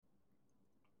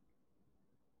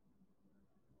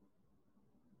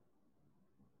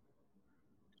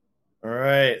All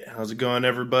right, how's it going,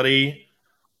 everybody?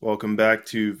 Welcome back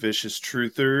to Vicious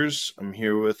Truthers. I'm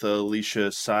here with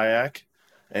Alicia Ciak,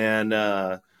 and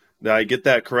did I get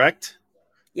that correct?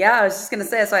 Yeah, I was just gonna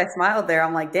say, that's why I smiled there.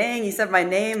 I'm like, dang, you said my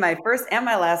name, my first and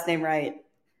my last name right.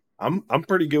 I'm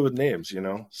pretty good with names, you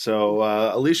know. So,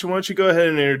 Alicia, why don't you go ahead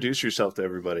and introduce yourself to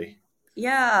everybody?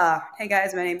 Yeah. Hey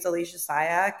guys, my name's Alicia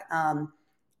Ciak.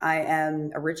 I am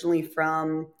originally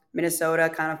from Minnesota,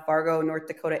 kind of Fargo, North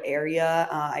Dakota area.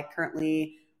 I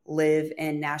currently live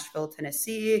in Nashville,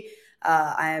 Tennessee.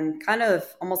 I'm kind of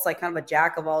almost like kind of a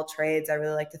jack of all trades. I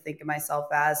really like to think of myself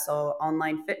as so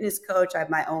online fitness coach. I have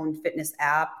my own fitness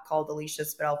app called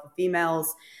Alicia's Fit Alpha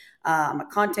Females. I'm a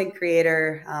content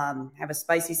creator. I have a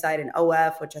spicy side in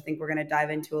OF, which I think we're going to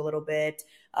dive into a little bit.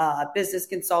 Business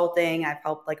consulting. I've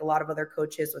helped like a lot of other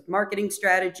coaches with marketing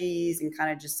strategies and kind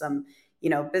of just some,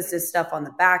 business stuff on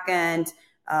the back end.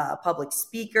 Public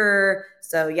speaker.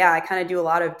 So yeah, I kind of do a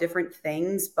lot of different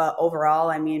things, but overall,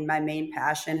 I mean, my main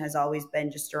passion has always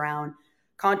been just around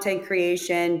content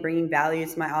creation, bringing value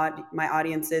to my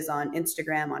audiences on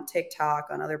Instagram, on TikTok,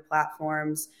 on other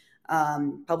platforms,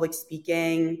 public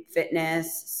speaking,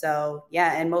 fitness. So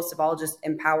yeah, and most of all, just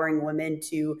empowering women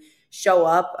to show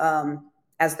up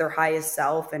as their highest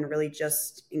self and really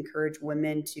just encourage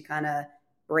women to kind of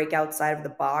break outside of the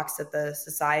box that the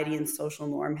society and social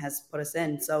norm has put us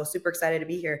in. So super excited to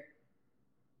be here.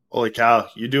 Holy cow,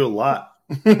 you do a lot.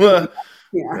 Yeah,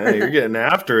 you're Yeah. getting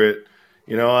after it.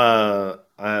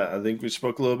 I think we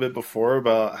spoke a little bit before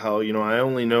about how, I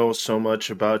only know so much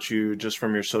about you just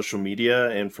from your social media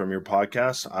and from your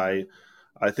podcast.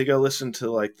 I think I listened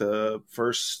to like the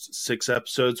first six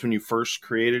episodes when you first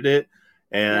created it,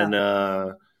 Yeah.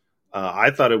 and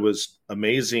I thought it was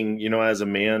amazing. As a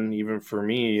man, even for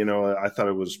me, I thought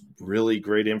it was really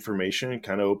great information and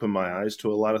kind of opened my eyes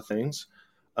to a lot of things.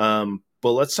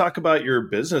 But let's talk about your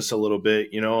business a little bit.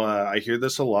 I hear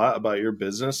this a lot about your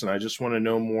business, and I just want to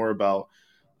know more about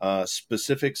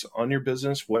specifics on your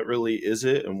business. What really is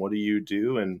it, and what do you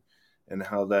do, and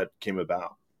how that came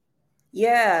about?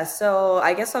 Yeah, so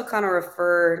I guess I'll kind of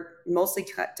refer mostly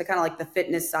to kind of like the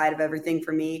fitness side of everything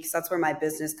for me because that's where my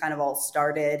business kind of all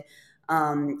started.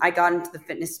 I got into the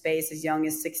fitness space as young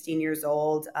as 16 years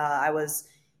old. I was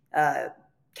uh,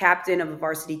 captain of a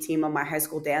varsity team on my high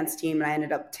school dance team, and I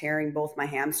ended up tearing both my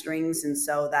hamstrings. And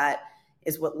so that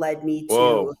is what led me to,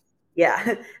 Whoa.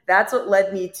 yeah, that's what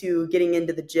led me to getting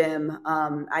into the gym.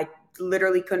 I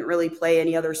literally couldn't really play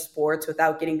any other sports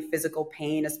without getting physical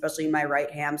pain, especially my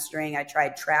right hamstring. I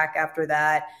tried track after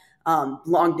that.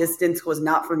 Long distance was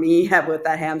not for me with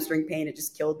that hamstring pain. It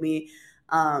just killed me.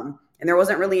 And there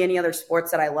wasn't really any other sports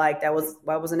that I liked. I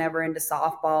wasn't ever into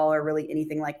softball or really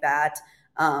anything like that.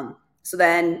 So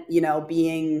then,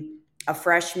 being a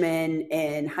freshman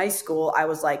in high school, I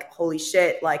was like, holy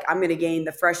shit, like I'm going to gain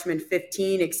the freshman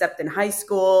 15, except in high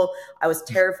school. I was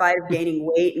terrified of gaining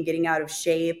weight and getting out of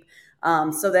shape.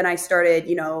 So then I started,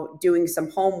 doing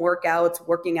some home workouts,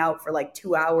 working out for like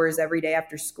 2 hours every day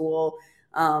after school.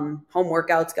 Home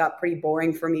workouts got pretty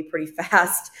boring for me pretty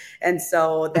fast. And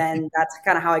so then that's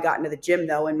kind of how I got into the gym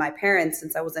though. And my parents,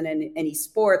 since I wasn't in any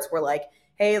sports, were like,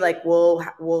 hey, like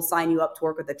we'll sign you up to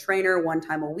work with a trainer one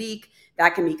time a week.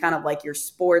 That can be kind of like your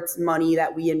sports money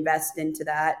that we invest into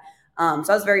that. So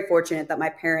I was very fortunate that my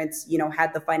parents,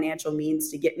 had the financial means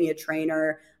to get me a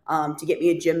trainer, to get me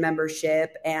a gym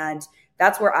membership. And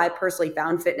that's where I personally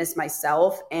found fitness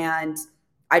myself. And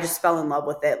I just fell in love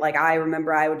with it. Like I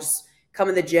remember I would just come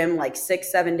in the gym like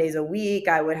 6, 7 days a week.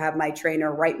 I would have my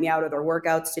trainer write me out other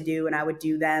workouts to do and I would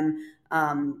do them.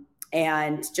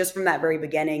 And just from that very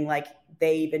beginning, like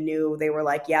they even knew, they were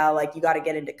like, yeah, like you got to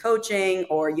get into coaching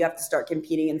or you have to start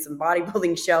competing in some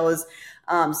bodybuilding shows.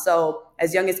 So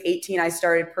as young as 18, I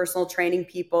started personal training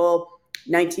people.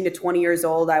 19 to 20 years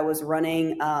old, I was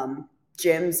running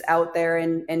gyms out there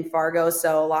in Fargo.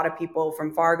 So a lot of people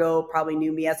from Fargo probably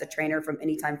knew me as a trainer from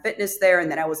Anytime Fitness there. And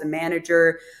then I was a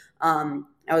manager. I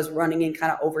was running and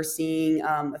kind of overseeing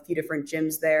a few different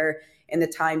gyms there in the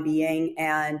time being.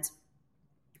 And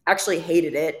actually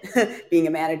hated it being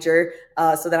a manager.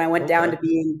 So then I went down Okay. to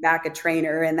being back a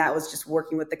trainer, and that was just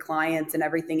working with the clients and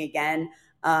everything again.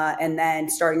 And then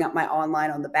starting up my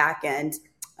online on the back end.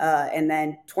 And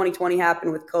then 2020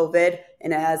 happened with COVID.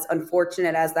 And as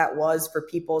unfortunate as that was for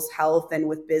people's health and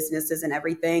with businesses and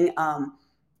everything,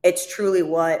 it's truly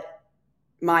what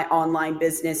my online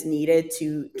business needed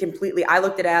to completely. I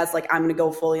looked at it as like I'm going to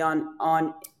go fully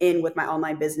on in with my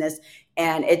online business,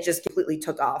 and it just completely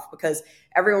took off because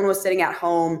everyone was sitting at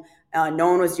home. No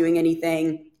one was doing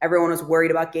anything. Everyone was worried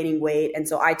about gaining weight, and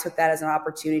so I took that as an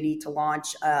opportunity to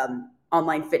launch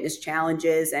online fitness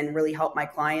challenges and really help my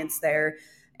clients there.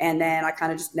 And then I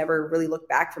kind of just never really looked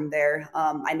back from there.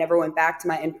 I never went back to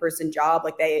my in-person job.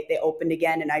 Like they opened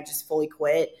again and I just fully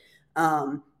quit.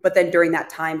 But then during that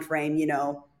time frame,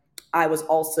 I was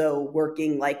also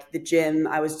working like the gym.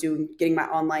 I was getting my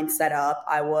online set up.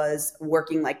 I was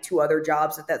working like two other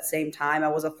jobs at that same time. I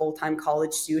was a full-time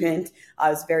college student. I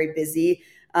was very busy.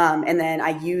 And then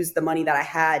I used the money that I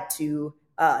had to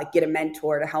get a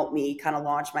mentor to help me kind of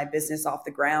launch my business off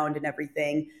the ground and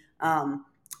everything.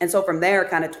 And so from there,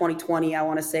 kind of 2020, I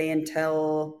want to say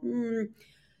until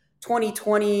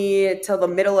 2020, till the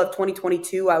middle of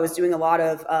 2022, I was doing a lot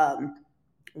of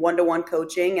one-to-one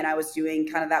coaching, and I was doing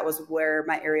kind of, that was where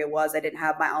my area was. I didn't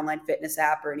have my online fitness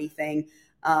app or anything.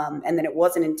 And then it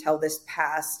wasn't until this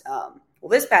past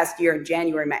year in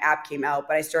January, my app came out,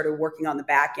 but I started working on the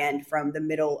back end from the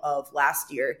middle of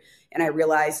last year. And I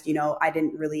realized, I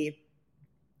didn't really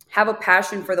have a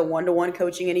passion for the one-to-one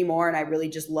coaching anymore. And I really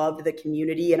just loved the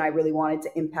community, and I really wanted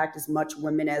to impact as much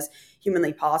women as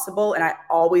humanly possible. And I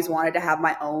always wanted to have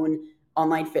my own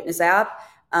online fitness app.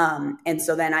 And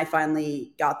so then I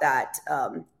finally got that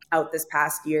out this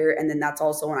past year. And then that's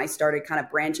also when I started kind of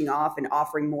branching off and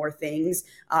offering more things.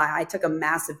 I took a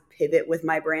massive pivot with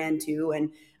my brand too.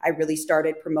 And I really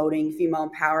started promoting female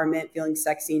empowerment, feeling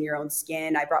sexy in your own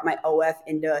skin. I brought my OF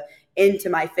into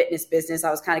my fitness business.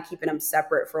 I was kind of keeping them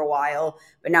separate for a while,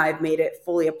 but now I've made it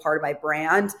fully a part of my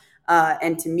brand.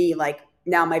 And to me, like,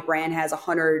 now my brand has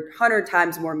 100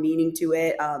 times more meaning to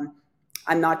it.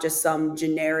 I'm not just some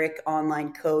generic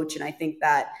online coach. And I think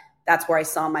that that's where I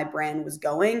saw my brand was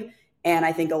going. And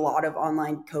I think a lot of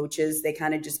online coaches, they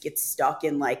kind of just get stuck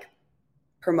in like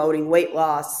promoting weight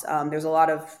loss. There's a lot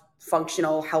of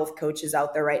functional health coaches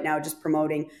out there right now just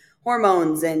promoting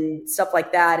hormones and stuff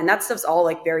like that. And that stuff's all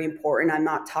like very important. I'm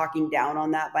not talking down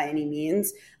on that by any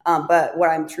means. But what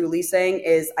I'm truly saying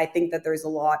is I think that there's a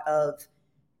lot of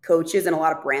coaches and a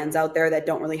lot of brands out there that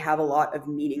don't really have a lot of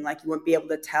meaning. Like, you wouldn't be able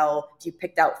to tell if you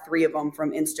picked out 3 of them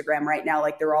from Instagram right now,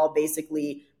 like they're all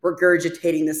basically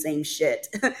regurgitating the same shit.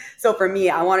 So for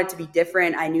me, I wanted to be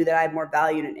different. I knew that I had more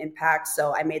value and impact.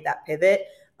 So I made that pivot.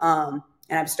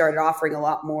 And I've started offering a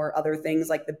lot more other things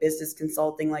like the business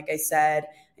consulting, like I said,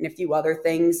 and a few other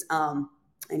things. And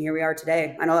here we are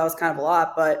today. I know that was kind of a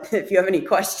lot, but if you have any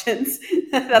questions,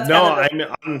 that's No, kind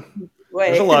of the way.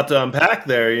 there's a lot to unpack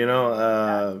there,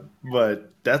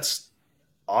 but that's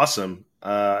awesome.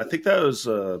 I think that was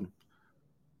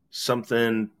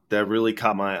something that really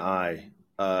caught my eye,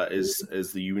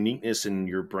 is the uniqueness in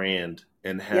your brand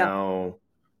and how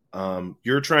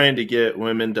you're trying to get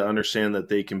women to understand that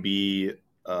they can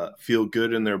feel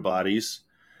good in their bodies,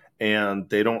 and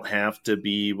they don't have to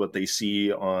be what they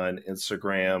see on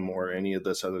Instagram or any of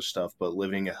this other stuff, but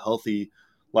living a healthy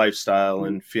lifestyle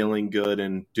and feeling good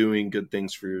and doing good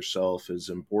things for yourself is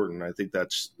important. I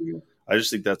just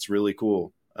think that's really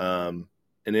cool and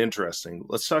interesting.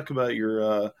 Let's talk about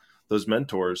your those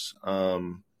mentors.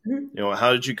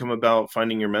 How did you come about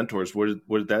finding your mentors? What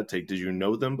did that take? Did you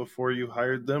know them before you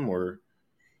hired them, or?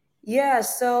 Yeah,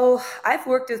 so I've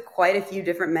worked with quite a few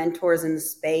different mentors in the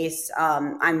space.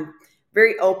 I'm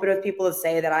very open with people to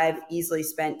say that I've easily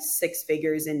spent 6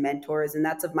 figures in mentors, and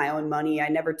that's of my own money. I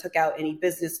never took out any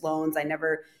business loans. I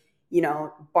never,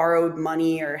 borrowed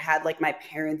money or had like my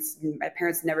parents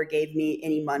never gave me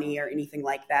any money or anything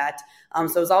like that. So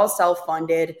it was all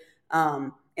self-funded.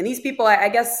 And these people, I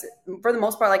guess, for the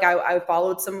most part, like I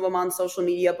followed some of them on social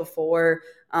media before,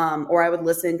 or I would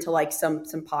listen to like some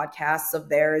podcasts of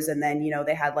theirs. And then,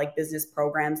 they had like business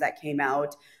programs that came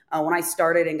out. When I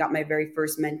started and got my very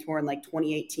first mentor in like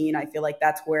 2018, I feel like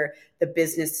that's where the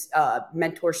business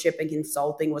mentorship and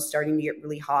consulting was starting to get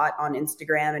really hot on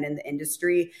Instagram and in the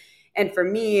industry. And for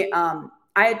me,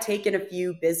 I had taken a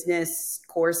few business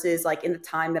courses like in the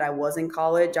time that I was in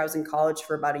college. I was in college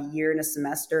for about a year and a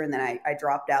semester, and then I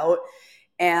dropped out.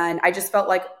 And I just felt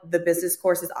like the business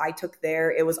courses I took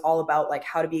there, it was all about like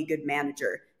how to be a good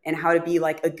manager and how to be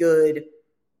like a good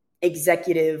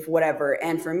executive, whatever.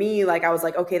 And for me, like, I was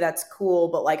like, okay, that's cool,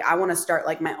 but like, I want to start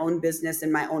like my own business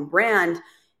and my own brand.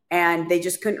 And they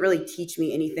just couldn't really teach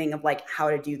me anything of like how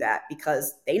to do that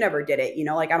because they never did it,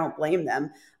 like I don't blame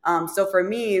them. So for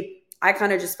me, I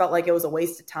kind of just felt like it was a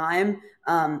waste of time.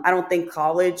 I'm not saying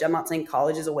college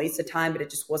is a waste of time, but it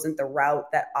just wasn't the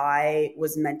route that I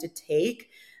was meant to take.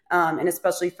 And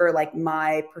especially for like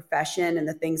my profession and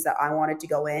the things that I wanted to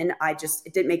go in,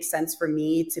 it didn't make sense for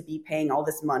me to be paying all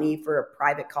this money for a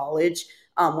private college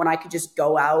when I could just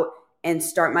go out and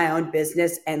start my own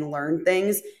business and learn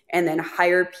things and then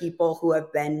hire people who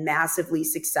have been massively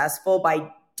successful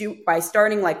by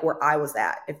starting like where I was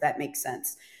at, if that makes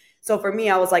sense. So for me,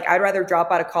 I was like, I'd rather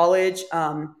drop out of college,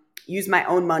 use my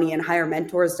own money and hire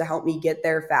mentors to help me get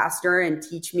there faster and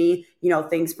teach me,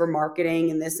 things for marketing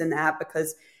and this and that.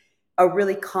 Because a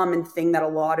really common thing that a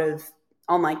lot of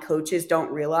online coaches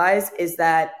don't realize is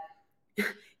that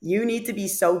you need to be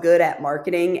so good at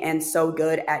marketing and so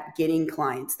good at getting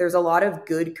clients. There's a lot of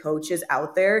good coaches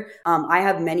out there. I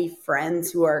have many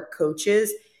friends who are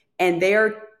coaches, and they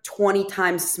are 20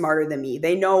 times smarter than me.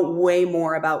 They know way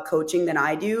more about coaching than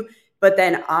I do. But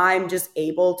then I'm just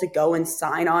able to go and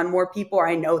sign on more people. Or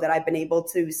I know that I've been able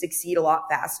to succeed a lot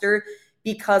faster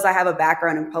because I have a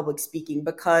background in public speaking,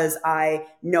 because I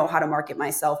know how to market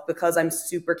myself, because I'm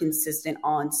super consistent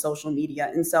on social media.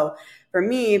 And so for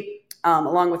me,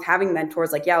 along with having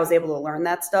mentors, I was able to learn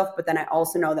that stuff. But then I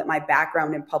also know that my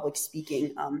background in public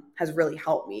speaking has really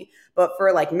helped me. But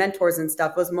for mentors and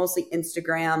stuff, it was mostly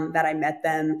Instagram that I met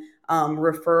them,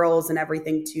 referrals and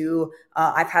everything too.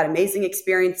 I've had amazing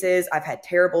experiences. I've had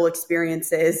terrible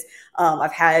experiences.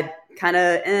 I've had kind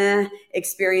of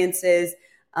experiences.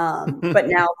 But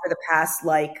now for the past,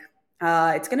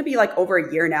 it's going to be over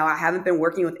a year now, I haven't been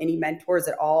working with any mentors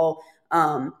at all.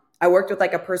 I worked with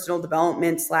a personal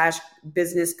development /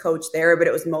 business coach there, but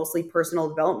it was mostly personal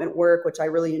development work, which I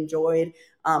really enjoyed.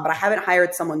 But I haven't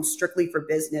hired someone strictly for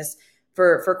business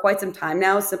for quite some time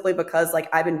now, simply because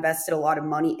I've invested a lot of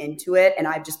money into it. And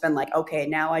I've just been okay,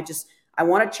 now I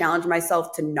want to challenge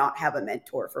myself to not have a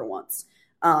mentor for once.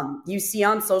 You see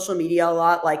on social media a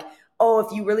lot, oh,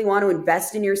 if you really want to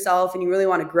invest in yourself and you really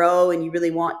want to grow and you really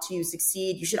want to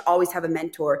succeed, you should always have a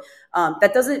mentor.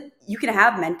 You can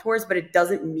have mentors, but it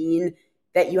doesn't mean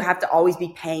that you have to always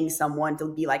be paying someone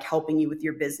to be helping you with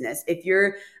your business. If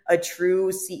you're a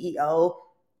true CEO,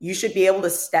 you should be able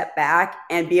to step back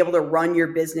and be able to run your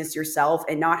business yourself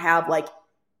and not have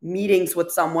meetings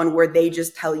with someone where they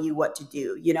just tell you what to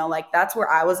do. That's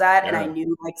where I was at. Yeah. And I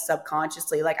knew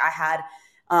subconsciously, I had,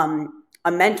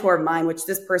 a mentor of mine, which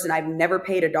this person I've never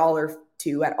paid $1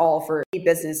 to at all for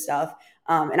business stuff.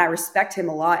 And I respect him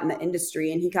a lot in the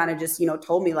industry. And he kind of just,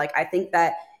 told me I think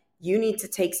that you need to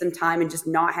take some time and just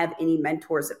not have any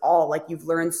mentors at all. You've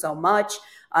learned so much.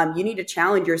 You need to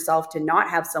challenge yourself to not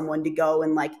have someone to go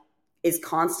and is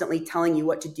constantly telling you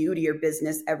what to do to your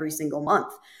business every single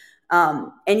month.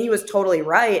 And he was totally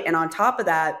right. And on top of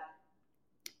that,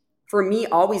 for me,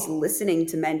 always listening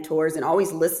to mentors and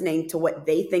always listening to what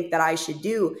they think that I should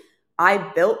do, I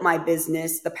built my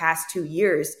business the past 2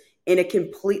 years in a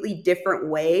completely different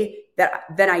way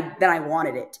than I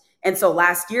wanted it. And so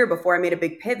last year, before I made a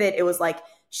big pivot, it was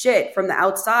shit, from the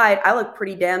outside, I look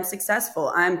pretty damn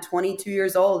successful. I'm 22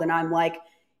 years old and I'm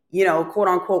quote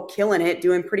unquote, killing it,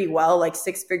 doing pretty well,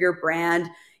 6-figure brand.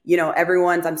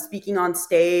 I'm speaking on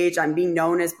stage. I'm being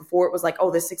known as, before it was oh,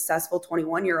 this successful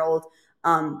 21-year-old.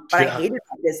 But I hated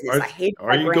my business. I hated my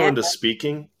brand. Are you going to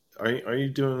speaking? Are you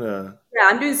doing a? Yeah,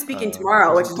 I'm doing speaking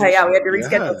tomorrow, which is we had to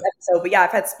reschedule this episode. But yeah,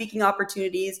 I've had speaking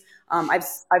opportunities. I've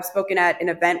spoken at an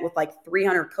event with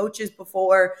 300 coaches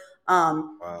before,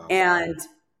 Wow. And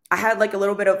I had a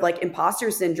little bit of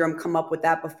imposter syndrome come up with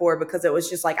that before, because it was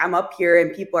just I'm up here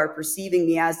and people are perceiving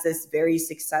me as this very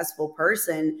successful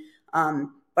person,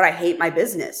 but I hate my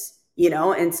business,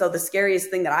 And so the scariest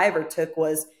thing that I ever took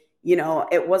was,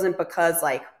 it wasn't because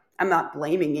I'm not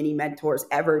blaming any mentors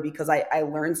ever, because I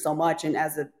learned so much. And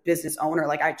as a business owner,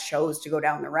 I chose to go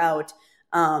down the route.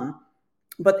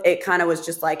 But it kind of was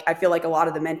just I feel a lot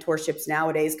of the mentorships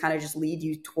nowadays kind of just lead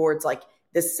you towards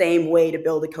the same way to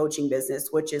build a coaching business,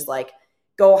 which is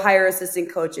go hire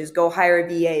assistant coaches, go hire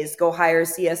VAs, go hire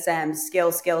CSMs,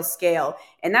 scale, scale, scale.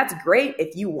 And that's great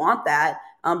if you want that.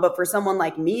 But for someone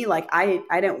like me, I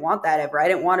didn't want that ever. I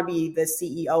didn't want to be the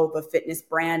CEO of a fitness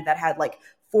brand that had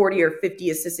 40 or 50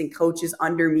 assistant coaches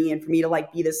under me, and for me to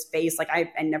be this face. I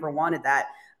never wanted that.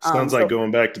 Sounds like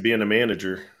going back to being a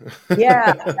manager.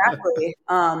 Yeah, exactly.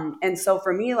 And so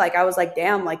for me, I was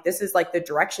damn, this is the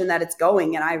direction that it's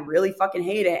going, and I really fucking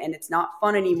hate it, and it's not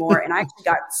fun anymore. And I actually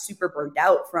got super burned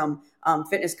out from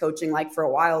fitness coaching for a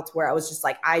while, to where I was just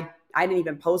I didn't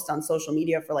even post on social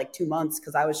media for 2 months,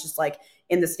 because I was just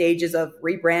in the stages of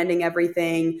rebranding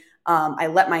everything. I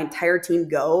let my entire team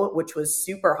go, which was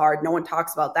super hard. No one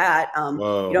talks about that.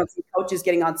 You don't see coaches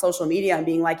getting on social media and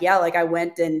being yeah, I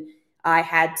went and I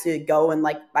had to go and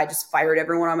I just fired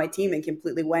everyone on my team and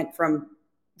completely went from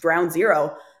ground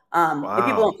zero. And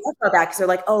people don't talk about that, because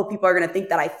they're oh, people are going to think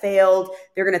that I failed.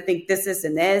 They're going to think this,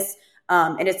 and this.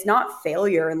 And it's not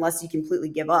failure unless you completely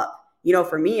give up.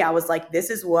 For me, I was this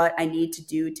is what I need to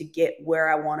do to get where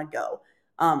I want to go.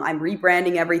 I'm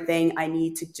rebranding everything. I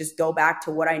need to just go back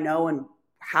to what I know and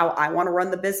how I want to run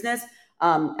the business.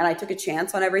 And I took a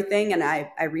chance on everything, and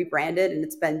I rebranded, and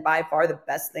it's been by far the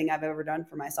best thing I've ever done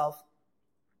for myself.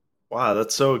 Wow,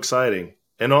 that's so exciting.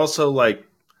 And also like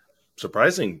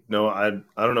surprising. No, I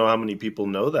don't know how many people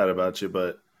know that about you,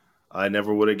 but I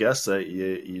never would have guessed that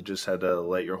you just had to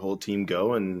let your whole team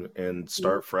go and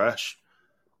start fresh.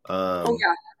 Oh Um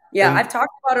yeah. Yeah, and I've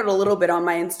talked about it a little bit on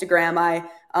my Instagram. I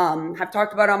have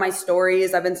talked about it on my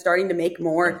stories. I've been starting to make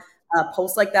more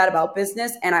posts like that about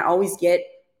business, and I always get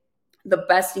the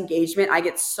best engagement. I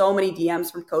get so many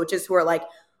DMs from coaches who are like,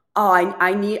 "Oh,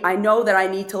 I know that I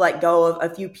need to let go of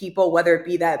a few people, whether it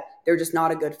be that they're just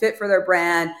not a good fit for their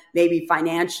brand, maybe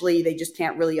financially they just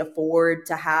can't really afford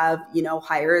to have,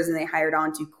 hires and they hired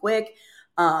on too quick."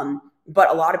 But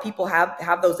a lot of people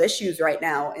have those issues right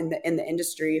now in the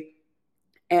industry,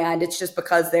 and it's just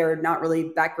because they're not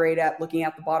really that great at looking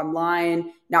at the bottom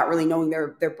line, not really knowing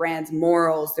their brand's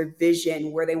morals, their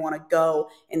vision, where they want to go,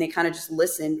 and they kind of just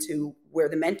listen to where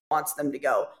the mentor wants them to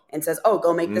go and says, "Oh,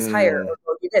 go make this hire, mm, or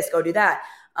go do this, go do that,"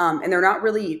 and they're not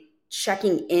really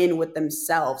checking in with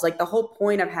themselves. Like the whole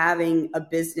point of having a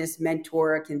business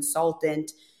mentor, a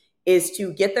consultant, is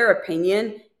to get their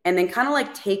opinion and then kind of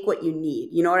like take what you need.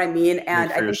 You know what I mean? think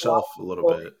And I for think a lot yourself a of little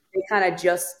people, bit. they kind of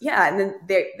just, yeah, and then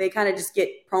they kind of just get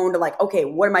prone to like, okay,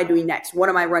 what am I doing next? What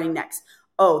am I running next?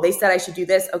 Oh, they said I should do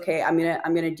this. Okay, I'm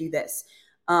gonna do this.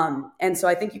 And so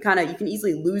I think you can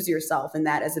easily lose yourself in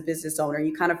that as a business owner.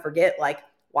 You kind of forget like,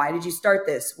 why did you start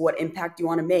this? What impact do you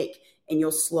want to make? And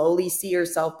you'll slowly see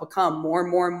yourself become more and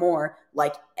more and more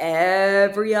like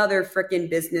every other freaking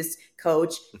business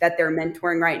coach that they're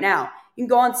mentoring right now. You can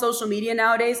go on social media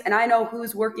nowadays, and I know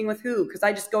who's working with who because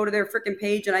I just go to their freaking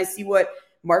page and I see what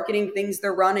marketing things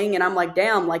they're running, and I'm like,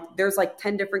 damn, like there's like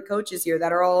 10 different coaches here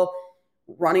that are all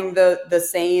running the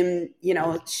same,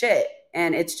 shit.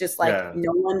 And it's just like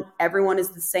Yeah. everyone is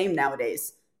the same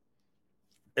nowadays.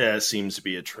 Yeah, it seems to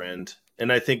be a trend.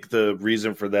 And I think the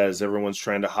reason for that is everyone's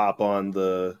trying to hop on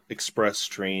the express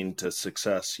train to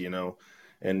success, you know.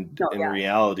 And No, in yeah,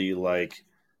 reality, like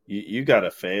you got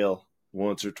to fail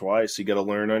once or twice. You got to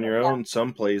learn on your yeah, own.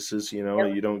 Some places, you know,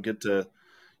 yep. you don't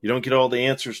get all the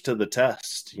answers to the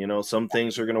test. You know, some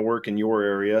things are going to work in your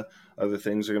area, other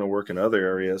things are going to work in other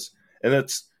areas. And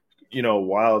that's,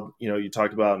 wild. You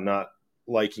talked about not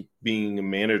like being a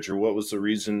manager. What was the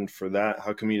reason for that?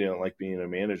 How come you didn't like being a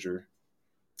manager?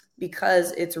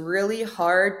 Because it's really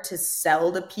hard to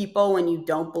sell to people when you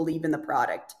don't believe in the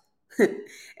product.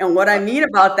 And what I I, mean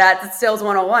about that, it's sales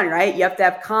 101, right? You have to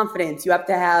have confidence. You have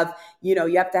to have, you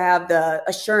have to have the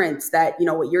assurance that,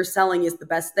 what you're selling is the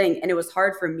best thing. And it was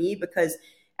hard for me because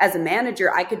as a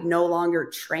manager, I could no longer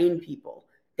train people.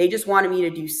 They just wanted me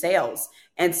to do sales.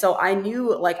 And so I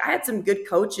knew like I had some good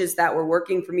coaches that were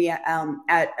working for me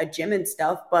at a gym and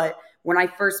stuff. But when I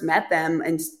first met them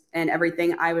and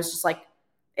everything, I was just like,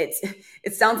 it's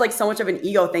it sounds like so much of an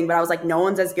ego thing, but I was like, no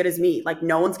one's as good as me. Like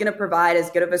no one's going to provide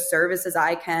as good of a service as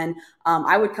I can.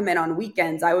 I would come in on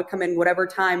weekends. I would come in whatever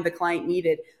time the client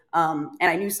needed. And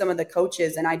I knew some of the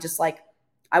coaches, and I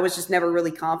was just never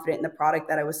really confident in the product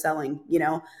that I was selling,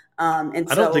 and I don't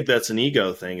so, think that's an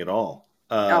ego thing at all.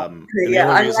 oh, And the yeah,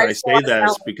 only I mean, reason I I just don't say want to that sound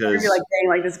is like, I'm gonna be because like, dang,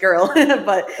 like this girl,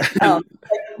 but like,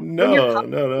 when you're no,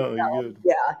 no, no, you're good.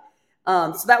 yeah.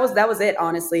 So that was it.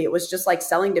 Honestly, it was just like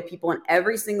selling to people, and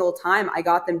every single time I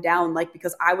got them down, like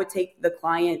because I would take the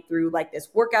client through like this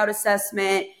workout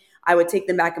assessment. I would take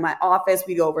them back in my office.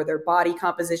 We go over their body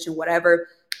composition, whatever.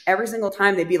 Every single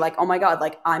time they'd be like, "Oh my god,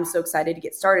 like I'm so excited to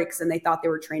get started," because then they thought they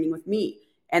were training with me,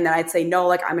 and then I'd say, "No,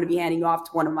 like I'm going to be handing you off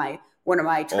to one of my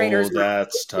Oh, trainers."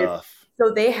 that's tough.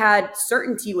 So they had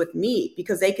certainty with me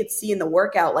because they could see in the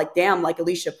workout, like, damn, like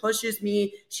Alicia pushes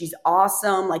me. She's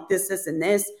awesome, like this, and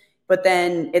this. But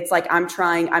then it's like I'm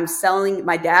selling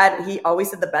my dad. He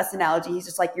always said the best analogy. He's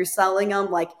just like, you're selling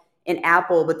them like an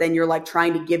apple, but then you're like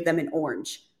trying to give them an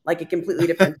orange, like a completely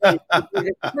different thing, a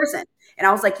completely different person. And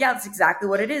I was like, yeah, that's exactly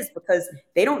what it is because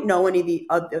they don't know any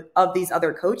of these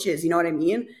other coaches. You know what I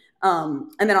mean? And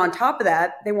then on top of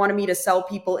that, they wanted me to sell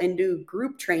people into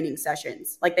group training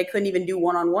sessions. Like they couldn't even do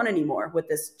one-on-one anymore with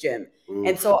this gym.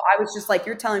 And so Oof. I was just like,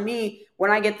 you're telling me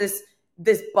when I get this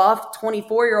buff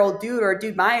 24-year-old dude or a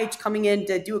dude my age coming in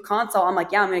to do a consult, I'm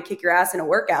like, yeah, I'm going to kick your ass in a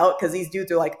workout because these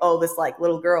dudes are like, oh, this like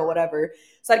little girl, whatever.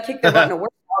 So I'd kick their butt in a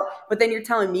workout. But then you're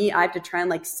telling me I have to try and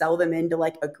like sell them into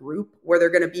like a group where they're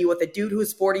going to be with a dude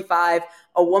who's 45,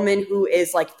 a woman who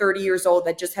is like 30 years old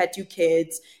that just had two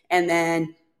kids, and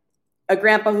then a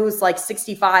grandpa who's like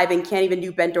 65 and can't even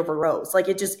do bent over rows. Like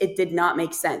it did not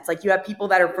make sense. Like you have people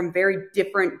that are from very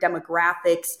different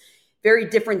demographics, very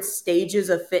different stages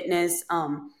of fitness.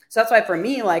 So that's why for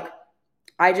me, like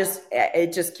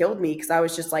it just killed me because I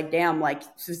was just like, damn, like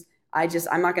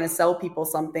I'm not going to sell people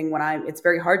something when it's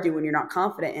very hard to when you're not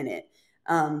confident in it.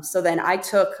 So then I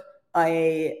took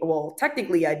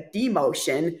technically a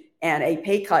demotion and a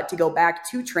pay cut to go back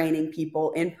to training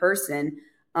people in person.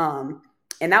 Um,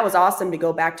 and that was awesome to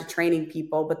go back to training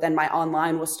people. But then my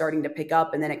online was starting to pick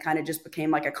up, and then it kind of just became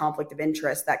like a conflict of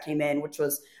interest that came in, which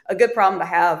was a good problem to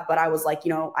have. But I was like,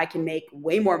 I can make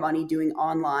way more money doing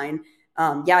online.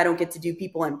 Yeah, I don't get to do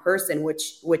people in person,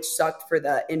 which sucked for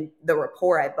the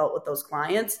rapport I built with those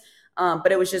clients.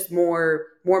 But it was just more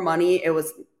money. It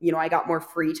was, I got more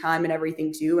free time and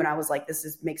everything too. And I was like,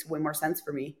 makes way more sense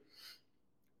for me.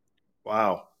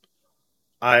 Wow.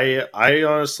 I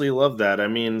honestly love that. I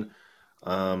mean,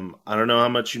 I don't know how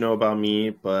much you know about me,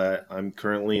 but I'm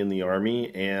currently in the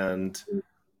army, and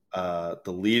the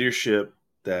leadership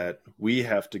that we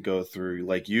have to go through,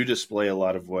 like you display a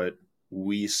lot of what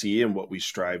we see and what we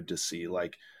strive to see,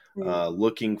 like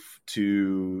looking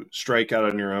to strike out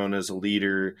on your own as a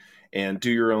leader and do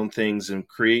your own things and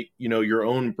create, your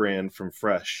own brand from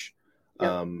fresh,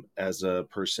 Yep. as a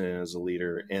person, as a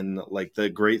leader. And like the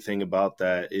great thing about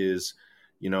that is,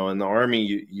 in the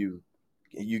army,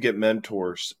 you get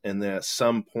mentors, and then at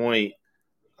some point,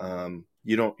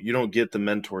 you don't get the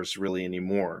mentors really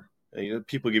anymore.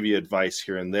 People give you advice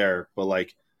here and there, but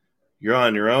like you're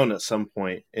on your own at some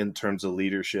point in terms of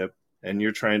leadership, and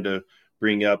you're trying to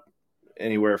bring up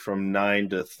anywhere from 9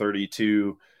 to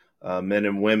 32 men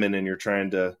and women, and you're trying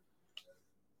to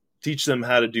teach them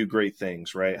how to do great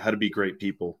things, right? How to be great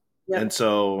people. And Yep.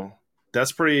 so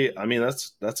that's pretty. I mean,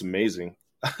 that's amazing.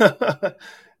 Yeah.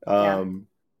 um,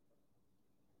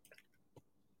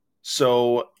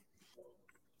 so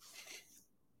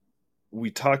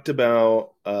we talked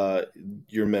about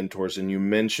your mentors, and you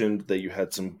mentioned that you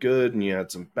had some good and you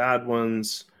had some bad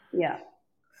ones. Yeah.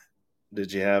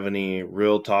 Did you have any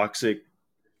real toxic,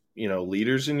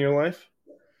 leaders in your life?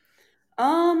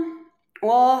 Um,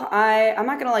 I'm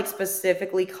not gonna like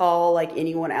specifically call like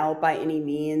anyone out by any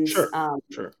means. Sure,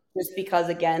 sure. Just because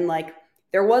again, like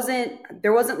there wasn't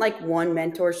like one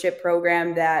mentorship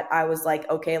program that I was like,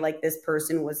 okay, like this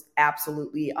person was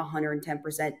absolutely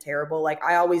 110% terrible. Like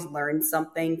I always learned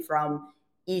something from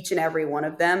each and every one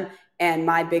of them. And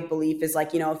my big belief is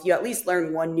like, if you at least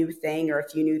learn one new thing or a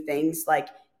few new things, like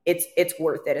it's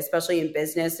worth it, especially in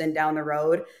business and down the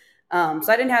road. So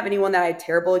I didn't have anyone that I had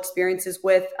terrible experiences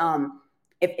with.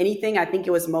 If anything, I think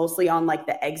it was mostly on like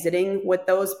the exiting with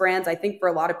those brands. I think for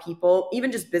a lot of people,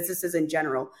 even just businesses in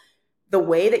general, the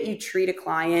way that you treat a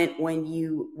client when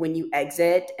you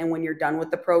exit and when you're done with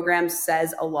the program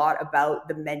says a lot about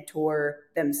the mentor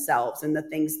themselves and the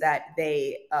things that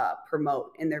they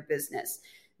promote in their business.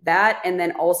 That, and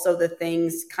then also the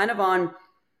things kind of on,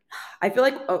 I feel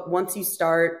like once you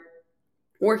start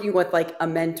working with like a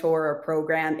mentor or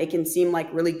program, it can seem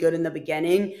like really good in the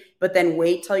beginning, but then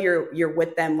wait till you're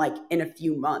with them like in a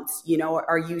few months.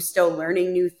 Are you still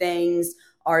learning new things?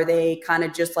 Are they kind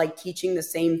of just like teaching the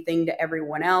same thing to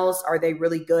everyone else? Are they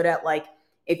really good at like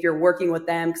if you're working with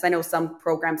them? Because I know some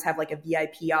programs have like a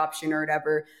VIP option or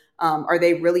whatever. Are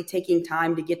they really taking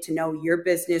time to get to know your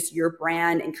business, your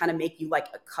brand, and kind of make you like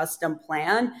a custom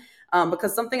plan?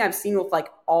 Because something I've seen with like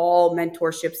all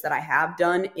mentorships that I have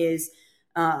done is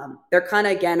they're kind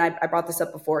of, again, I brought this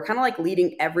up before, kind of like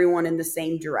leading everyone in the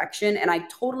same direction. And I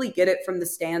totally get it from the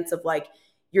stance of like,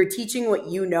 you're teaching what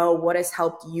you know, what has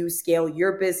helped you scale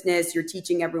your business. You're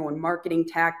teaching everyone marketing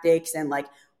tactics and like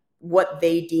what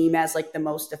they deem as like the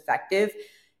most effective.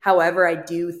 However, I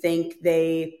do think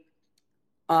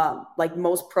like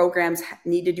most programs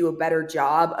need to do a better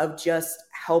job of just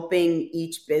helping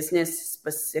each business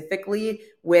specifically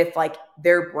with like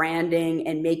their branding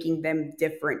and making them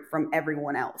different from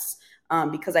everyone else.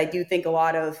 Because I do think a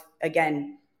lot of,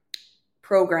 again,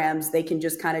 programs, they can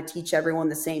just kind of teach everyone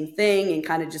the same thing and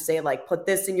kind of just say like, put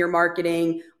this in your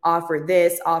marketing, offer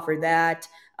this, offer that.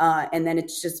 And then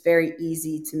it's just very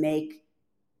easy to make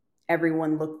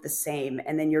everyone look the same,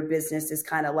 and then your business is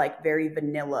kind of like very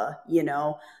vanilla.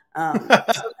 So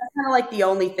that's kind of like the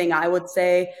only thing I would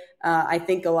say. I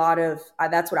think a lot of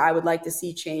that's what I would like to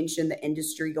see changed in the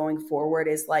industry going forward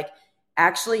is like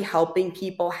actually helping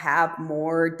people have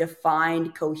more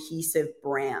defined cohesive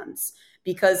brands,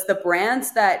 because the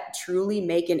brands that truly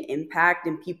make an impact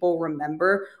and people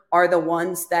remember are the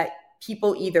ones that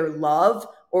people either love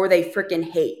or they freaking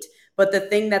hate. But the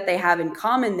thing that they have in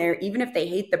common there, even if they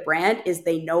hate the brand, is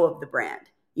they know of the brand.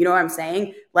 You know what I'm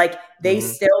saying? Like Hmm.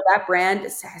 that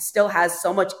brand still has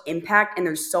so much impact and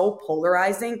they're so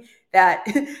polarizing that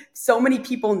so many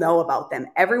people know about them.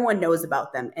 Everyone knows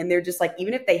about them. And they're just like,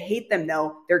 even if they hate them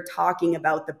though, they're talking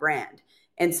about the brand.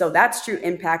 And so that's true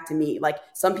impact to me. Like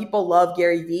some people love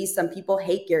Gary Vee, some people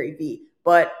hate Gary Vee,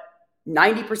 but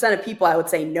 90% of people I would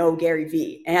say know Gary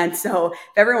Vee. And so if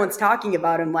everyone's talking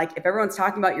about him, like if everyone's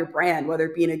talking about your brand, whether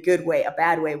it be in a good way, a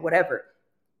bad way, whatever,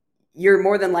 you're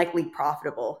more than likely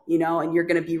profitable, and you're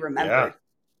going to be Yeah. remembered.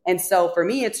 And so for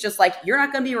me, it's just like, you're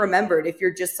not going to be remembered if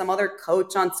you're just some other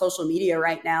coach on social media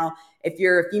right now. If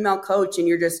you're a female coach and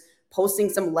you're just posting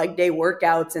some leg day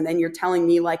workouts and then you're telling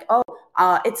me like, oh,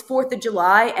 it's 4th of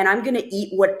July and I'm going to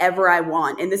eat whatever I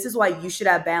want. And this is why you should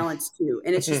have balance too.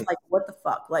 And it's just like, what the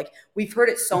fuck? Like, we've heard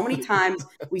it so many times.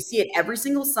 We see it every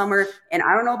single summer. And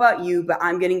I don't know about you, but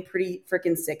I'm getting pretty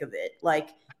freaking sick of it. Like,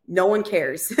 no one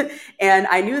cares. And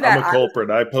I knew I'm that a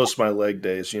culprit. I post my leg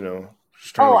days,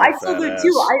 just trying Oh, to I get still fat do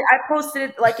too. ass. I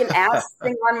posted like an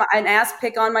ass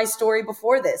pic on my story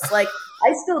before this. Like,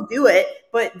 I still do it,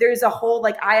 but there's a whole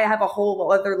like I have a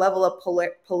whole other level of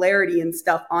polarity and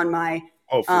stuff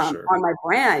Oh, for sure. on my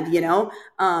brand,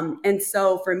 and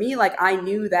so for me, like, I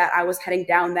knew that I was heading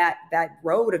down that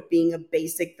road of being a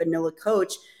basic vanilla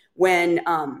coach when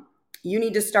you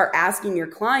need to start asking your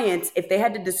clients, if they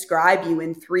had to describe you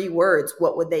in 3 words,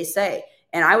 what would they say?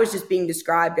 And I was just being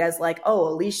described as like, oh,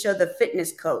 Alicia, the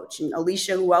fitness coach, and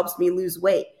Alicia, who helps me lose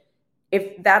weight.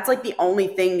 If that's like the only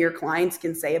thing your clients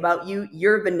can say about you,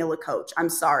 you're a vanilla coach. I'm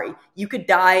sorry. You could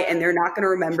die and they're not going to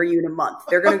remember you in a month.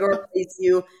 They're going to go replace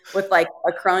you with like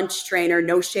a crunch trainer.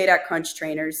 No shade at crunch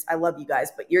trainers. I love you guys,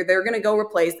 but they're going to go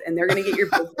replace and they're going to get your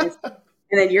business and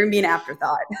then you're going to be an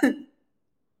afterthought.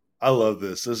 I love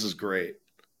this. This is great.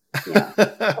 Yeah.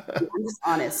 I'm just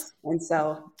honest. And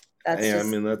so that's Hey, I just,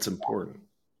 mean, that's important.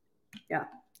 yeah.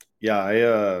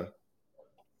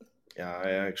 Yeah,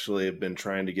 I actually have been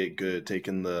trying to get good at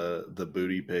taking the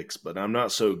booty pics, but I'm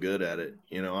not so good at it.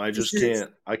 I just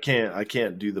I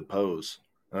can't do the pose.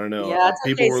 I don't know. Yeah, it's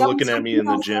People okay. were Some looking at some me in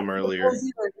the females gym can't do the earlier.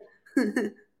 pose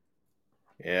either.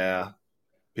 Yeah.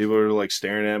 People were like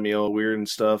staring at me all weird and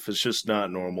stuff. It's just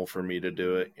not normal for me to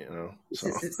do it. So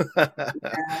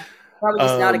Yeah, probably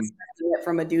just not um expecting it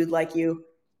from a dude like you.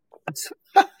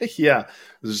 yeah.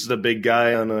 This is the big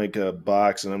guy on like a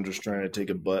box and I'm just trying to take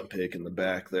a butt pic in the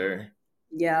back there.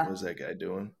 Yeah. What is that guy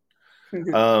doing?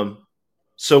 Um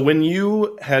So when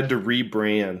you had to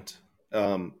rebrand,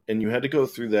 and you had to go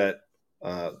through that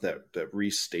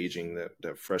restaging,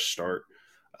 that fresh start,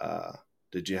 uh,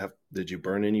 did you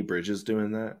burn any bridges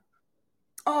doing that?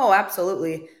 Oh,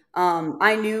 absolutely.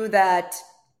 I knew that.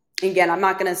 Again, I'm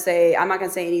not gonna say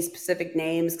any specific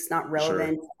names. 'Cause it's not Sure.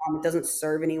 relevant. It doesn't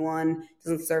serve anyone. It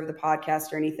doesn't serve the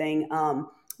podcast or anything.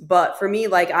 But for me,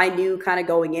 like, I knew kind of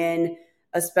going in,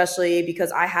 especially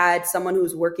because I had someone who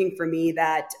was working for me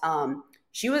that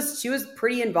she was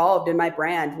pretty involved in my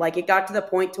brand. Like, it got to the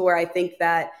point to where I think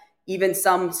that even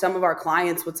some of our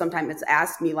clients would sometimes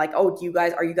ask me like, "Oh,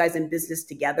 are you guys in business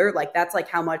together?" Like, that's like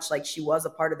how much like she was a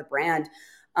part of the brand.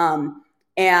 Um,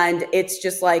 and it's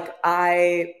just like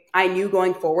I knew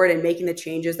going forward and making the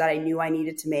changes that I knew I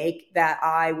needed to make, that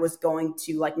I was going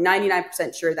to, like,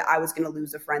 99% sure that I was going to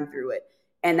lose a friend through it.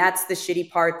 And that's the shitty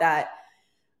part that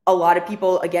a lot of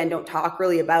people, again, don't talk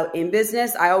really about in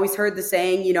business. I always heard the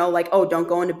saying, like, oh, don't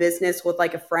go into business with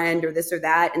like a friend or this or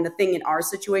that. And the thing in our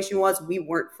situation was, we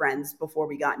weren't friends before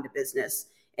we got into business.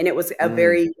 And it was a Mm,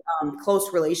 very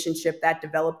close relationship that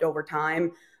developed over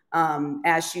time,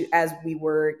 as she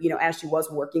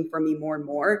was working for me more and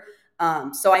more.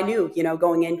 So I knew,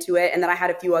 going into it. And then I had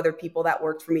a few other people that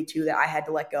worked for me too that I had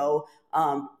to let go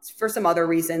for some other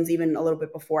reasons, even a little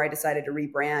bit before I decided to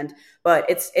rebrand. But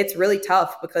it's really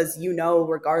tough because,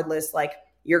 regardless, like,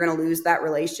 you're going to lose that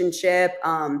relationship.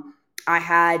 I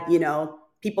had,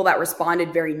 people that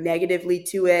responded very negatively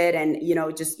to it, and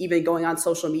just even going on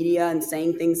social media and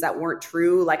saying things that weren't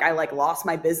true. Like, I like lost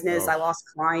my business, oh, I lost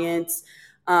clients.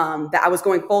 That I was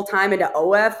going full time into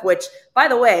OF, which, by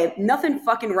the way, nothing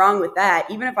fucking wrong with that.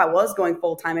 Even if I was going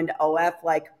full time into OF,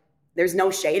 like, there's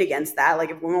no shade against that. Like,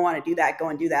 if women want to do that, go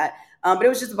and do that. But it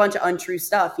was just a bunch of untrue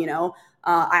stuff.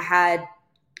 I had,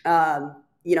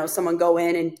 someone go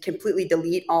in and completely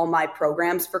delete all my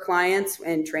programs for clients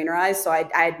and trainerize. So I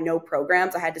had no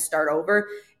programs. I had to start over.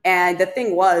 And the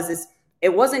thing is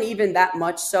it wasn't even that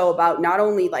much so about not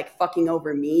only like fucking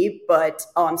over me, but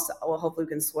well, hopefully we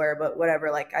can swear, but whatever.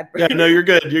 Like, yeah. No, you're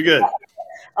good. You're good.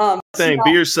 she Thing.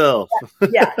 Be yourself.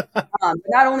 yeah.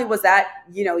 Not only was that,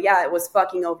 yeah, it was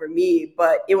fucking over me,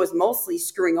 but it was mostly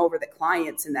screwing over the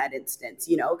clients in that instance,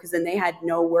 because then they had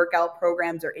no workout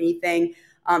programs or anything.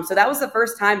 So that was the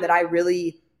first time that I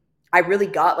really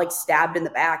got like stabbed in the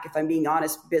back, if I'm being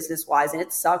honest, business wise. And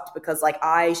it sucked because like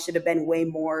I should have been way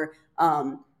more,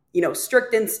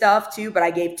 strict and stuff too, but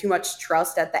I gave too much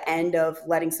trust at the end of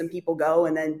letting some people go.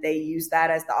 And then they used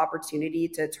that as the opportunity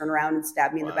to turn around and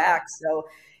stab me in the Wow. back. So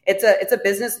it's a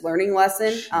business learning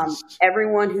lesson. Jeez.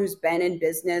 Everyone who's been in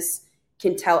business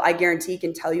can tell, I guarantee,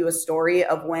 can tell you a story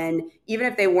of when, even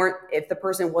if they weren't, if the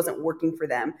person wasn't working for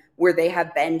them, where they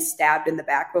have been stabbed in the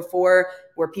back before,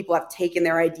 where people have taken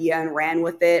their idea and ran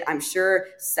with it. I'm sure,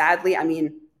 sadly, I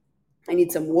mean, I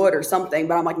need some wood or something,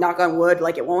 but I'm like, knock on wood,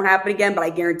 like it won't happen again. But I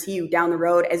guarantee you down the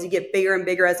road, as you get bigger and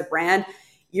bigger as a brand,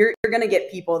 you're going to get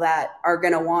people that are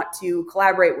going to want to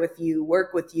collaborate with you,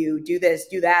 work with you, do this,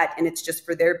 do that. And it's just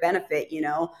for their benefit, you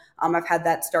know. I've had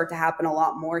that start to happen a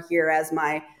lot more here as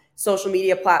my social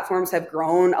media platforms have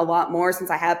grown a lot more since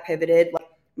I have pivoted. Like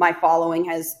my following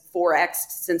has 4x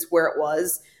since where it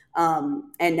was.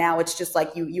 And now it's just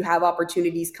like you have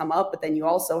opportunities come up, but then you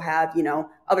also have, you know,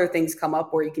 other things come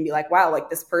up where you can be like, wow, like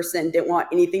this person didn't want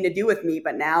anything to do with me,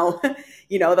 but now,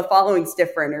 you know, the following's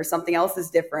different or something else is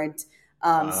different. So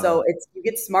Wow. it's, you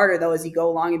get smarter though as you go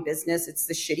along in business. It's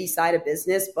the shitty side of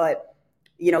business, but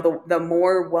you know, the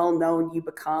more well known you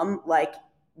become, like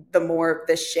the more of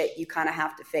the shit you kind of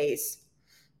have to face.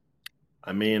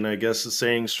 I mean, I guess the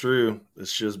saying's true.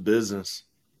 It's just business.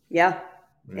 Yeah,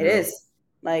 it Yeah. is.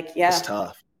 Like, It's yeah,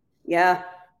 tough. yeah,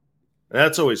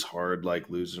 That's always hard, like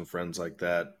losing friends like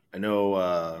that. I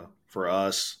know for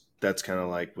us, that's kind of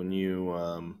like when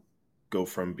you go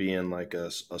from being like a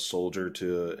soldier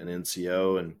to an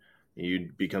NCO and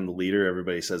you become the leader.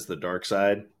 Everybody says the dark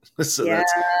side. So yeah.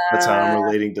 that's how I'm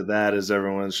relating to that. Is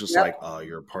everyone's just Yep. like, oh,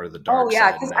 you're a part of the Oh dark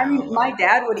yeah, side because I now. mean, my Like,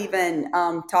 dad would even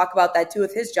talk about that too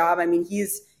with his job. I mean,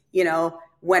 he's, you know,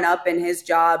 went up in his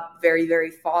job very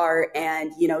very far,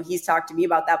 and you know he's talked to me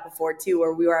about that before too.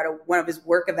 Where we were at one of his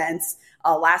work events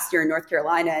last year in North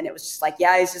Carolina, and it was just like,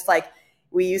 yeah, he's just like,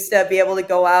 we used to be able to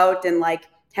go out and like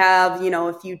have, you know,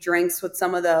 a few drinks with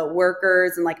some of the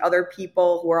workers and like other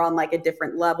people who are on like a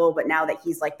different level, but now that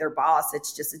he's like their boss,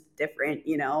 it's just different,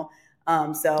 you know.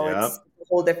 So yeah, it's a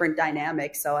whole different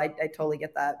dynamic. So I totally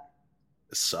get that.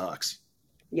 it sucks.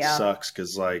 It Yeah. sucks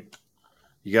because like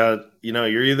you got,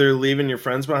 you're either leaving your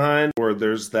friends behind or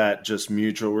there's that just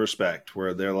mutual respect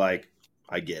where they're like,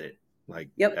 I get it. Like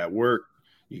Yep. at work,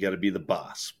 you got to be the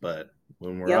boss, but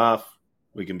when we're Yep. off,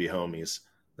 we can be homies.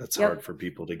 That's hard Yep. for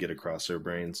people to get across their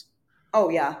brains. Oh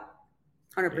yeah.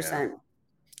 Yeah. 100%.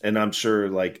 And I'm sure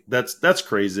like that's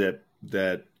crazy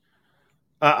that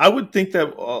I would think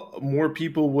that more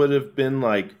people would have been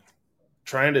like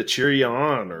trying to cheer you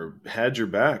on or had your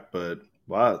back, but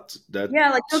wow, that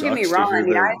Yeah, like don't get me sucks to wrong. I hear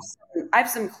mean, that. I have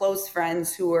some close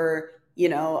friends who are, you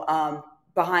know,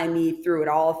 behind me through it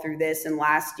all through this. And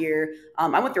last year,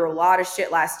 I went through a lot of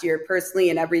shit last year personally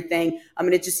and everything. I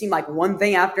mean, it just seemed like one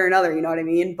thing after another, you know what I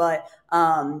mean? But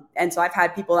and so I've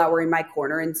had people that were in my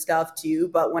corner and stuff too.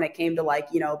 But when it came to like,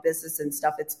 you know, business and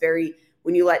stuff, it's very,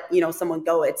 when you let, you know, someone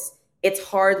go, it's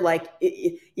hard. Like,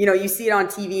 you know, you see it on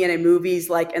TV and in movies,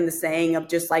 like, and the saying of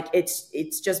just like,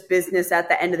 it's just business at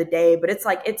the end of the day, but it's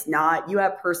like, it's not. You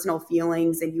have personal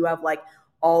feelings and you have like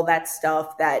all that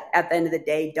stuff that at the end of the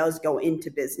day does go into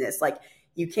business. Like,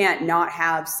 you can't not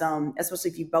have some,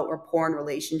 especially if you built rapport and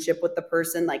relationship with the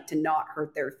person, like to not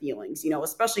hurt their feelings, you know,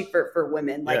 especially for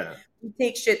women. Like, Yeah. we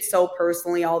take shit so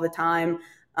personally all the time.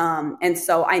 And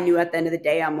so I knew at the end of the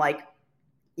day, I'm like,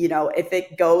 you know, if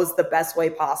it goes the best way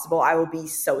possible, I will be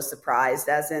so surprised.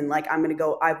 As in, like, I'm gonna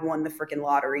go, I've won the freaking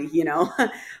lottery, you know.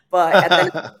 But at the end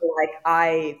of the day,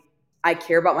 like, I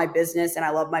care about my business and I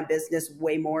love my business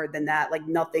way more than that. Like,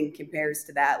 nothing compares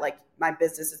to that. Like, my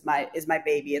business is my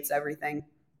baby. It's everything.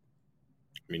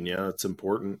 I mean, yeah, it's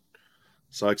important.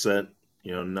 Sucks that,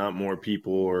 not more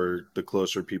people or the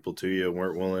closer people to you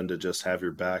weren't willing to just have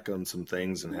your back on some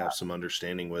things and have some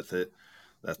understanding with it.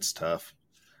 That's tough.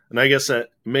 And I guess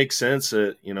that makes sense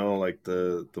that, like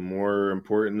the more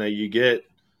important that you get,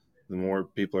 the more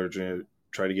people are going to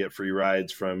try to get free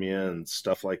rides from you and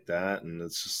stuff like that. And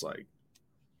it's just like,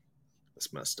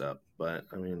 it's messed up. But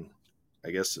I mean,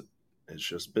 I guess it's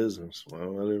just business. Well,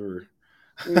 whatever.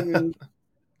 Mm-hmm.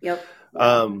 Yep.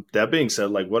 Yeah. That being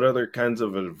said, like what other kinds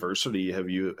of adversity have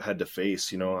you had to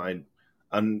face?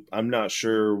 I'm not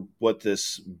sure what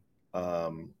this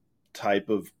um, type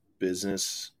of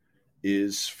business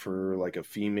is for like a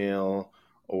female,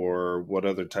 or what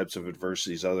other types of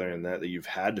adversities other than that you've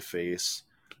had to face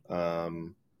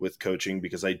with coaching,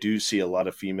 because I do see a lot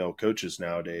of female coaches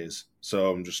nowadays.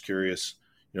 So I'm just curious,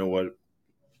 what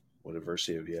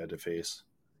adversity have you had to face?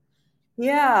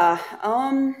 Yeah.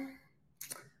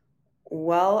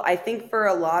 Well, I think for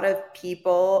a lot of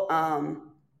people,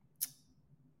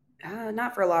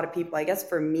 not for a lot of people. I guess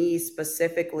for me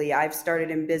specifically, I've started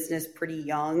in business pretty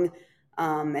young,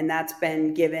 and that's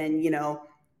been given, you know,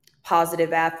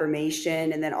 positive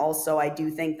affirmation. And then also, I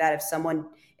do think that if someone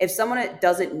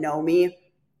doesn't know me,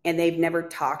 and they've never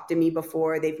talked to me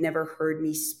before. They've never heard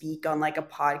me speak on like a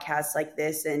podcast like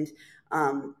this. And,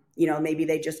 maybe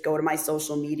they just go to my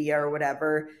social media or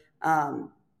whatever.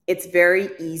 It's very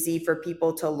easy for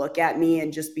people to look at me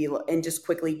and just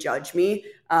quickly judge me,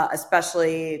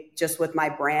 especially just with my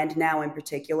brand now in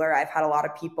particular. I've had a lot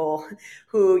of people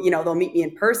who, they'll meet me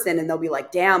in person and they'll be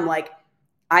like, damn, like,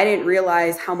 I didn't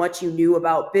realize how much you knew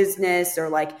about business, or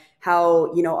like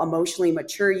how, emotionally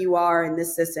mature you are, and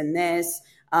this, and this.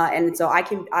 And so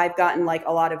I've gotten like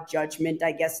a lot of judgment,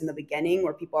 I guess, in the beginning,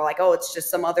 where people are like, oh, it's just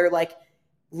some other like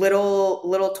little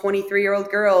 23-year-old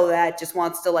girl that just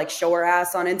wants to like show her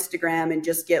ass on Instagram and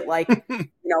just get like,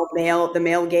 the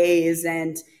male gaze,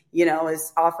 and,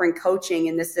 is offering coaching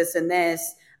and this, and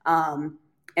this.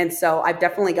 And so I've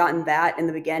definitely gotten that in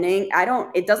the beginning.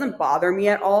 It doesn't bother me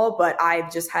at all, but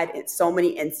I've just had so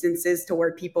many instances to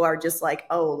where people are just like,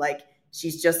 oh, like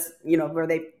she's just, where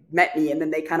they met me, and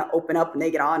then they kind of open up and they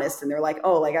get honest and they're like,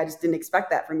 oh, like I just didn't expect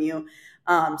that from you.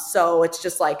 So it's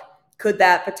just like, could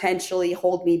that potentially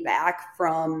hold me back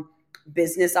from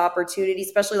business opportunities,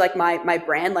 especially like my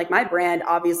brand? Like my brand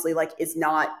obviously like is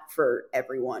not for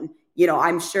everyone.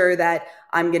 I'm sure that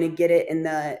I'm going to get it in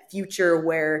the future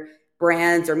where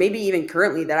brands, or maybe even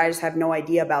currently that I just have no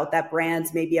idea about, that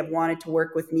brands maybe have wanted to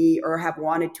work with me or have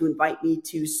wanted to invite me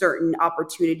to certain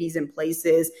opportunities and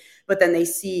places. But then they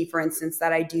see, for instance,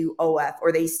 that I do OF,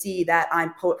 or they see that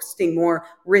I'm posting more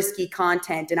risky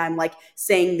content and I'm like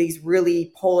saying these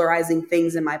really polarizing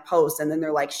things in my posts. And then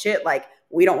they're like, shit, like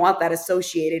we don't want that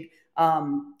associated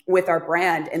with our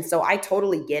brand. And so I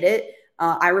totally get it.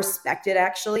 I respect it,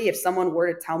 actually. If someone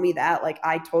were to tell me that, like,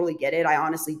 I totally get it. I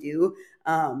honestly do.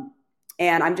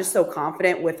 And I'm just so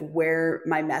confident with where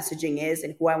my messaging is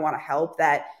and who I want to help,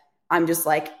 that I'm just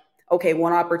like, okay,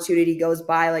 one opportunity goes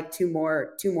by, like two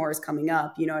more is coming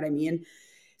up. You know what I mean?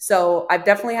 So I've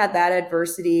definitely had that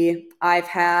adversity. I've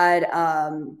had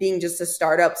being just a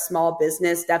startup small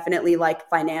business, definitely like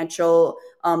financial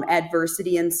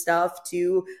adversity and stuff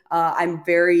too. I've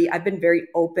been very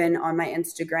open on my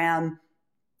Instagram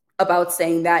about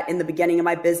saying that in the beginning of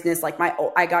my business, like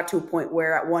I got to a point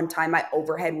where at one time my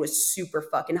overhead was super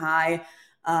fucking high.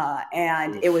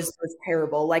 And it was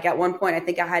terrible. Like at one point, I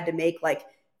think I had to make like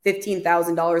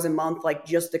 $15,000 a month, like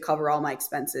just to cover all my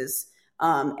expenses.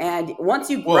 And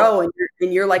once you grow and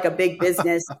you're like a big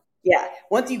business, yeah,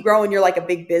 once you grow and you're like a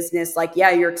big business, like, yeah,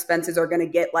 your expenses are going to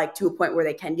get like to a point where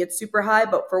they can get super high.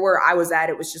 But for where I was at,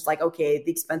 it was just like, okay,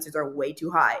 the expenses are way too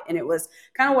high. And it was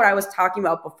kind of what I was talking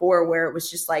about before, where it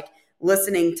was just like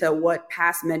listening to what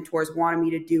past mentors wanted me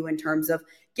to do in terms of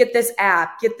get this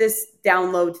app, get this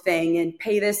download thing, and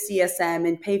pay this CSM,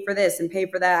 and pay for this and pay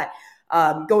for that.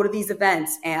 Go to these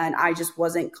events. And I just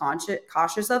wasn't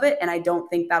cautious of it. And I don't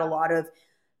think that a lot of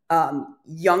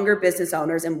younger business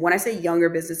owners, and when I say younger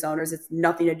business owners, it's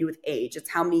nothing to do with age. It's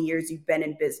how many years you've been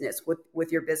in business with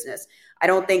your business. I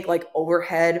don't think like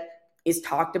overhead is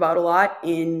talked about a lot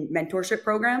in mentorship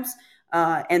programs.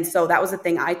 And so that was the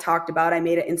thing I talked about. I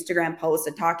made an Instagram post,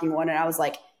 a talking one, and I was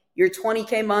like, your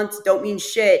 20K months don't mean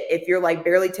shit if you're like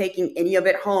barely taking any of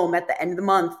it home at the end of the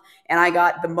month. And I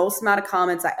got the most amount of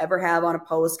comments I ever have on a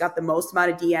post, got the most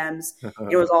amount of DMs.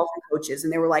 It was all from coaches.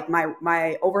 And they were like,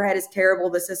 my overhead is terrible,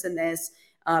 this, and this.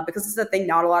 Because this is the thing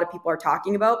not a lot of people are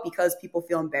talking about, because people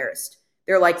feel embarrassed.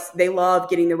 They're like, they love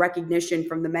getting the recognition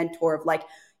from the mentor of like,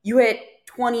 you hit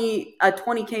a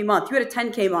 20K month, you hit a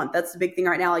 10K month. That's the big thing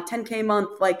right now. Like 10K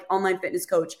month, like online fitness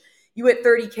coach, you hit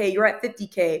 30K, you're at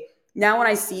 50K. Now, when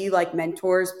I see like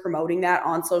mentors promoting that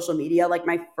on social media, like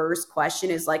my first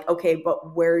question is like, okay,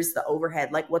 but where's the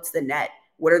overhead? Like, what's the net?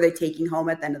 What are they taking home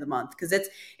at the end of the month? Because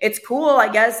it's cool, I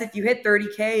guess, if you hit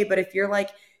 30K, but if you're like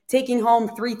taking home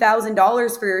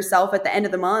 $3,000 for yourself at the end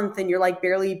of the month and you're like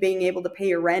barely being able to pay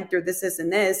your rent or this,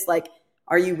 and this, like,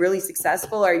 are you really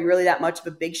successful? Are you really that much of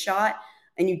a big shot?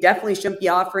 And you definitely shouldn't be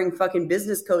offering fucking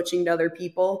business coaching to other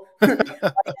people.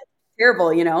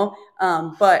 Terrible,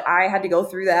 but I had to go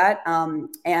through that.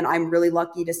 And I'm really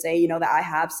lucky to say, that I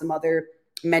have some other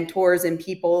mentors and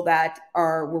people that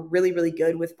were really, really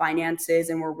good with finances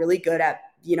and were really good at,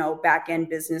 back end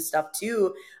business stuff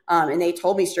too. And they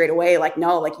told me straight away, like,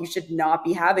 no, like you should not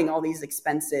be having all these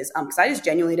expenses. Cause I just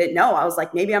genuinely didn't know. I was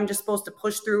like, maybe I'm just supposed to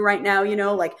push through right now,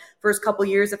 like first couple of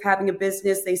years of having a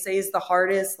business, they say is the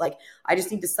hardest. Like, I just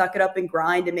need to suck it up and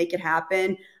grind and make it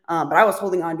happen. But I was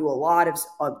holding on to a lot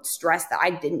of stress that I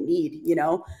didn't need,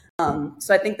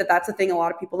 So I think that that's a thing a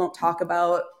lot of people don't talk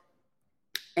about.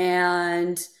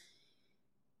 And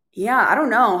yeah, I don't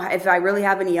know if I really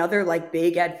have any other like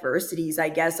big adversities, I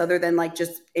guess, other than like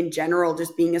just in general,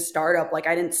 just being a startup. Like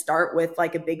I didn't start with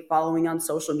like a big following on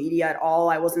social media at all.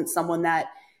 I wasn't someone that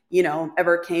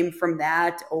ever came from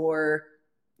that, or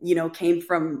came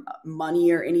from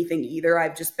money or anything either.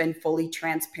 I've just been fully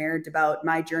transparent about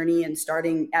my journey, and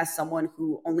starting as someone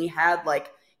who only had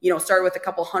like, started with a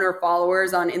couple hundred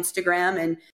followers on Instagram,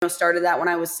 and started that when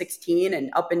I was 16,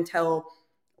 and up until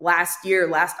last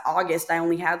August, I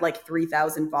only had like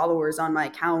 3,000 followers on my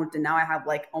account, and now I have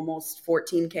like almost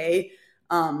 14K.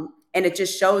 And it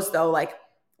just shows though, like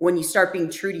when you start being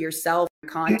true to yourself,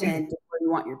 your content, where you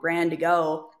want your brand to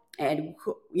go, and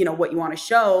what you want to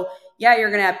show, yeah, you're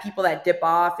going to have people that dip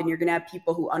off, and you're going to have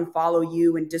people who unfollow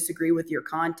you and disagree with your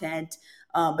content.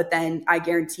 But then I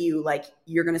guarantee you, like,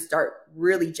 you're going to start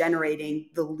really generating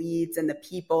the leads and the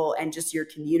people and just your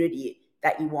community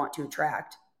that you want to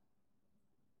attract.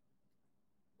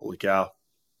 Holy cow.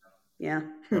 Yeah.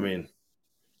 I mean,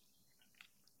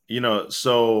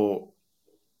 so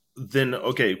then,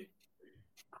 okay,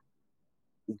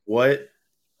 what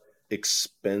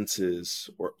expenses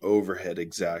or overhead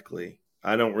exactly?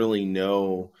 I don't really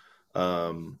know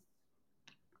um,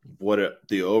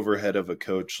 the overhead of a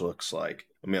coach looks like.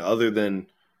 I mean, other than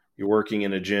you're working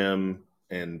in a gym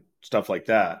and stuff like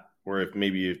that, or if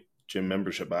maybe a gym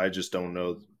membership, I just don't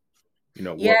know.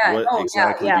 Yeah. What Oh, yeah.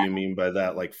 exactly Yeah. do you mean by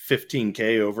that? Like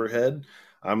 15K overhead?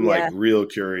 I'm like Yeah. real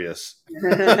curious.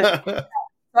 So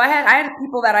I had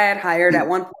people that I had hired at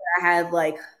one point.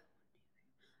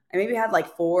 I maybe had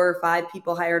like 4 or 5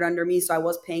 people hired under me, so I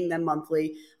was paying them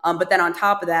monthly. But then on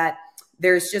top of that,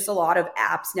 there's just a lot of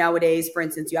apps nowadays. For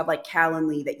instance, you have like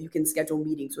Calendly that you can schedule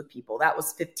meetings with people. That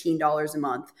was $15 a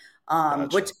month,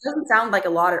 which Gotcha. doesn't sound like a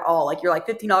lot at all. Like you're like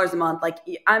 $15 a month. Like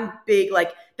I'm big.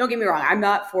 Like don't get me wrong, I'm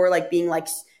not for like being like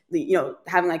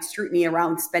having like scrutiny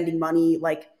around spending money.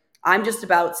 Like I'm just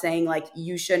about saying like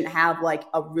you shouldn't have like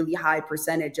a really high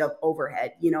percentage of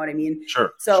overhead. You know what I mean?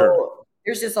 Sure, sure. So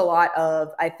there's just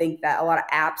I think that a lot of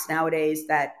apps nowadays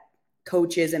that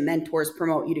coaches and mentors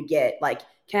promote you to get, like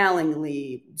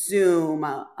Calendly, Zoom,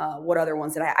 what other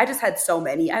ones did I just had so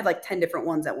many. I had like 10 different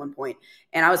ones at one point,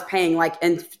 and I was paying like,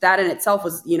 and that in itself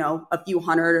was, a few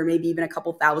hundred or maybe even a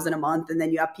couple thousand a month. And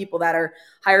then you have people that are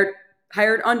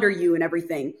hired under you and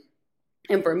everything.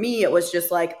 And for me, it was just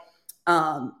like,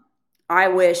 I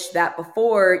wish that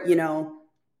before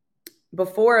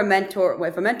a mentor,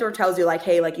 if a mentor tells you like,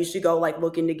 hey, like you should go like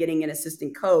look into getting an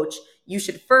assistant coach, you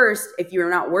should first, if you're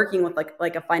not working with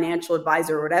like a financial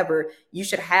advisor or whatever, you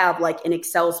should have like an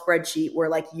Excel spreadsheet where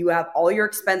like you have all your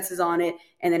expenses on it,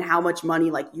 and then how much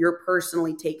money like you're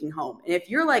personally taking home. And if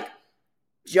you're like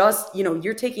just,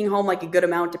 you're taking home like a good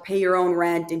amount to pay your own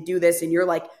rent and do this, and you're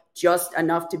like just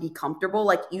enough to be comfortable,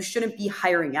 like you shouldn't be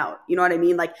hiring out. You know what I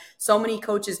mean? Like so many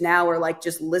coaches now are like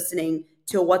just listening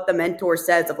to what the mentor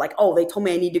says of like, oh, they told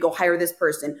me I need to go hire this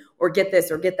person or get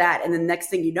this or get that. And then next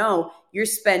thing you know, you're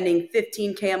spending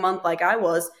 15K a month like I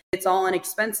was. It's all in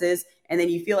expenses. And then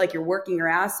you feel like you're working your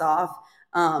ass off.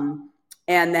 And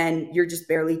then you're just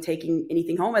barely taking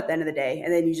anything home at the end of the day.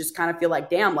 And then you just kind of feel like,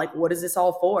 damn, like, what is this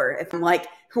all for? If I'm like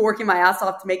working my ass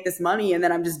off to make this money and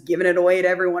then I'm just giving it away to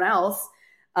everyone else.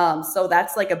 So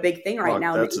that's like a big thing right Fuck,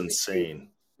 now in the that's industry. insane.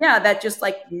 Yeah, that just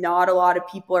like not a lot of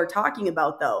people are talking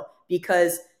about though,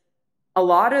 because a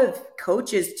lot of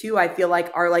coaches too, I feel like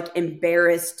are like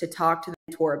embarrassed to talk to the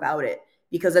mentor about it,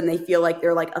 because then they feel like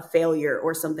they're like a failure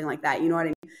or something like that. You know what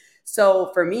I mean?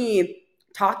 So for me,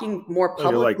 talking more Oh,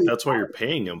 you're like, publicly, that's what you're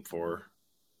paying him for.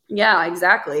 yeah,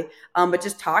 exactly. But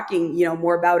just talking,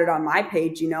 more about it on my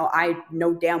page, I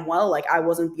know damn well, like I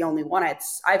wasn't the only one. I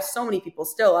have so many people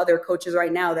still, other coaches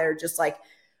right now that are just like,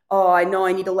 oh, I know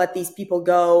I need to let these people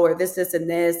go, or this, and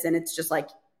this. And it's just like,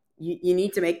 you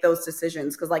need to make those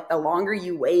decisions. Cause like the longer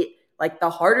you wait, like the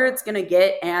harder it's going to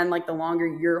get. And like the longer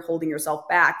you're holding yourself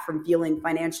back from feeling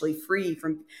financially free,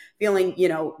 from feeling,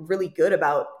 really good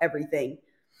about everything.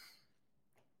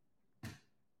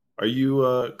 Are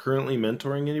you currently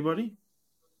mentoring anybody?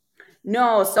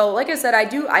 No, so like I said, I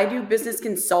do business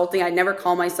consulting. I never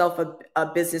call myself a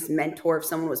business mentor if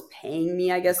someone was paying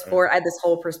me, I guess, Okay. for it. I had this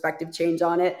whole perspective change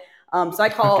on it. So Okay. I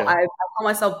call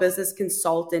myself business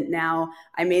consultant now.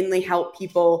 I mainly help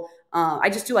people.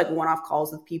 I just do like one-off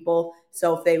calls with people.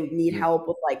 So if they need Mm. help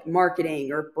with like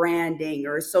marketing or branding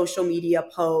or social media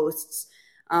posts,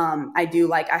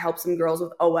 I help some girls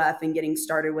with OF and getting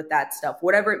started with that stuff,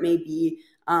 whatever it may be.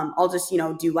 I'll just,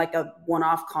 do like a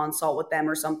one-off consult with them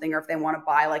or something, or if they want to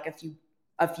buy like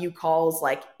a few calls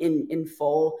like in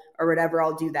full or whatever,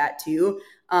 I'll do that too.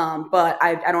 But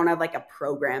I don't have like a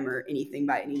program or anything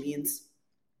by any means.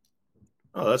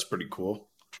 Oh, that's pretty cool.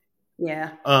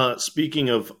 Yeah. Speaking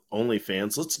of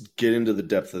OnlyFans, let's get into the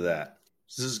depth of that.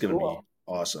 This is going to Cool.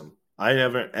 be awesome. I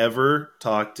haven't ever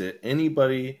talked to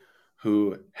anybody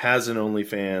who has an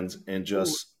OnlyFans and Ooh.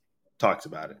 just talks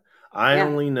about it. I Yeah.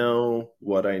 only know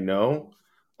what I know.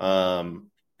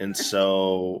 And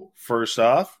so, first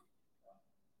off,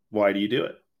 why do you do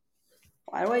it?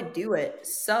 Why do I do it?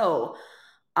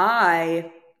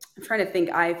 I I'm trying to think.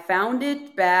 I found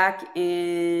it back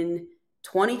in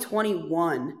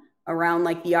 2021 around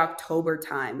like the October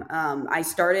time.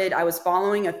 I was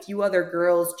following a few other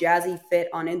girls, Jazzy Fit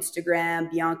on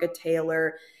Instagram, Bianca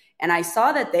Taylor, and I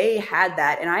saw that they had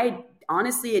that. And I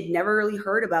honestly had never really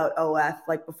heard about OF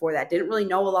like before that, didn't really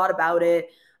know a lot about it.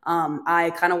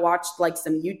 I kind of watched like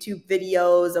some YouTube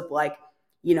videos of like,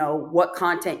 what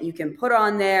content you can put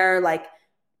on there, like,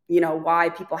 why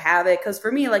people have it. Because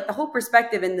for me, like the whole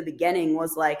perspective in the beginning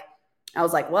was like, I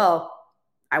was like, well,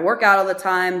 I work out all the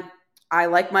time. I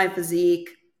like my physique.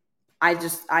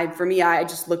 For me, I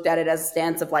just looked at it as a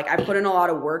stance of like, I put in a lot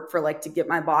of work for like to get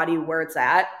my body where it's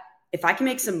at. If I can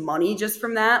make some money just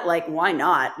from that, like, why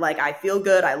not? Like, I feel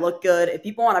good. I look good. If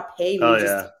people want to pay me Oh just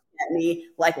to yeah. look at me,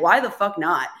 like, why the fuck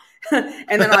not?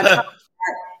 And then on top,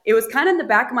 it was kind of in the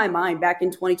back of my mind back in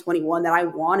 2021 that I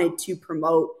wanted to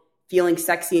promote feeling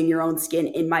sexy in your own skin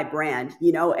in my brand,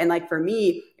 And like for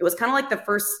me, it was kind of like the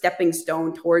first stepping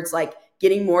stone towards like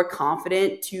getting more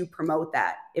confident to promote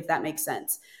that, if that makes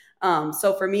sense.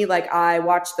 So for me, like I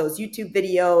watched those YouTube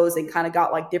videos and kind of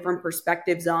got like different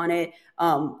perspectives on it.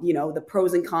 The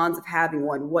pros and cons of having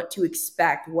one, what to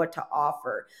expect, what to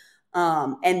offer.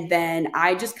 And then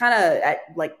I just kind of at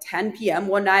like 10 p.m.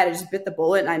 one night, I just bit the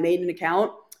bullet and I made an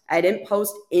account. I didn't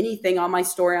post anything on my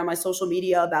story on my social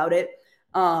media about it.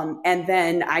 And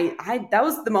then I that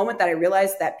was the moment that I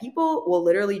realized that people will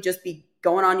literally just be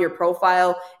going on your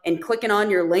profile and clicking on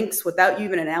your links without you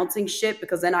even announcing shit.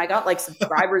 Because then I got like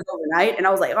subscribers overnight, and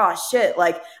I was like, oh shit,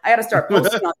 like I got to start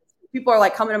posting on this. People are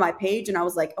like coming to my page, and I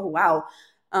was like, oh wow.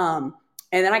 And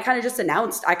then I kind of just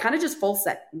announced, I kind of just full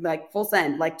send,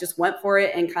 like just went for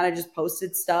it and kind of just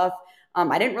posted stuff.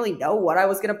 I didn't really know what I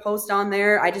was going to post on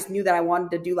there. I just knew that I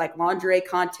wanted to do like lingerie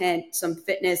content, some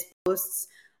fitness posts,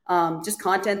 just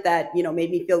content that, made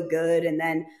me feel good. And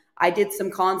then I did some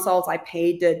consults. I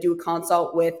paid to do a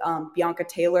consult with Bianca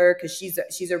Taylor because she's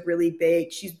really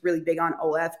big on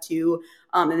OF too.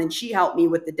 And then she helped me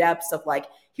with the depths of like,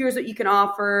 here's what you can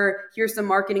offer. Here's some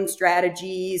marketing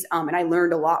strategies. And I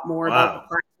learned a lot more about the Wow.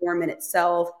 platform in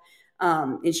itself.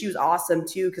 And she was awesome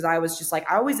too because I was just like,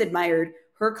 I always admired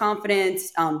her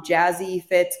confidence, Jazzy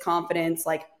Fit's confidence.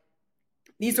 Like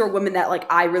these are women that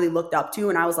like I really looked up to,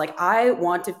 and I was like, I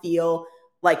want to feel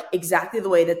like exactly the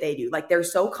way that they do. Like they're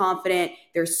so confident,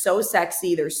 they're so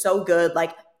sexy, they're so good.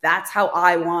 Like that's how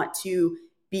I want to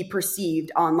be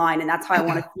perceived online, and that's how I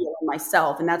want to feel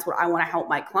myself, and that's what I want to help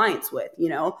my clients with.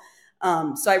 So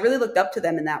I really looked up to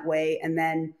them in that way, and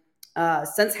then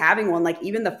since having one, like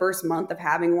even the first month of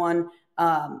having one,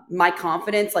 my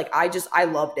confidence, like I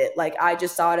loved it. Like I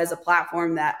just saw it as a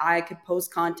platform that I could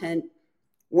post content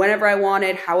whenever I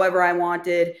wanted, however I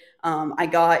wanted. I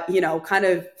got, kind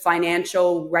of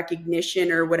financial recognition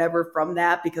or whatever from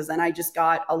that because then I just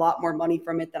got a lot more money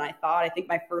from it than I thought. I think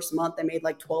my first month I made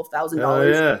like Hell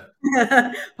 $12,000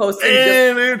 yeah. posting just,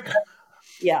 Man, dude.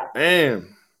 yeah.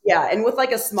 Man. Yeah. And with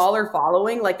like a smaller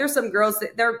following, like there's some girls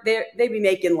that they be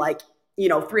making like,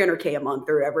 300K a month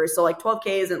or whatever. So like 12K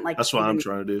isn't like That's what I'm even,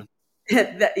 trying to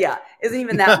do. yeah, isn't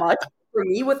even that much for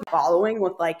me with following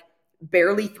with like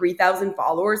barely 3,000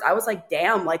 followers. I was like,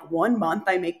 damn, like 1 month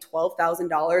I make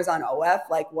 $12,000 on OF.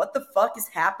 Like, what the fuck is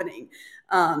happening?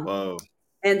 Um, Whoa.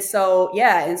 and so,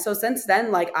 yeah. And so since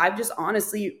then, like, I've just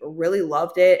honestly really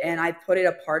loved it. And I put it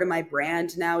a part of my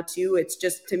brand now, too. It's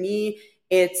just, to me,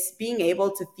 it's being able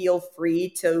to feel free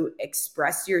to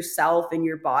express yourself and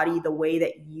your body the way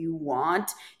that you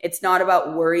want. It's not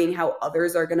about worrying how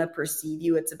others are going to perceive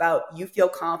you. It's about you feel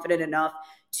confident enough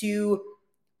to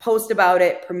post about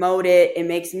it, promote it. It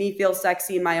makes me feel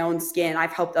sexy in my own skin.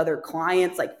 I've helped other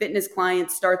clients, like fitness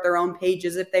clients, start their own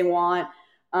pages if they want.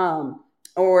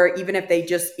 Or even if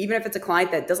it's a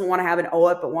client that doesn't want to have an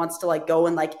OUT, but wants to like go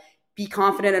and like be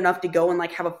confident enough to go and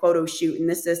like have a photo shoot and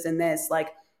this.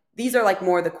 Like these are like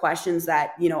more the questions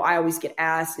that, I always get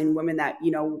asked and women that,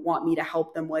 want me to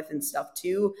help them with and stuff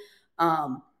too.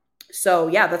 So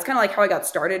yeah, that's kind of like how I got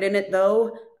started in it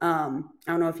though. I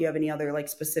don't know if you have any other like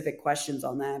specific questions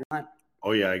on that or not.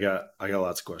 Oh yeah, I got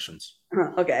lots of questions.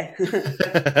 Okay.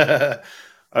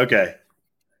 Okay.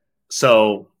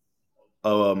 So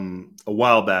a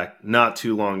while back, not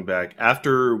too long back,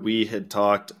 after we had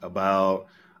talked about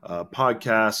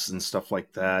podcasts and stuff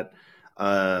like that,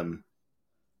 um,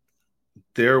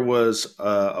 there was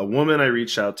a woman I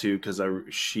reached out to because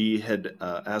she had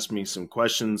asked me some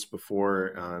questions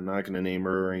before. I'm not going to name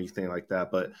her or anything like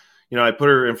that, but I put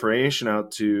her information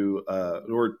out to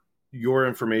or your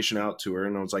information out to her,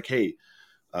 and I was like, hey,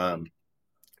 um,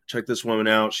 check this woman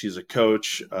out. She's a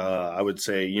coach. I would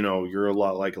say, you know, you're a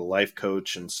lot like a life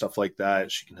coach and stuff like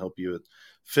that. She can help you with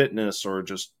fitness or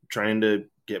just trying to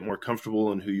get more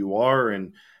comfortable in who you are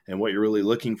and what you're really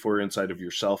looking for inside of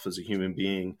yourself as a human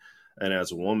being and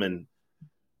as a woman.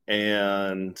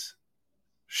 And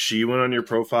she went on your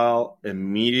profile,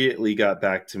 immediately got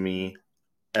back to me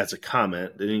as a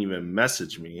comment, didn't even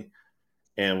message me,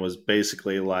 and was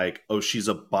basically like, oh, she's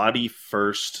a body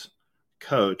first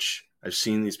coach. I've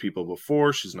seen these people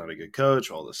before. She's not a good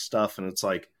coach, all this stuff. And it's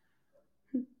like,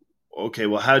 okay,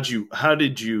 well, how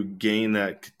did you gain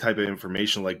that type of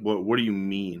information? Like, what do you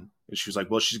mean? And she was like,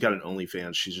 well, she's got an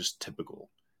OnlyFans. She's just typical.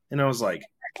 And I was like,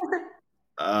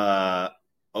 uh,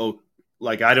 oh,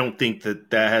 like, I don't think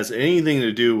that has anything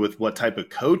to do with what type of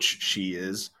coach she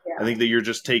is. I Yeah. think that you're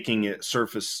just taking it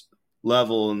surface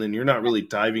level, and then you're not really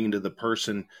diving into the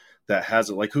person that has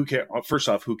it. Like, who cares? First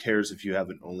off, who cares if you have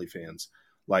an OnlyFans?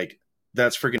 Like,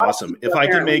 that's freaking awesome. If I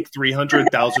could make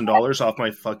 $300,000 off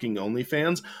my fucking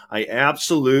OnlyFans, I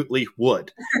absolutely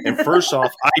would. And first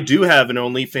off, I do have an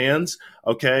OnlyFans.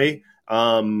 Okay.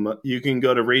 You can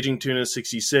go to Raging Tuna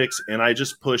 66, and I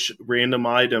just push random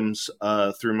items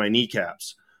through my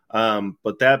kneecaps.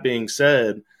 But that being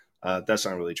said, that's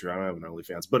not really true. I don't have an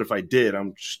OnlyFans, but if I did,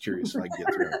 I'm just curious if I could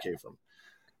get 300K from.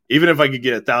 Even if I could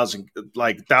get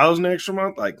 1,000 extra a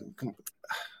month, like.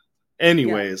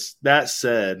 Anyways, that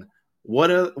said,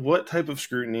 what type of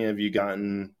scrutiny have you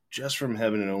gotten just from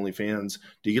having an OnlyFans?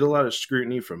 Do you get a lot of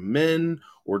scrutiny from men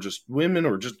or just women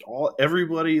or just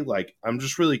everybody? Like, I'm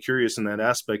just really curious in that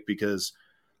aspect because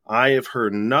I have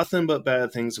heard nothing but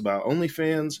bad things about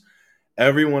OnlyFans.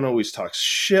 Everyone always talks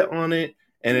shit on it.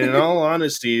 And in all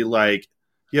honesty, like,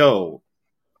 yo,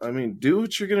 I mean, do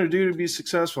what you're gonna do to be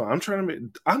successful. I'm trying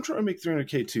to make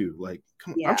 300K too. Like,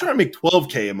 come on, I'm Yeah. trying to make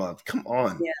 12K a month. Come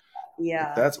on. Yeah.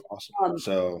 Yeah. That's awesome. Um,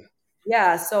 So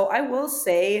yeah. So I will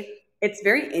say it's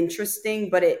very interesting,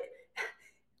 but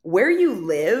where you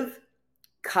live,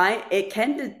 it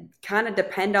can kind of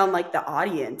depend on like the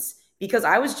audience. Because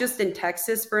I was just in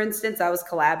Texas, for instance, I was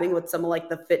collabing with some of like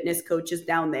the fitness coaches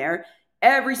down there.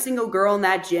 Every single girl in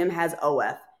that gym has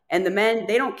OF, and the men,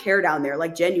 they don't care down there,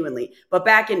 like genuinely. But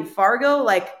back in Fargo,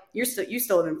 like you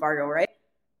still live in Fargo, right?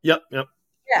 yep, yep.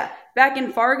 Yeah. Back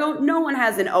in Fargo, no one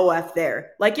has an OF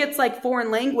there. Like, it's like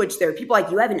foreign language there. People are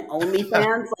like, you have an OnlyFans?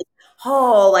 Like,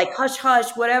 oh, like hush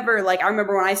hush, whatever. Like, I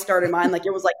remember when I started mine, like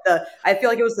it was like I feel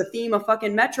like it was the theme of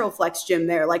fucking Metroflex gym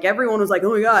there. Like, everyone was like,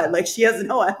 oh my God, like she has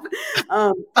an OF.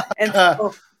 Um, and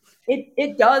so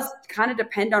it does kind of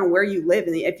depend on where you live.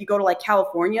 And if you go to like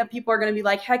California, people are going to be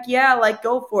like, heck yeah, like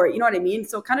go for it. You know what I mean?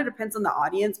 So it kind of depends on the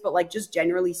audience, but like just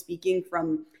generally speaking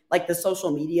from like the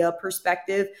social media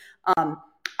perspective,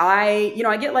 I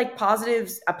get like positive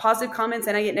comments,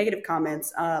 and I get negative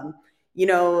comments.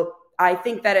 I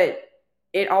think that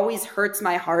it always hurts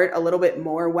my heart a little bit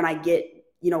more when I get,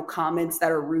 comments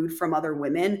that are rude from other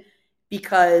women,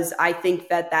 because I think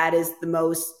that is the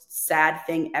most sad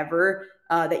thing ever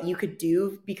that you could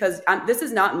do. Because this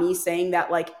is not me saying that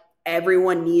like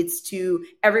everyone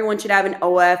should have an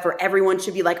OF, or everyone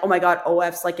should be like, oh my God,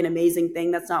 OF's like an amazing thing.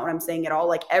 That's not what I'm saying at all.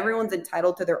 Like, everyone's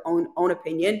entitled to their own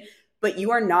opinion, but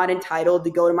you are not entitled to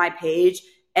go to my page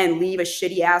and leave a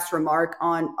shitty ass remark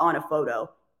on a photo.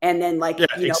 And then like, Yeah,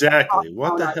 exactly.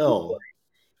 What the hell?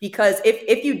 Because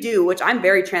if you do, which I'm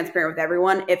very transparent with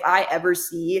everyone, if I ever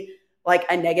see like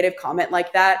a negative comment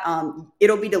like that,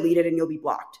 it'll be deleted and you'll be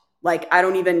blocked. Like, I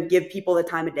don't even give people the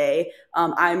time of day.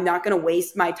 I'm not going to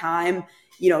waste my time,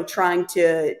 trying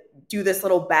to do this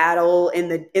little battle in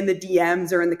the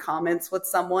DMs or in the comments with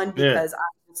someone, because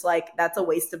it's like, that's a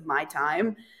waste of my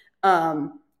time.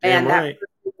 And right. that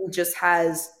person just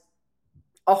has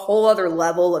a whole other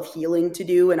level of healing to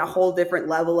do and a whole different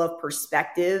level of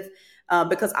perspective.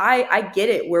 Because I get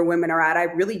it where women are at. I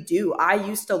really do. I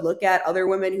used to look at other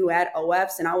women who had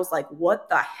OFs and I was like, what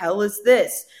the hell is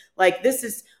this? Like, this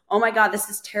is, oh my God, this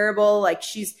is terrible. Like,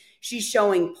 she's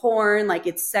showing porn, like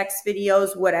it's sex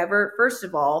videos, whatever. First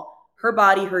of all, her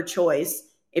body, her choice.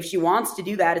 If she wants to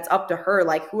do that, it's up to her.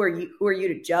 Like, who are you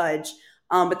to judge?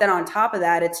 But then on top of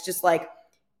that, it's just like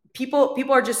people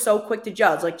are just so quick to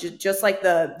judge. Like, just like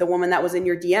the woman that was in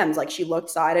your DMs, like she looked,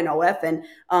 saw it in OF, and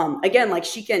again, like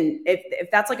she can,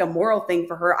 if that's like a moral thing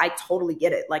for her, I totally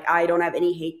get it. Like, I don't have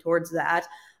any hate towards that.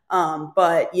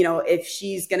 But if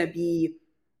she's gonna be,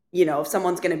 if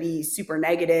someone's gonna be super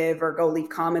negative or go leave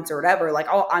comments or whatever, like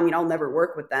I'll never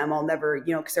work with them. I'll never,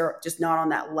 because they're just not on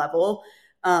that level.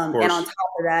 And on top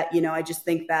of that, I just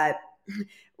think that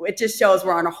it just shows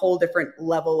we're on a whole different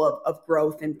level of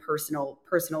growth and personal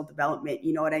development.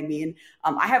 You know what I mean?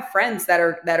 I have friends that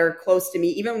are close to me,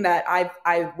 even that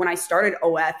I when I started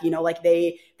OF, you know, like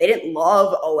they didn't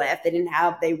love OF.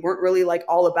 They weren't really like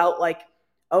all about like,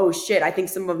 oh shit. I think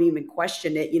some of them even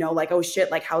questioned it, you know, like, oh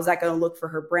shit, like how's that going to look for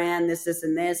her brand? This,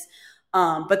 and this.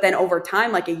 But then over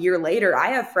time, like a year later, I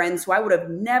have friends who I would have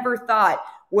never thought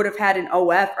would have had an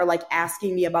OF or like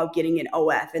asking me about getting an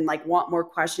OF and like want more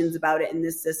questions about it and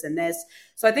this, and this.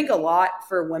 So I think a lot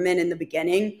for women in the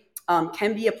beginning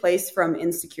can be a place from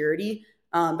insecurity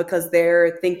because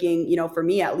they're thinking, you know, for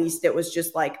me at least, it was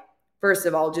just like, first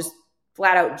of all, just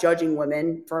flat out judging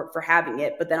women for having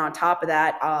it. But then on top of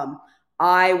that,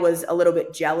 I was a little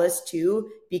bit jealous too,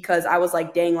 because I was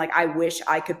like, dang, like I wish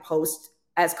I could post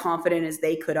as confident as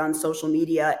they could on social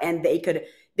media, and they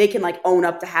can like own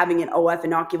up to having an OF and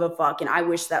not give a fuck. And I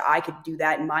wish that I could do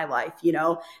that in my life, you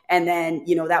know? And then,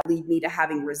 you know, that lead me to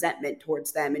having resentment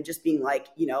towards them and just being like,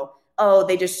 you know, oh,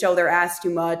 they just show their ass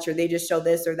too much, or they just show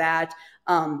this or that.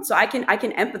 So I can I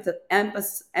can't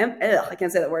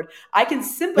say that word. I can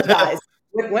sympathize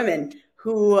with women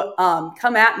who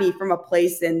come at me from a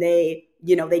place and they,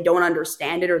 you know, they don't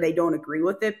understand it or they don't agree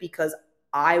with it because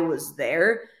I was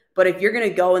there. But if you're going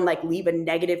to go and like leave a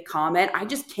negative comment, I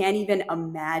just can't even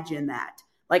imagine that.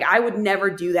 Like I would never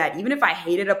do that. Even if I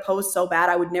hated a post so bad,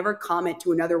 I would never comment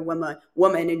to another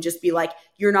woman and just be like,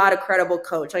 you're not a credible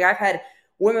coach. Like I've had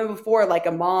women before, like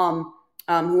a mom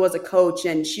who was a coach,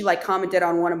 and she like commented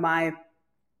on one of my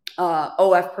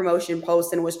OF promotion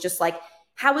posts and was just like,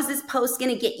 how is this post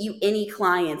going to get you any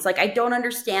clients? Like, I don't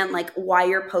understand like why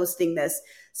you're posting this.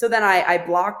 So then I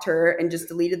blocked her and just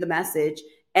deleted the message.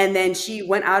 And then she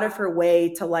went out of her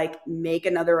way to like make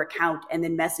another account and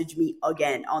then message me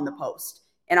again on the post.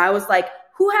 And I was like,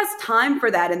 who has time for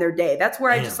that in their day? That's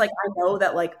where Damn. I just like, I know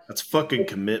that like, That's fucking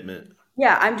commitment.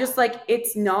 yeah, I'm just like,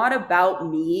 it's not about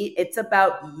me. It's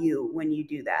about you when you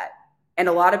do that. And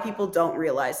a lot of people don't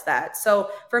realize that.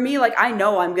 So for me, like, I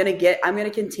know I'm going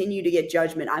to continue to get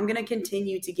judgment. I'm going to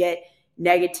continue to get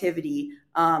negativity.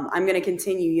 I'm going to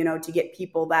continue, you know, to get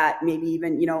people that maybe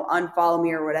even, you know, unfollow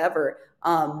me or whatever.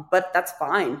 But that's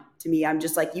fine to me. I'm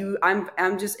just like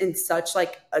I'm just in such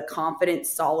like a confident,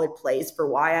 solid place for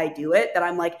why I do it that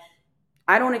I'm like,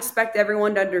 I don't expect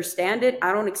everyone to understand it.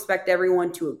 I don't expect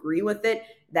everyone to agree with it.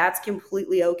 That's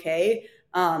completely okay.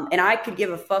 And I could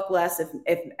give a fuck less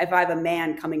if I have a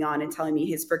man coming on and telling me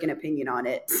his freaking opinion on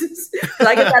it.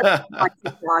 I get that on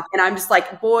TikTok, and I'm just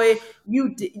like, boy,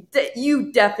 you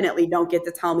definitely don't get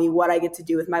to tell me what I get to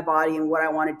do with my body and what I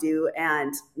want to do.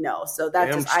 And no, so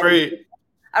that's Damn just straight.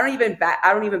 I don't even bat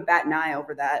an eye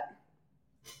over that.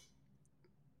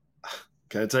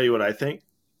 Can I tell you what I think?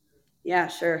 Yeah,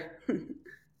 sure.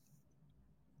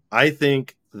 I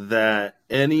think that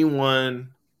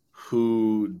anyone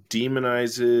who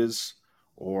demonizes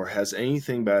or has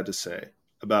anything bad to say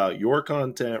about your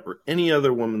content or any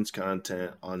other woman's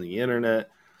content on the internet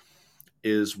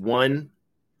is one,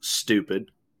 stupid,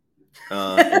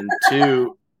 and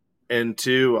two,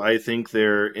 I think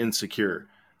they're insecure,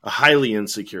 highly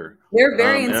insecure. They're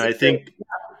very And I insecure. think,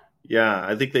 yeah,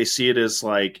 I think they see it as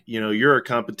like, you know, you're a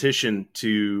competition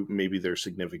to maybe their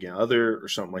significant other or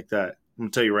something like that. I'm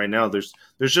gonna tell you right now, there's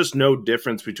just no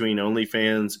difference between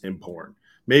OnlyFans and porn.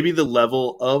 Maybe the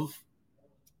level of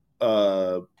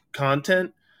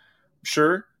content,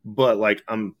 sure, but like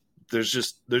there's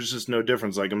just no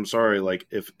difference. Like I'm sorry, like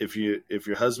if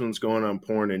your husband's going on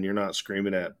porn and you're not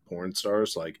screaming at porn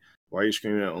stars, like why are you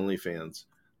screaming at OnlyFans?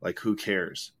 Like who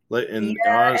cares? And Yeah, and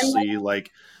honestly,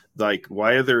 like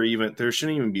why are there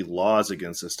shouldn't even be laws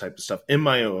against this type of stuff, in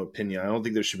my own opinion. I don't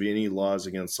think there should be any laws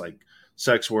against like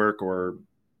sex work or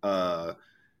uh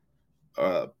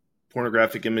uh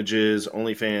pornographic images,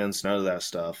 OnlyFans, none of that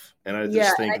stuff. And I yeah,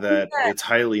 just and I think think that that it's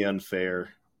highly unfair.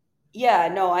 yeah,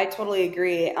 no, I totally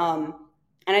agree. And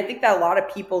I think that a lot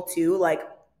of people too, like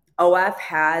OF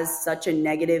has such a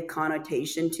negative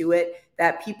connotation to it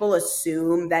that people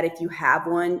assume that if you have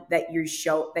one, that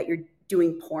you're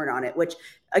doing porn on it, which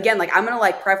again, like I'm gonna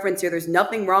like preference here. There's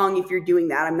nothing wrong if you're doing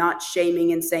that. I'm not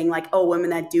shaming and saying like, oh, women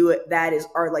that do it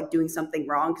are like doing something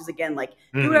wrong. Cause again, like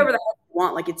do whatever Mm-hmm. the hell you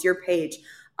want, like it's your page.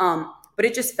 But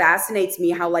it just fascinates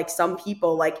me how like some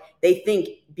people like they think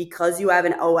because you have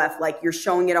an OF, like you're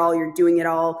showing it all, you're doing it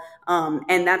all.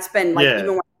 And that's been like even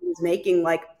Yeah. when I was making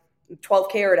like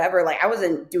 12K or whatever, like I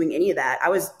wasn't doing any of that. I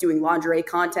was doing lingerie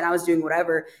content, I was doing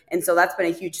whatever. And so that's been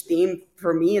a huge theme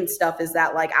for me and stuff is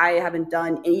that like I haven't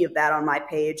done any of that on my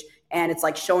page. And it's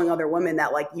like showing other women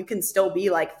that like you can still be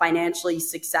like financially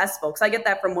successful. Cause I get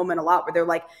that from women a lot where they're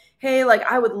like, hey, like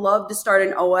I would love to start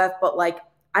an OF, but like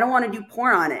I don't want to do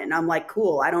porn on it. And I'm like,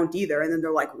 cool, I don't either. And then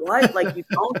they're like, what? Like you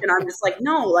don't? And I'm just like,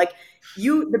 no, like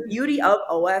the beauty of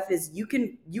OF is you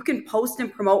can post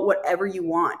and promote whatever you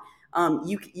want.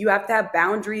 You have to have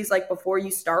boundaries like before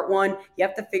you start one. You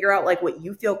have to figure out like what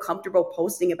you feel comfortable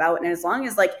posting about. And as long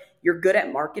as like you're good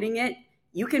at marketing it,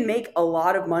 you can make a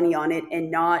lot of money on it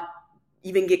and not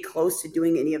even get close to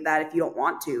doing any of that if you don't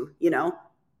want to, you know?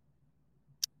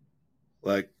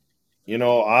 Like,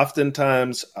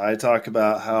 oftentimes I talk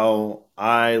about how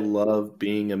I love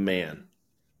being a man,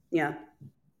 Yeah.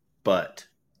 but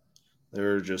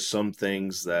there are just some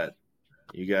things that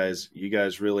you guys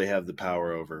really have the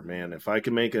power over. Man, if I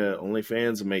could make a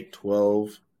OnlyFans and make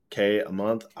 12K a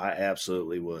month, I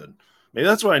absolutely would. Maybe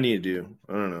that's what I need to do.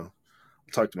 I don't know.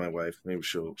 I'll talk to my wife. Maybe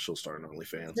she'll start an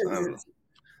OnlyFans. I don't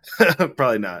know.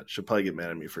 Probably not. She'll probably get mad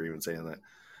at me for even saying that.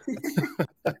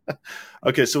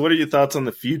 Okay, so what are your thoughts on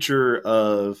the future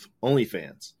of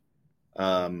OnlyFans?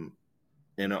 Um,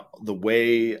 the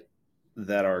way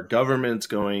that our government's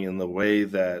going and the way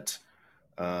that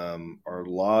our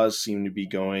laws seem to be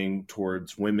going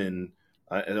towards women.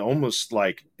 And almost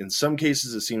like in some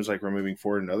cases it seems like we're moving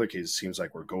forward, in other cases it seems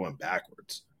like we're going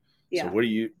backwards. So Yeah. what do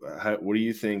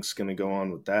you think's going to go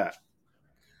on with that?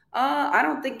 I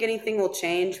don't think anything will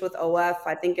change with OF.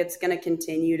 I think it's going to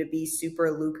continue to be super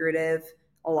lucrative.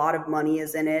 A lot of money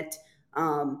is in it.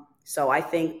 So I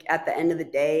think at the end of the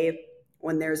day,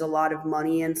 when there's a lot of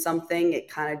money in something, it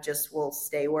kind of just will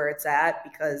stay where it's at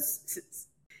because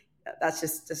that's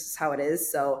just how it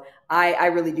is. So I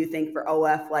really do think for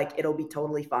OF, like it'll be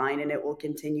totally fine and it will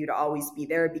continue to always be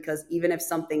there because even if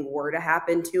something were to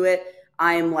happen to it,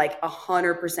 I am like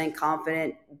 100%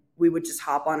 confident we would just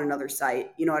hop on another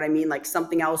site. You know what I mean? Like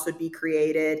something else would be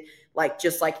created, like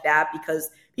just like that,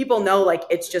 because people know like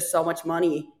it's just so much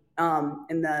money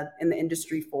in the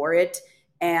industry for it,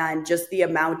 and just the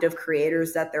amount of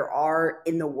creators that there are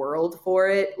in the world for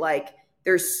it. Like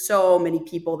there's so many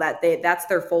people that that's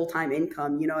their full-time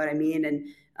income. You know what I mean?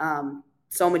 And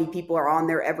so many people are on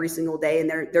there every single day, and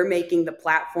they're making the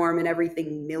platform and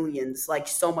everything millions, like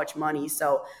so much money.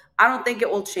 So I don't think it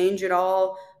will change at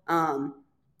all.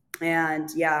 And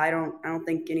yeah, I don't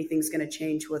think anything's going to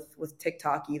change with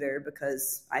TikTok either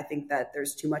because I think that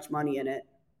there's too much money in it.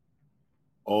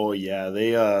 Oh yeah,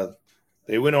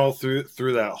 they went all through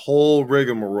that whole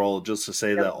rigmarole just to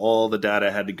say that Yep. all the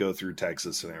data had to go through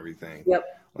Texas and everything. Yep.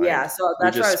 Yeah. Like So we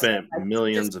that's what I just was saying. spent Like it's just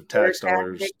millions of their tax tactic.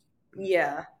 dollars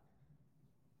Yeah.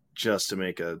 just to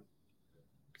make a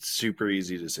super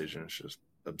easy decision. It's just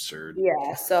absurd.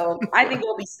 Yeah. So I think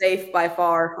we'll be safe by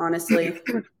far, honestly.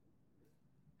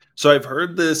 So I've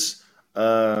heard this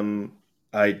um,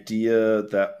 idea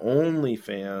that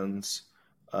OnlyFans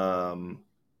um,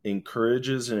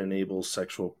 encourages and enables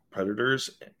sexual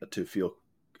predators to feel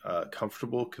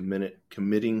comfortable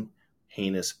committing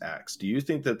heinous acts. Do you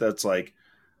think that that's like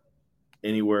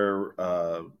anywhere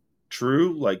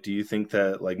true? Like, do you think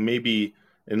that like maybe?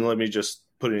 And let me just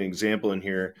put an example in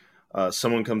here.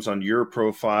 Someone comes on your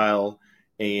profile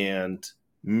and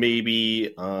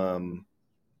maybe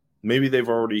maybe they've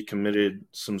already committed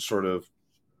some sort of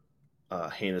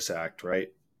heinous act,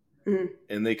 right? Mhm.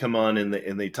 And they come on and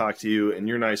they talk to you, and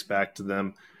you're nice back to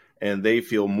them, and they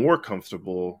feel more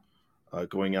comfortable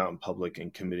going out in public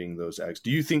and committing those acts.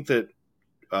 Do you think that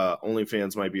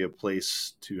OnlyFans might be a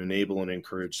place to enable and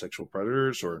encourage sexual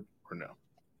predators, or no?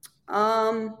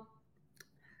 Um,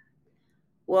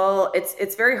 Well,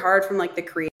 it's very hard from like the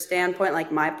creator standpoint,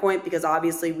 like my point, because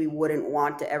obviously we wouldn't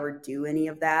want to ever do any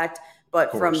of that. Of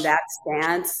But from course. that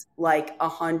stance, like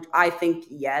 100, I think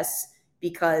yes,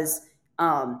 because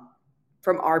um,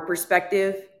 from our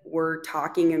perspective, we're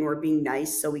talking and we're being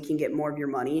nice so we can get more of your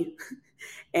money.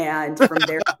 And from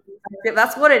their perspective,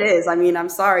 that's what it is. I mean, I'm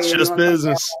sorry, It's just anyone's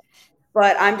like, business.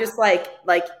 but I'm just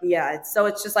yeah. So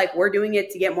it's just like we're doing it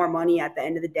to get more money at the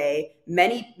end of the day.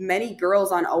 Many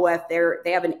girls on OF,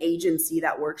 they have an agency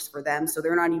that works for them, so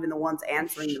they're not even the ones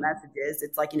answering the messages.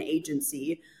 It's like an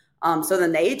agency. So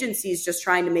then the agency is just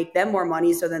trying to make them more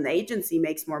money. So then the agency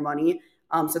makes more money.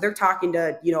 So they're talking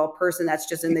to a person that's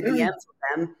just in the DMs with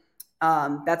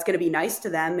them. That's going to be nice to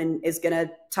them and is going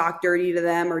to talk dirty to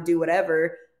them or do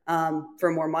whatever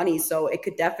for more money. So it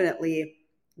could definitely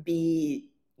be,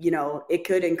 it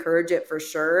could encourage it for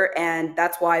sure. And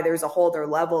that's why there's a whole other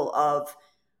level of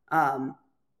um,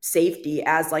 safety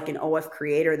as like an OF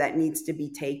creator that needs to be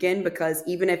taken, because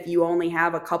even if you only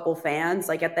have a couple fans,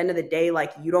 like at the end of the day,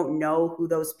 like you don't know who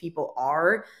those people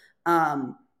are.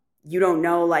 Um, you don't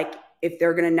know like if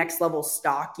they're going to next level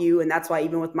stalk you. And that's why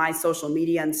even with my social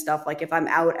media and stuff, like if I'm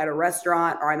out at a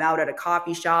restaurant or I'm out at a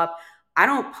coffee shop, I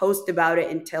don't post about it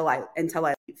until I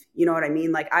leave. You know what I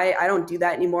mean? Like I don't do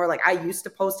that anymore. Like I used to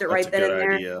post it That's a right then good and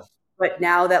there, idea. but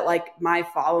now that like my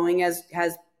following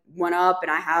has went up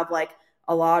and I have like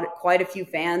quite a few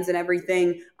fans and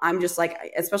everything, I'm just like,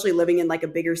 especially living in like a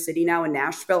bigger city now in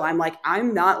Nashville, I'm like,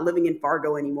 I'm not living in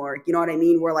Fargo anymore. You know what I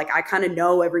mean? Where like I kind of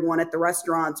know everyone at the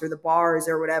restaurants or the bars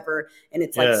or whatever, and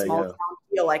it's like Yeah, small yeah. town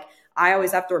feel. Like I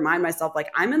always have to remind myself, like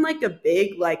I'm in like a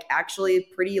big, like actually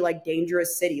pretty like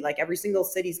dangerous city. Like every single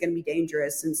city is going to be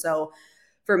dangerous, and so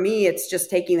for me, it's just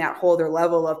taking that whole other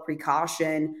level of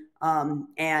precaution.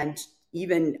 And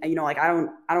even, like I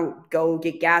don't go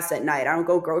get gas at night. I don't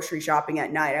go grocery shopping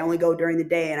at night. I only go during the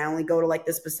day, and I only go to like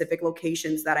the specific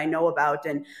locations that I know about.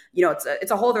 And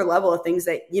it's a whole other level of things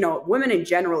that women in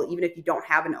general, even if you don't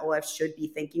have an OF, should be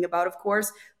thinking about, of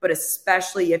course. But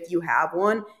especially if you have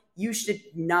one, you should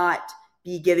not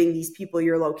be giving these people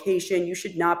your location. You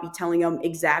should not be telling them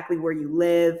exactly where you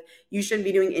live. You shouldn't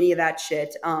be doing any of that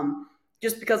shit.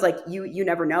 Just because like you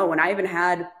never know. And I even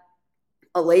had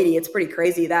a lady, it's pretty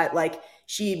crazy that like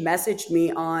she messaged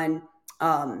me on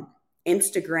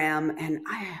Instagram, and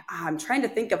I'm trying to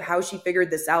think of how she figured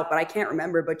this out, but I can't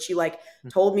remember. But she like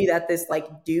told me that this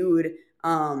like dude,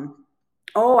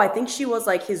 oh, I think she was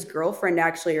like his girlfriend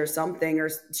actually or something, or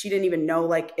she didn't even know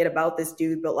like it about this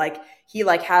dude, but like he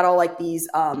like had all like these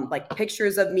like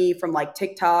pictures of me from like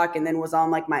TikTok, and then was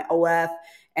on like my OF.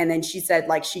 And then she said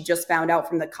like she just found out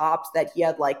from the cops that he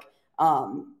had like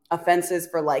offenses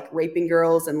for like raping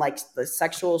girls and like the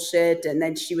sexual shit. And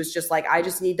then she was just like, I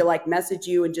just need to like message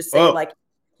you and just say Oh, like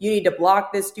you need to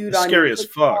block this dude it's on your scary as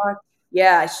fuck. TikTok.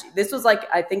 Yeah, this was like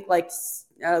I think like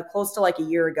close to like a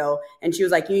year ago, and she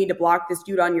was like, "You need to block this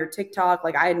dude on your TikTok."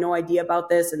 Like I had no idea about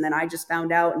this, and then I just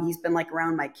found out, and he's been like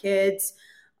around my kids.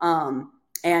 Um,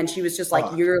 and she was just like,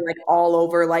 Fuck. "You're like all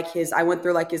over like his." I went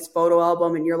through like his photo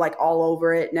album, and you're like all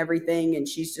over it and everything. And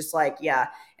she's just like, "Yeah."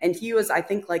 And he was, I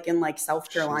think, like in like South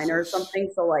Carolina or Jesus.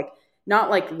 something, so like not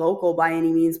like local by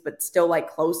any means, but still like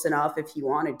close enough if he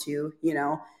wanted to.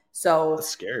 So That's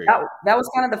scary. that was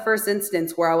kind of the first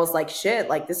instance where I was like, shit,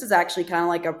 like this is actually kind of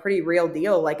like a pretty real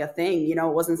deal, like a thing. It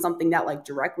wasn't something that like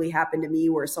directly happened to me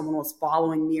where someone was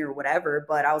following me or whatever,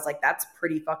 but I was like, that's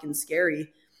pretty fucking scary.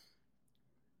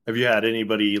 Have you had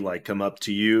anybody like come up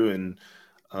to you and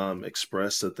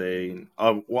express that they?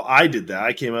 Well, I did that.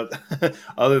 I came up,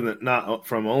 other than not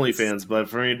from OnlyFans, but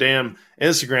from your damn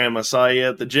Instagram. I saw you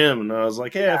at the gym, and I was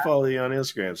like, "Hey, I follow you on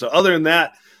Instagram." So, other than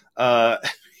that,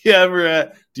 you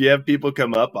ever? Do you have people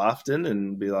come up often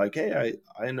and be like, "Hey,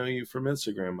 I know you from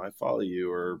Instagram. I follow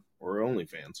you," or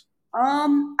OnlyFans?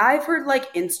 I've heard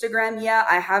like Instagram, yeah.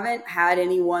 I haven't had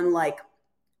anyone like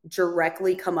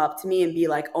directly come up to me and be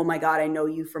like, "Oh my god, I know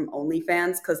you from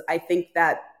OnlyFans," because I think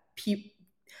that people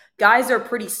guys are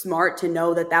pretty smart to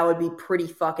know that that would be pretty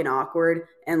fucking awkward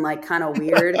and like kind of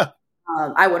weird.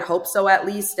 I would hope so at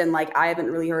least. And like, I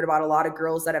haven't really heard about a lot of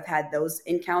girls that have had those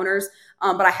encounters.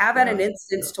 But I have had an Yeah, yeah.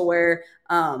 instance to where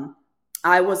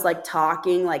I was like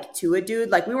talking like to a dude.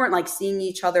 Like we weren't like seeing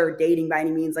each other or dating by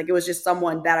any means. Like it was just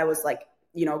someone that I was like,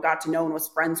 got to know and was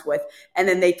friends with. And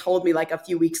then they told me like a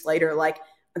few weeks later, like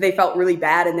they felt really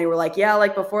bad, and they were like, yeah,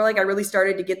 like before like I really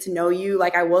started to get to know you,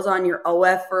 like I was on your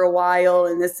OF for a while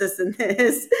and this and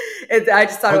this. I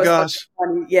just thought it Oh was fucking gosh.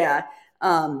 funny. Yeah.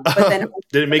 But then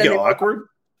Did it but make then it they were awkward?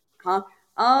 huh?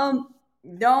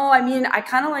 No, I mean, I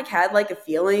kind of like had like a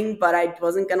feeling, but I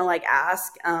wasn't gonna like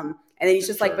ask. And then he's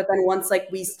just like, but Sure. then once like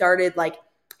we started like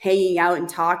hanging out and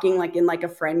talking, like in like a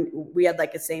friend, we had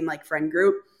like the same like friend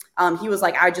group. He was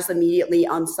like, I just immediately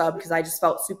unsub because I just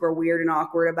felt super weird and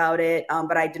awkward about it.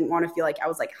 But I didn't want to feel like I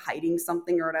was like hiding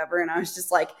something or whatever. And I was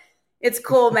just like, it's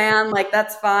cool, man. Like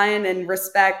that's fine and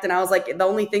respect. And I was like, the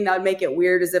only thing that would make it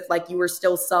weird is if like you were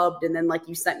still subbed and then like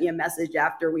you sent me a message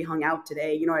after we hung out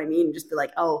today. You know what I mean? Just be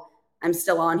like, oh, I'm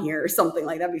still on here or something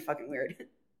like that'd be fucking weird.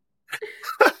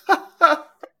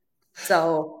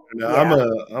 So No,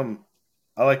 yeah,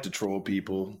 I like to troll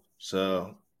people,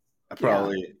 so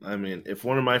yeah. I mean, if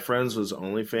one of my friends was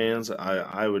OnlyFans,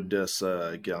 I would just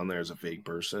get on there as a fake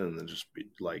person and then just be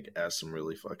like ask some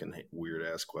really fucking weird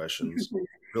ass questions,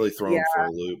 really throw Yeah, them for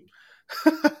a loop.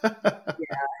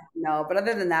 yeah. No, but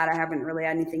other than that, I haven't really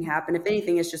had anything happen. If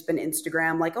anything, it's just been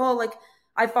Instagram, like, oh, like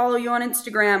I follow you on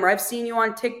Instagram or I've seen you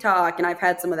on TikTok, and I've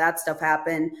had some of that stuff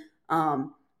happen.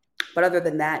 Um, but other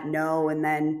than that, no. And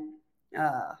then,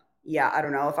 uh, yeah, I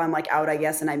don't know if I'm like out, I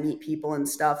guess, and I meet people and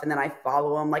stuff, and then I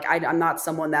follow them. Like, I'm not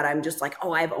someone that I'm just like,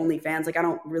 oh, I have OnlyFans. Like, I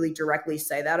don't really directly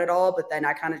say that at all, but then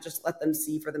I kind of just let them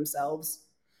see for themselves.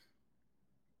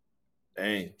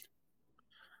 Dang.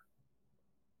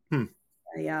 Hmm.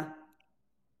 Yeah.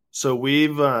 So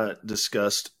we've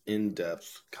discussed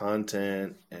in-depth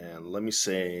content, and let me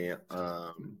say,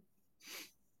 I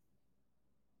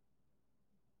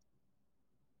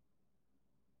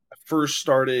first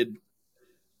started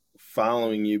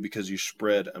following you because you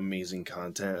spread amazing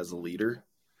content as a leader,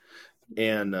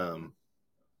 and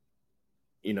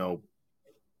you know,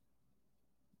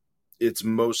 it's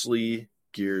mostly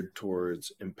geared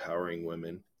towards empowering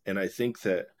women, and I think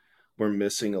that we're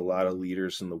missing a lot of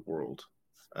leaders in the world.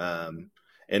 Um,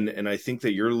 and I think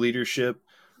that your leadership,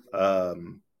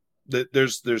 um, that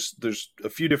there's a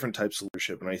few different types of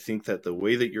leadership, and I think that the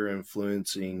way that you're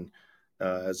influencing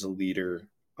as a leader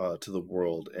to the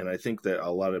world, and I think that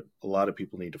a lot of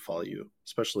people need to follow you,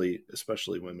 especially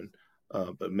women,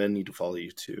 but men need to follow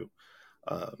you too.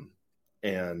 Um,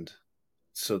 and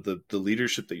so the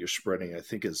leadership that you're spreading, I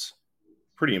think, is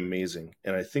pretty amazing,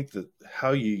 and I think that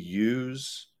how you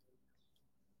use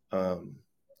um,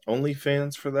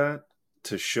 OnlyFans for that,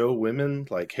 to show women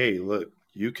like, hey, look,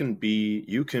 you can be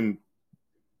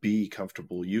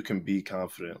comfortable, you can be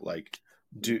confident, like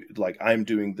do like I'm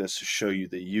doing this to show you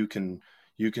that you can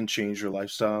change your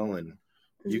lifestyle, and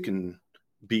you Mhm. can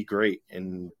be great,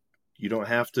 and you don't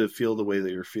have to feel the way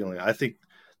that you're feeling. I think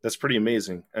that's pretty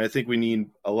amazing, and I think we need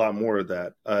a lot more of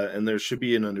that. And there should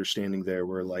be an understanding there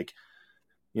where, like,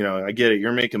 I get it,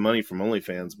 you're making money from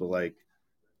OnlyFans, but like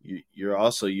you're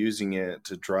also using it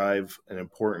to drive an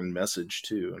important message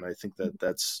too, and I think that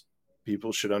that's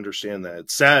people should understand that.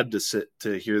 It's sad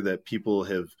to hear that people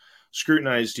have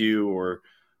scrutinized you,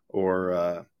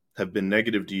 or have been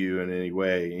negative to you in any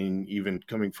way, and even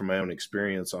coming from my own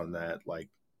experience on that, like,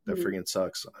 that Mhm. freaking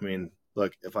sucks. I mean,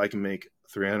 look, if I can make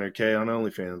 300K on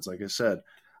OnlyFans, like I said,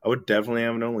 I would definitely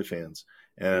have an OnlyFans,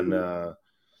 and Mhm.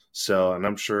 and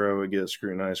I'm sure I would get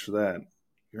scrutinized for that.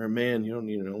 You're a man, you don't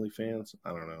need an OnlyFans.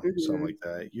 I don't know, something Mhm. like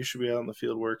that. You should be out in the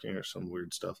field working, or some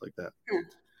weird stuff like that. Yeah.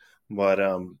 But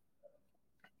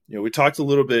we talked a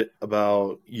little bit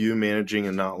about you managing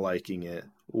and not liking it.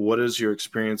 What is your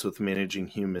experience with managing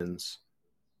humans?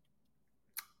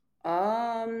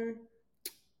 Um,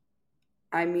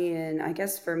 I mean, I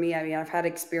guess for me, I mean, I've had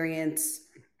experience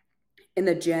in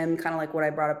the gym, kind of like what I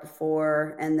brought up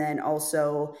before, and then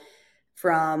also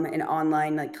from an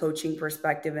online like coaching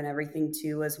perspective and everything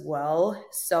too as well.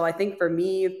 So I think for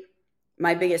me,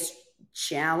 my biggest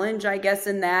challenge, I guess,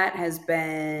 in that has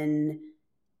been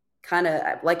kind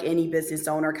of like any business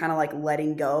owner, kind of like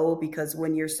letting go, because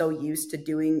when you're so used to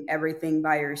doing everything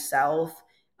by yourself,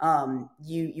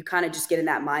 you kind of just get in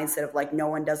that mindset of like no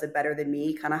one does it better than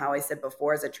me, kind of how I said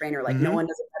before as a trainer, like no Mm-hmm. one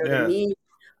does it better than Yeah, me.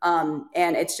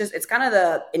 And it's kind of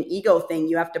an ego thing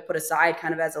you have to put aside,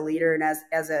 kind of as a leader and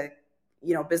as a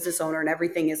business owner, and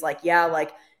everything is like, yeah,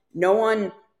 like no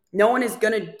one no one is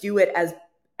gonna do it as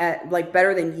like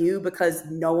better than you, because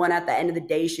no one at the end of the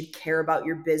day should care about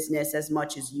your business as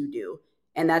much as you do.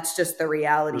 And that's just the for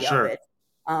reality of sure. it.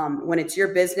 When it's your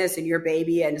business and your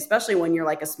baby, and especially when you're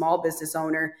like a small business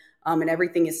owner, and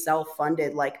everything is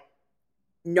self-funded, like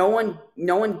no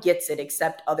one gets it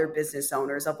except other business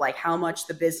owners, of like how much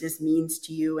the business means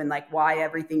to you and like why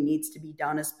everything needs to be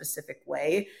done a specific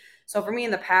way. So for me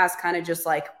in the past, kind of just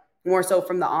like more so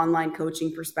from the online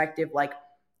coaching perspective, like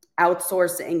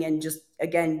outsourcing and just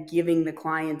again giving the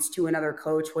clients to another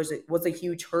coach was a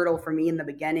huge hurdle for me in the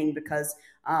beginning, because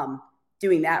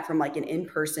doing that from like an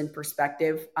in-person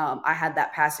perspective, I had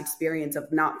that past experience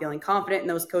of not feeling confident in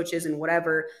those coaches and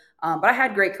whatever. But I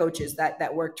had great coaches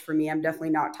that worked for me. I'm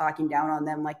definitely not talking down on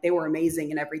them, like they were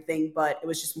amazing and everything, but it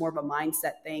was just more of a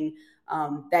mindset thing,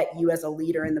 that you as a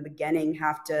leader in the beginning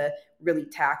have to really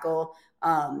tackle.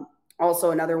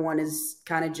 Also, another one is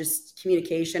kind of just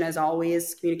communication. As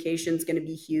always, communication is going to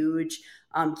be huge.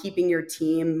 Keeping your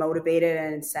team motivated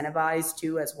and incentivized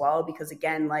too as well, because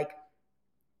again, like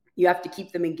you have to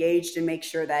keep them engaged and make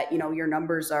sure that your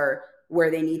numbers are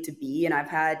where they need to be. And I've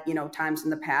had times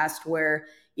in the past where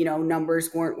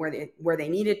numbers weren't where they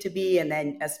needed to be, and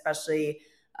then especially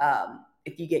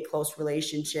if you get close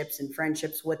relationships and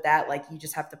friendships with that, like you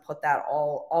just have to put that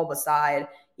all beside.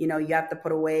 You have to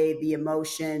put away the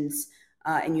emotions,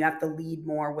 and you have to lead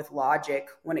more with logic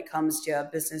when it comes to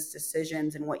business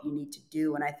decisions and what you need to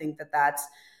do. And I think that that's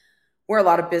where a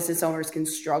lot of business owners can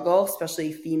struggle,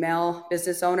 especially female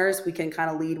business owners. We can kind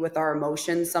of lead with our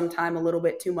emotions sometime a little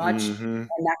bit too much, Mm-hmm.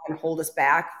 and that can hold us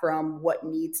back from what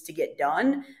needs to get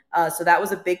done. So that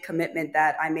was a big commitment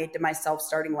that I made to myself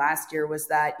starting last year, was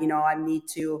that I need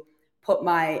to put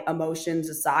my emotions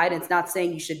aside. It's not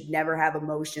saying you should never have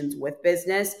emotions with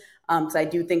business, because I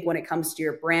do think when it comes to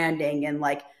your branding and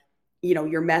like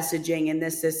your messaging and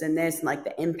this and this and like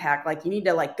the impact, like you need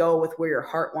to like go with where your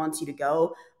heart wants you to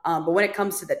go. But when it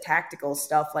comes to the tactical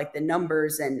stuff, like the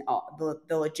numbers and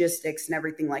the logistics and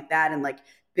everything like that, and like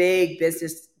big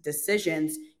business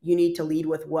decisions, you need to lead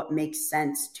with what makes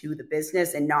sense to the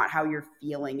business and not how you're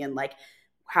feeling and like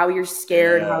how you're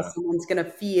scared, how Yeah. someone's going to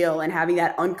feel, and having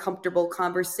that uncomfortable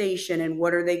conversation and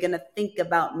what are they going to think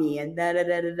about me and da da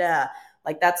da da da.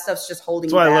 Like that stuff's just holding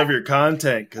That's you why I back. love your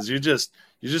content, because you just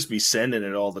be sending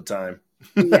it all the time.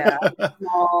 Yeah,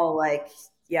 all like,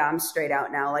 yeah, I'm straight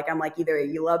out now. Like I'm like either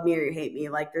you love me or you hate me.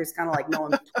 Like there's kind of like no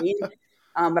in between.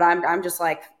 But I'm just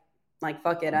like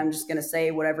fuck it. I'm just gonna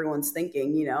say what everyone's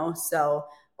thinking. So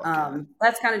Fuck yeah.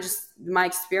 that's kind of just my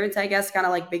experience, I guess. Kind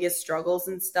of like biggest struggles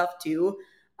and stuff too.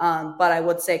 But I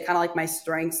would say kind of like my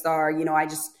strengths are,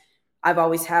 I've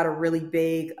always had a really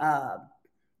big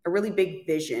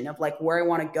vision of like where I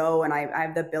want to go, and I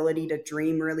have the ability to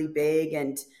dream really big,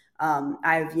 and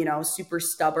I've super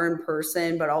stubborn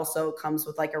person, but also comes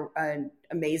with like an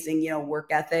amazing work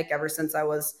ethic ever since I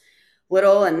was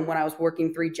little, and when I was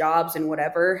working 3 jobs and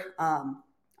whatever.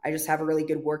 I just have a really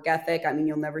good work ethic. I mean,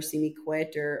 you'll never see me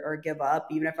quit or give up,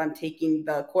 even if I'm taking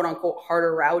the quote unquote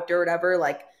harder route or whatever.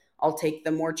 Like I'll take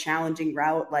the more challenging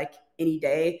route like any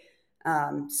day.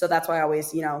 So that's why I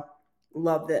always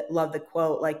love the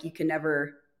quote, like you can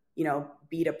never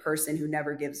beat a person who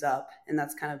never gives up, and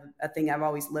that's kind of a thing I've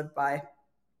always lived by.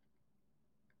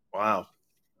 Wow.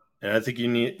 And I think I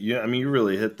mean, you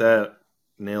really hit that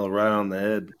nail right on the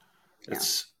head. Yeah,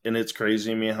 It's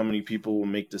crazy to me how many people will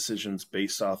make decisions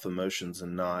based off emotions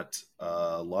and not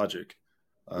logic.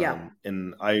 yeah,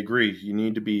 And I agree. You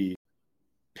need to be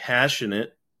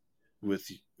passionate with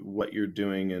what you're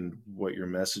doing and what your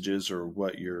message is or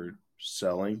what you're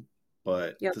selling. But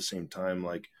at yep, the same time,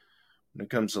 like when it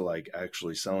comes to like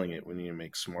actually selling it, we need to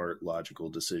make smart, logical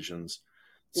decisions.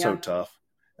 It's so yeah, tough.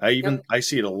 yep, I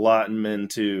see it a lot in men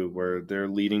too, where they're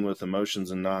leading with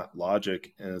emotions and not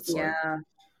logic, and it's like yeah,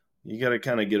 you got to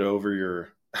kind of get over your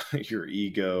your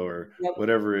ego or yep,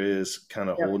 whatever it is, kind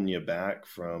of yep, holding you back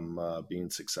from being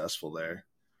successful there.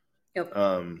 yep.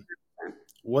 Um,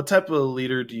 what type of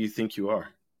leader do you think you are?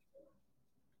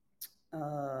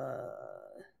 uh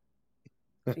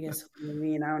I guess what do you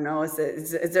mean? I don't know.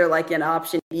 Is there like an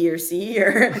option B or C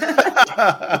or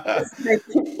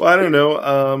Well, I don't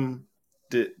know.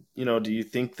 Do you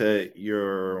think that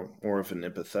you're more of an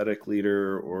empathetic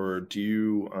leader, or do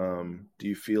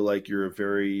you feel like you're a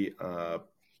very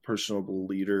personable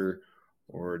leader,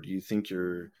 or do you think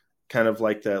you're kind of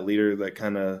like that leader that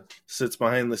kind of sits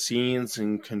behind the scenes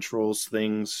and controls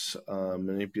things,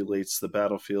 manipulates the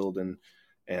battlefield,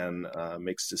 and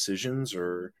makes decisions,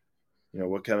 or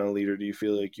what kind of leader do you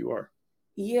feel like you are?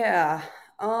 yeah.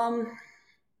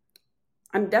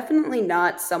 I'm definitely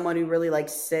not someone who really like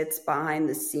sits behind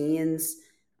the scenes.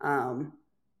 Um,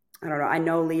 I don't know. I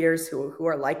know leaders who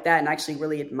are like that and actually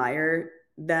really admire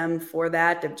them for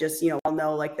that. Of just I'll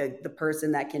know like the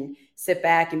person that can sit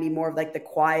back and be more of like the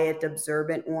quiet,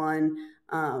 observant one.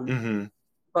 Mm-hmm.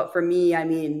 But for me, I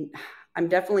mean, I'm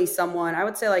definitely someone I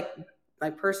would say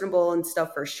like personable and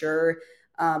stuff for sure.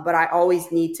 But I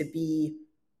always need to be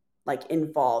like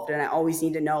involved, and I always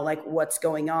need to know like what's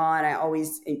going on. I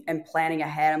always am planning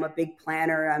ahead. I'm a big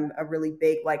planner. I'm a really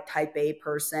big like type A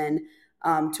person,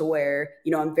 to where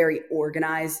I'm very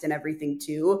organized and everything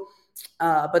too.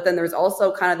 But then there's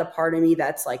also kind of the part of me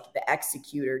that's like the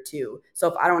executor too. So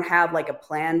if I don't have like a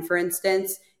plan, for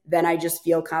instance, then I just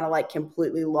feel kind of like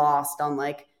completely lost on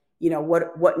like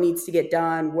what needs to get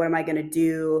done. What am I going to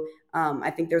do?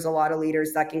 I think there's a lot of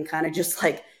leaders that can kind of just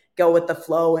like go with the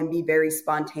flow and be very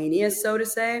spontaneous, so to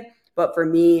say. But for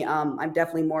me, I'm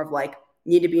definitely more of like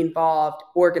need to be involved,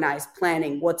 organized,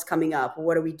 planning what's coming up,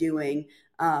 what are we doing,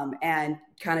 and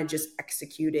kind of just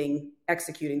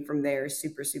executing from there is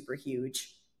super super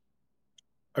huge.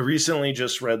 I recently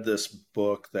just read this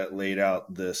book that laid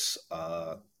out this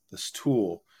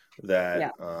tool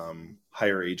Yeah. that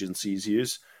hire agencies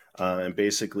use, and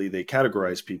basically they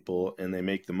categorize people and they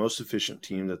make the most efficient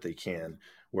team that they can.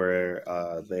 Where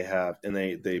they have and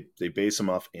they base them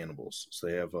off animals. So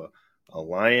they have a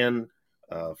lion,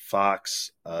 a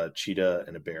fox, a cheetah,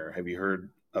 and a bear. Have you heard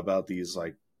about these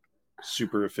like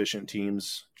super efficient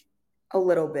teams? A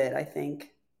little bit, I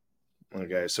think.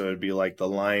 Okay, so it'd be like the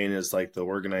lion is like the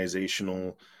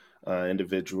organizational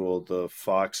individual, the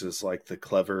fox is like the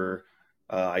clever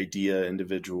idea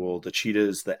individual, the cheetah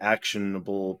is the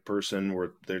actionable person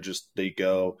where they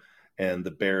go, and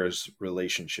the bear is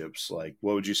relationships. Like,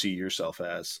 what would you see yourself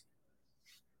as?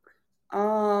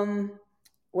 um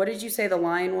what did you say the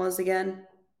line was again?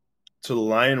 So the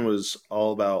lion was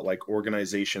all about like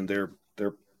organization. They're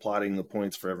plotting the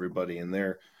points for everybody, and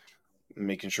they're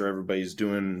making sure everybody's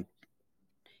doing,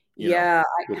 Yeah,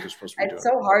 what they're supposed to be it's doing.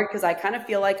 so hard because I kind of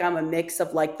feel like I'm a mix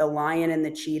of like the lion and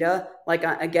the cheetah. Like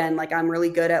again, like I'm really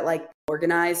good at like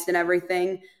organized and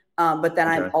everything. But then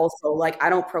I'm Okay. also like I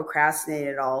don't procrastinate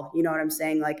at all. You know what I'm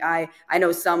saying? Like I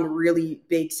know some really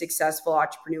big successful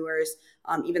entrepreneurs,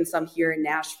 even some here in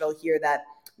Nashville here that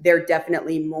they're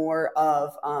definitely more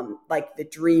of like the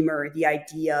dreamer, the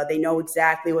idea. They know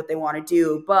exactly what they want to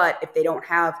do, but if they don't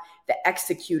have the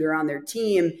executor on their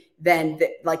team, then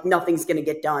like nothing's going to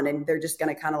get done and they're just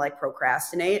going to kind of like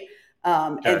procrastinate.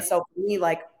 And Okay. so for me,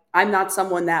 like, I'm not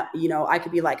someone that, I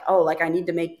could be like, oh, like I need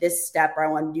to make this step or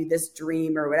I want to do this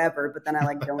dream or whatever, but then I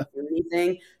like don't do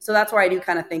anything. So that's where I do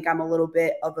kind of think I'm a little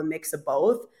bit of a mix of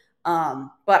both.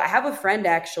 But I have a friend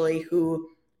actually who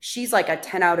she's like a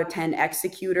 10 out of 10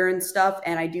 executor and stuff.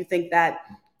 And I do think that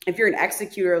if you're an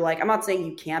executor, like I'm not saying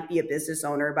you can't be a business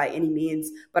owner by any means,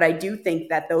 but I do think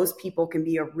that those people can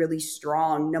be a really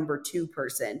strong number two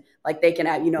person. Like they can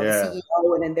have, the Yeah.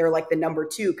 CEO and then they're like the number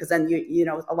two. Cause then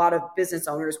a lot of business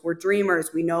owners, we're dreamers.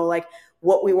 We know like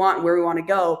what we want and where we want to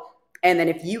go. And then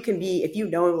if you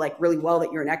know like really well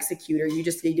that you're an executor, you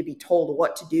just need to be told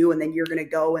what to do. And then you're going to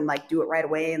go and like do it right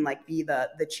away and like be the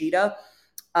cheetah.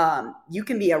 You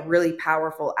can be a really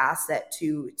powerful asset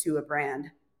to a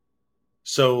brand.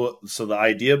 So the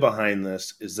idea behind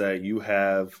this is that you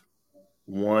have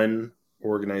one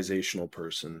organizational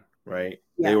person, right?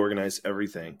 They Yeah. organize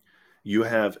everything. You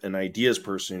have an ideas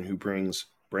person who brings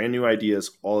brand new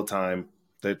ideas all the time.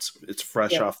 It's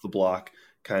fresh Yep. off the block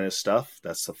kind of stuff.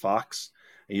 That's the fox.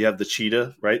 And you have the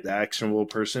cheetah, right? The actionable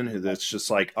person who that's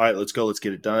just like, all right, let's go, let's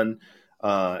get it done.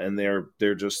 And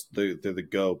they're just they're the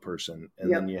go person.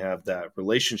 And then Yep. you have that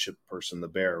relationship person, the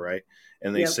bear, right?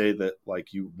 And they Yep. say that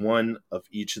like you one of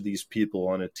each of these people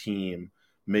on a team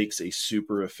makes a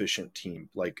super efficient team,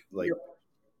 like Yep.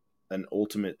 an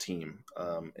ultimate team.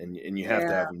 And you have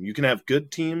to Yeah. have them. You can have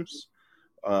good teams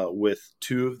with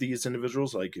two of these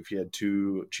individuals. Like if you had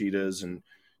two cheetahs and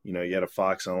you had a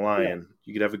fox and a Yeah. lion,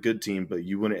 you could have a good team, but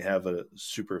you wouldn't have a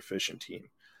super efficient team.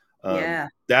 Yeah.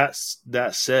 That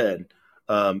said,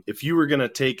 if you were going to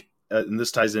take, and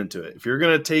this ties into it, if you're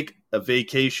going to take a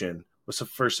vacation, what's the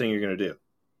first thing you're going to do?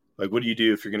 Like, what do you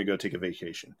do if you're going to go take a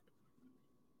vacation?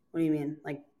 What do you mean?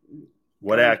 Like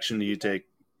What go action do you take?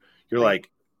 You're like like,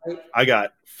 right? I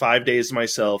got 5 days to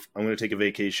myself. I'm going to take a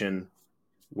vacation.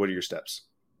 What are your steps?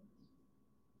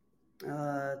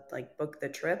 Like book the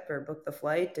trip or book the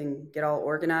flight and get all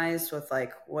organized with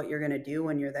like what you're gonna do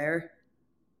when you're there.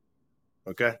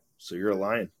 Okay. So you're a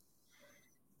lion.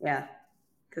 Yeah.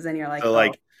 Cause then you're like, So oh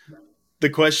like the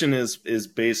question is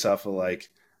based off of like,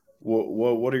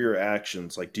 what are your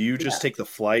actions? Like, do you yeah, just take the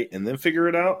flight and then figure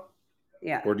it out?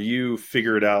 yeah. Or do you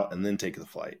figure it out and then take the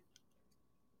flight?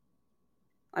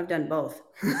 I've done both.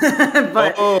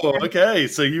 But Oh, okay.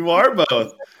 So you are I'm such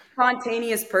both. a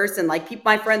spontaneous person. Like people,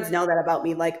 my friends know that about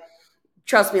me. Like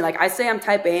trust me, like I say I'm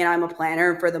type A and I'm a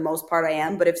planner and for the most part I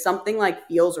am, but if something like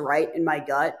feels right in my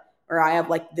gut or I have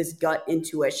like this gut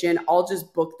intuition, I'll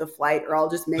just book the flight or I'll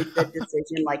just make the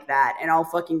decision like that and I'll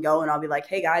fucking go and I'll be like,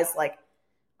 "Hey guys, like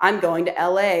I'm going to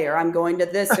LA or I'm going to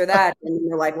this or that." And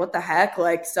you're like, "What the heck?"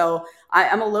 Like so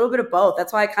I'm a little bit of both.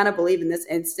 That's why I kind of believe in this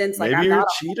instance like Maybe I'm you're a not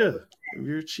cheetah. Maybe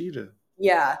you're a cheetah.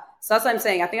 yeah. So that's what I'm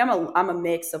saying. I think I'm a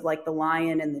mix of like the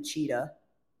lion and the cheetah.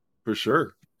 For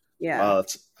sure. Yeah. Wow,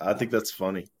 I think that's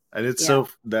funny. And it's Yeah. so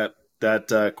that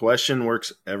question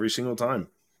works every single time.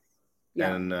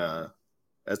 Yeah. And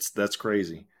that's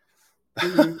crazy.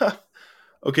 Mhm.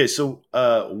 Okay, so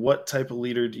what type of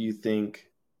leader do you think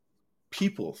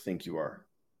people think you are?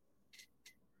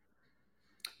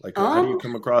 Like, how do you Um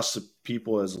come across to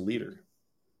people as a leader?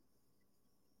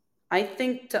 I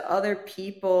think to other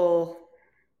people,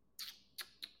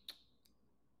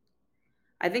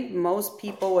 I think most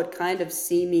people would kind of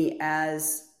see me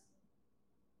as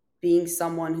being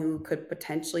someone who could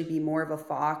potentially be more of a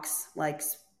fox, like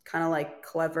kind of like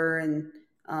clever and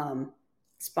um,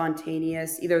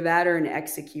 spontaneous, either that or an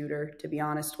executor, to be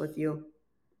honest with you.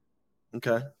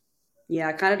 Okay, Yeah,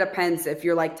 it kind of depends if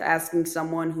you're like asking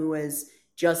someone who is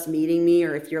just meeting me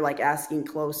or if you're like asking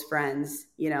close friends,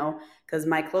 because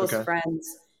my close okay, friends,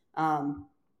 um,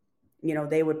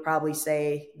 they would probably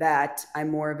say that I'm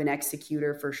more of an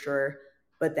executor for sure.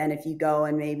 But then if you go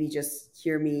and maybe just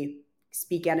hear me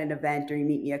speak at an event or you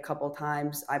meet me a couple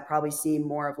times, I probably seem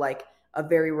more of like a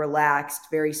very relaxed,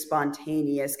 very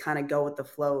spontaneous, kind of go with the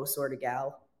flow sort of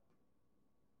gal.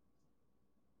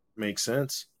 makes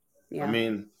sense. I Yeah.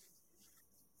 mean,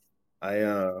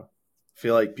 I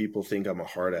feel like people think I'm a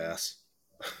hard ass.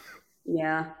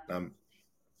 Yeah. I'm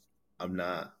I'm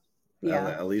not. Yeah.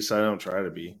 At least I don't try to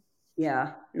be.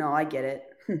 Yeah. No, I get it.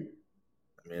 I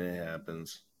mean, it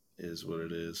happens. It is what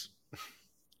it is.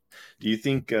 Do you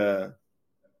think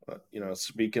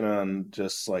speaking on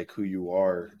just like who you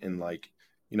are and like,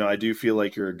 I do feel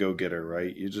like you're a go-getter,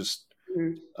 right? You just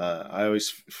Mhm. I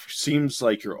always seems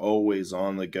like you're always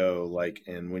on the go, like,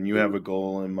 and when you have Mhm. a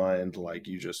goal in mind, like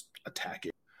you just attack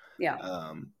it.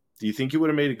 Yeah. Do you think you would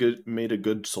have made a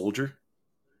good soldier?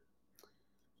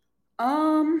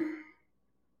 Um,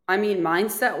 I mean,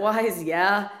 mindset wise,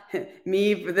 yeah.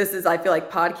 Me, this is, I feel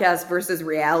like podcast versus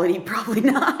reality, probably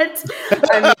not.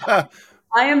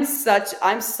 I mean,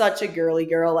 I'm such a girly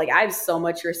girl. Like I have so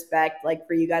much respect like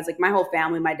for you guys. Like my whole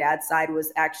family, my dad's side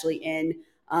was actually in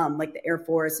like the Air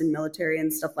Force and military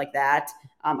and stuff like that.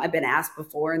 I've been asked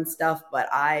before and stuff, but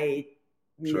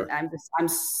Sure. I'm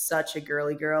such a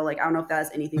girly girl. Like I don't know if that has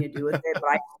anything to do with it, but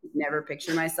I never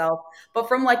picture myself. But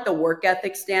from like the work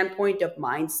ethic standpoint of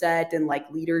mindset and like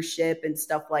leadership and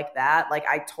stuff like that, like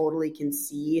I totally can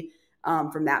see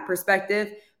from that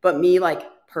perspective. But me, like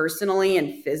personally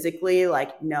and physically,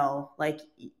 like no, like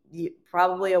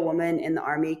probably a woman in the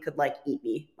army could like eat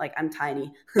me. Like I'm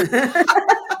tiny,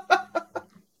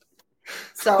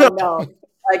 so no.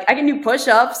 Like I can do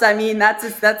push-ups. I mean, that's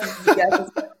as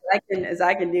as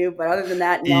I can do. But other than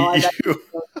that, no. I got You-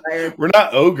 so tired. We're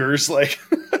not ogres, like.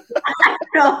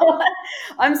 No,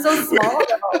 I'm so small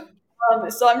though.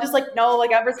 So I'm just like no,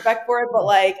 like I have respect for it, but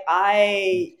like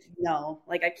I no,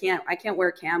 like I can't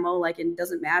wear camo. Like it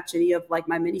doesn't match any of like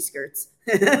my mini skirts.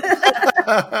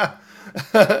 I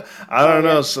Oh don't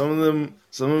yeah, know. Some of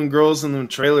them girls in them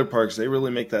trailer parks, they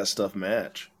really make that stuff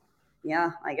match.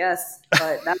 yeah, I guess.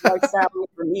 But that lifestyle ain't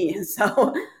for me.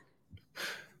 So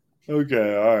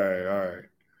Okay, all right.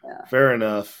 yeah. Fair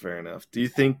enough, fair enough. Do you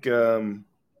think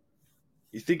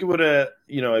it would have,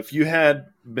 if you had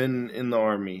been in the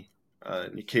army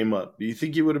and you came up, do you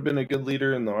think you would have been a good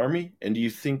leader in the army? And do you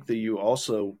think that you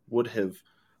also would have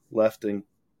left and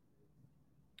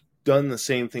done the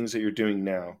same things that you're doing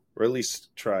now, or at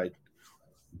least tried?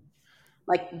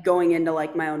 Like going into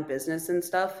like my own business and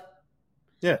stuff.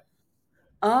 Yeah.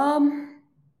 Um,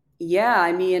 yeah,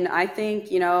 I mean, I think,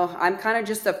 I'm kind of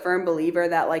just a firm believer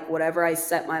that like whatever I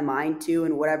set my mind to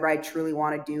and whatever I truly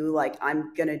want to do, like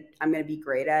I'm going to be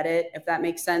great at it, if that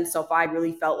makes sense. So if I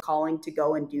really felt calling to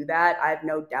go and do that, I have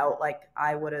no doubt like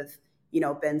I would have,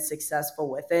 been successful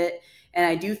with it. And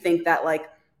I do think that like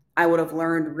I would have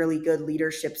learned really good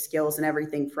leadership skills and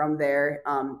everything from there.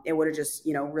 It would have just,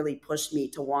 really pushed me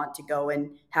to want to go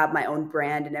and have my own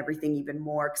brand and everything even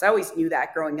more. Cause I always knew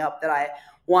that growing up that I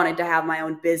wanted to have my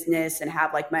own business and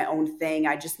have like my own thing.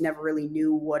 I just never really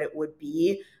knew what it would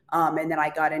be. And then I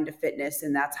got into fitness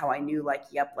and that's how I knew like,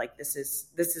 yep, like this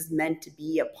is meant to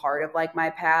be a part of like my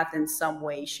path in some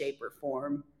way, shape, or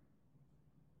form.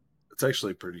 It's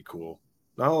actually pretty cool.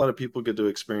 Not a lot of people get to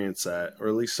experience that, or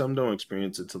at least some don't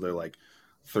experience it till they're like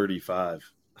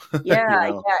 35. Yeah,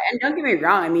 you know? yeah. And don't get me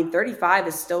wrong. I mean, 35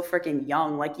 is still freaking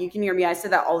young. Like you can hear me. I say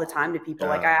that all the time to people.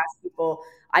 Like I Yeah. ask people,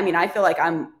 I mean, I feel like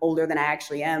I'm older than I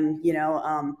actually am.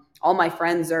 All my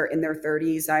friends are in their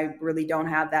 30s. I really don't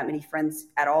have that many friends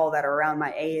at all that are around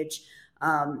my age.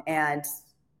 And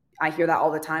I hear that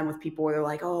all the time with people where they're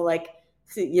like, oh, like,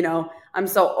 I'm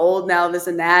so old now, this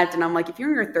and that. And I'm like, if you're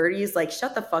in your 30s, like,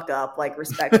 shut the fuck up, like,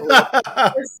 respectfully.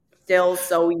 You're still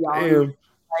so young. Damn.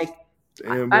 Like,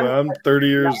 Damn, boy. I'm I'm 30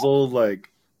 no, years old. Like,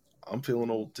 I'm feeling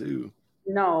old too.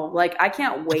 no, like, I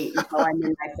can't wait until I'm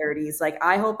in my 30s. Like,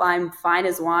 I hope I'm fine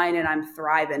as wine and I'm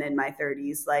thriving in my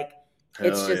 30s. Like,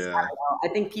 it's Hell just, I yeah. don't know. I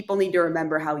think people need to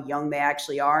remember how young they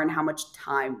actually are and how much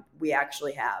time we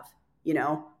actually have.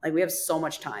 Like, we have so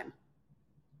much time.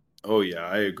 Oh, yeah.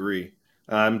 I agree.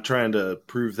 I'm trying to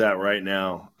prove that right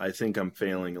now. I think I'm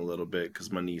failing a little bit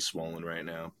because my knee's swollen right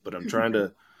now. But I'm trying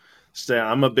to stay.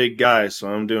 I'm a big guy, so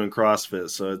I'm doing CrossFit.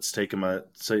 So it's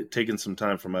taking some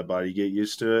time for my body to get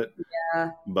used to it.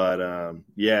 Yeah. But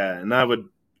yeah, and I would,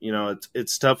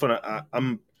 it's tough when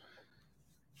I'm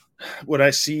when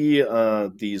I see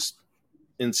these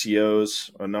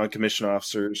NCOs or non-commissioned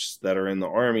officers that are in the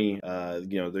army.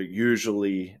 They're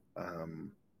usually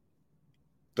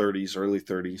 30s, early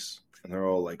 30s, and they're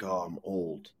all like, "Oh, I'm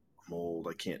old. I'm old.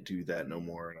 I can't do that no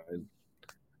more." And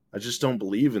I just don't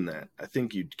believe in that. I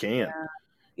think you can.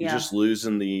 You're Yeah. just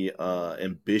losing the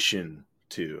ambition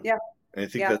to. Yeah. And I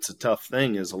think Yeah. that's a tough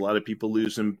thing. Is a lot of people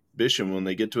lose ambition when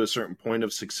they get to a certain point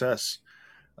of success.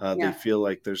 They Yeah. feel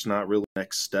like there's not really a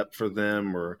next step for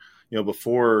them, or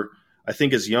before. I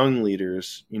think as young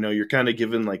leaders, you're kind of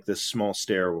given like this small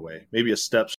stairway, maybe a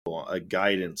step stool, a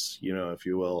guidance, if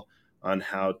you will, on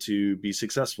how to be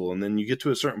successful. And then you get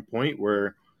to a certain point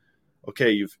where,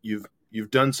 okay, you've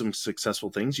you've done some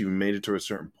successful things. You've made it to a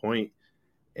certain point,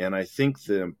 and I think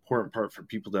the important part for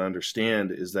people to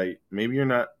understand is that maybe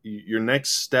your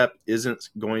next step isn't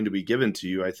going to be given to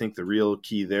you. I think the real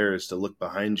key there is to look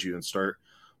behind you and start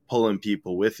pulling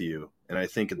people with you. And I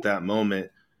think at that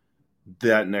moment,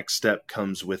 that next step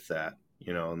comes with that,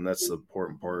 and that's the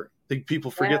important part. I think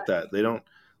people Yeah. forget that they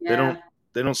Yeah. don't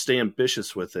they don't stay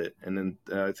ambitious with it. And then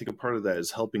I think a part of that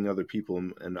is helping other people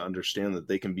and understand that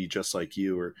they can be just like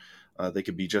you, or they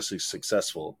could be just as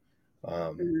successful.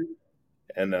 Um, Mhm.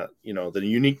 and the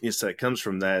uniqueness that comes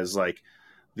from that is like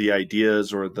the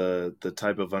ideas or the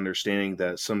type of understanding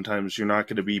that sometimes you're not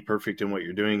going to be perfect in what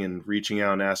you're doing, and reaching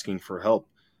out and asking for help,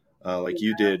 like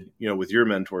you Yeah. did, with your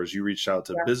mentors. You reached out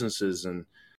to Yeah. businesses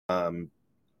um,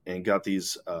 and got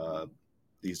these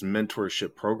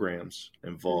mentorship programs Mhm.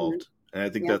 involved, and I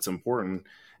think Yep. that's important.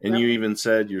 And you Yep. even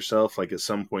said yourself, like, at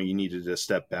some point you needed to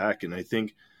step back, and I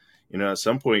think, at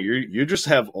some point you just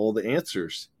have all the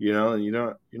answers, and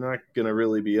you're not going to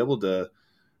really be able to,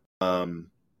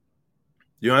 um,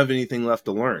 you don't have anything left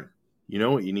to learn. You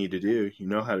know what you need to do. You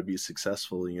know how to be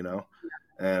successful.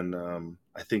 And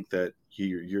I think that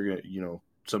you're gonna,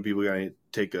 some people gotta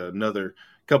take another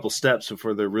couple steps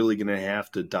before they're really gonna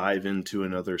have to dive into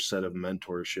another set of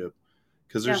mentorship,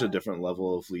 because there's a Yeah. different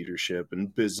level of leadership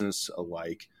and business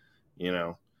alike, you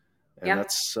know. And Yeah.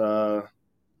 that's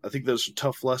I think those are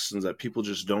tough lessons that people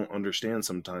just don't understand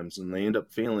sometimes, and they end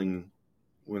up failing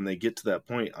when they get to that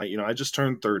point. I just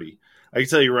turned 30. I can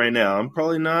tell you right now, I'm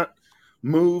probably not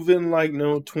moving like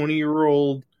no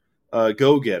 20-year-old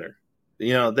go getter.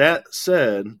 That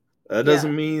said, that Yeah.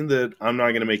 doesn't mean that I'm not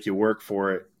going to make you work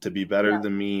for it to be better Yeah.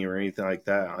 than me or anything like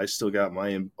that. I still got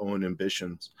my own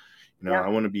ambitions. Yeah. I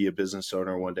want to be a business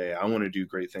owner one day. I want to do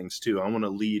great things too. I want to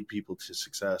lead people to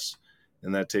success.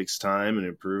 And that takes time and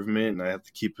improvement. And I have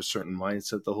to keep a certain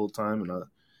mindset the whole time. And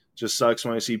just sucks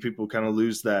when I see people kind of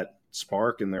lose that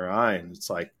spark in their eye. And it's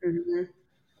like, Mhm.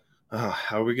 oh,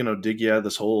 how are we going to dig you out of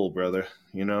this hole, brother?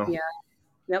 Yeah.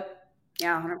 Yep.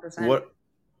 Yeah. 100%. What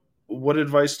what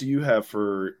advice do you have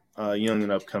for young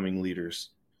and upcoming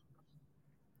leaders,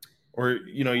 or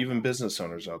even business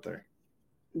owners out there?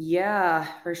 Yeah,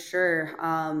 for sure.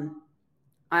 I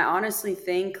honestly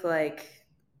think like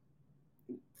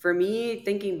for me,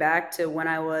 thinking back to when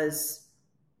I was,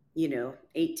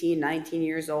 18, 19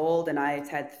 years old and I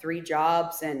had three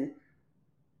jobs and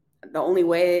the only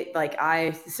way like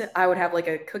I would have like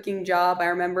a cooking job I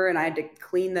remember and I had to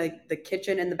clean the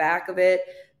kitchen in the back of it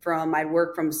from I'd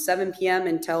work from 7 p.m.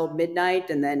 until midnight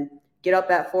and then get up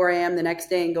at 4 a.m. the next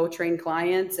day and go train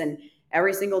clients and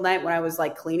every single night when I was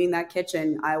like cleaning that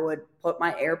kitchen I would put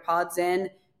my AirPods in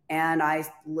and I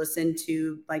listened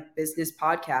to like business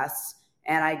podcasts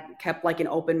and I kept like an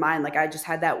open mind like I just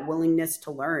had that willingness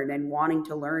to learn and wanting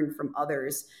to learn from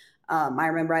others. I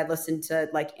remember I listened to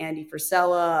like Andy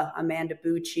Frisella, Amanda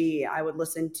Bucci. I would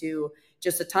listen to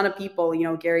just a ton of people,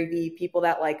 Gary Vee, people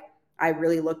that like I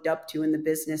really looked up to in the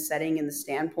business setting and the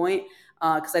standpoint.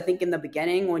 Because I think in the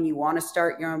beginning, when you want to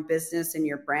start your own business and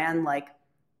your brand, like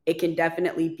it can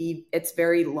definitely be, it's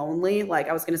very lonely. Like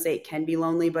I was going to say it can be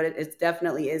lonely, but it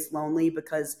definitely is lonely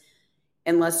because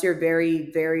unless you're very,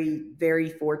 very, very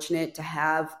fortunate to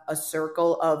have a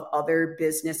circle of other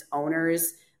business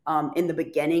owners in the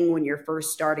beginning when you're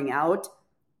first starting out,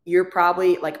 you're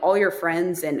probably like all your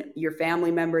friends and your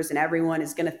family members and everyone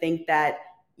is going to think that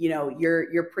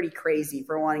you're pretty crazy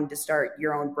for wanting to start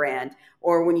your own brand.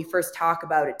 Or when you first talk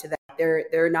about it to them,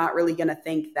 they're not really going to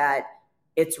think that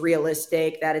it's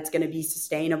realistic, that it's going to be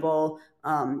sustainable.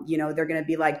 They're going to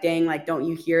be like, dang, like, don't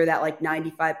you hear that like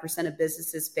 95% of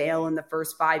businesses fail in the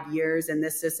first 5 years and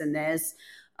this, and this.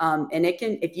 And it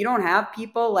can, if you don't have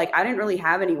people, like I didn't really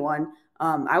have anyone.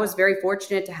 I was very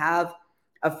fortunate to have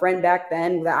a friend back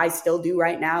then that I still do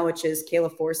right now, which is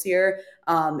Kayla Forcier.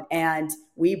 And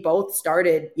we both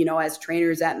started, as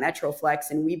trainers at Metroflex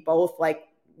and we both like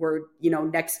were,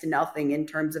 next to nothing in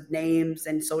terms of names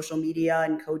and social media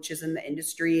and coaches in the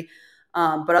industry.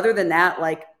 But other than that,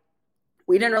 like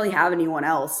we didn't really have anyone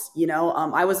else,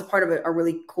 I was a part of a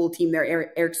really cool team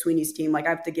there, Eric Sweeney's team. Like I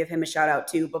have to give him a shout out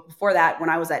too. But before that, when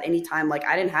I was at any time, like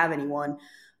I didn't have anyone.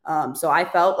 So I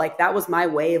felt like that was my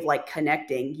way of like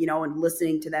connecting, and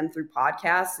listening to them through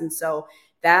podcasts. And so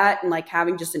that and like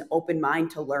having just an open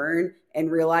mind to learn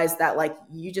and realize that like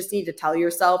you just need to tell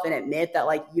yourself and admit that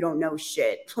like you don't know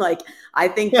shit. Like I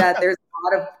think that there's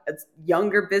a lot of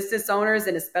younger business owners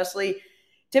and especially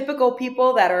typical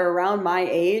people that are around my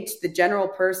age, the general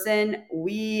person,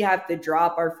 we have to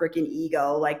drop our freaking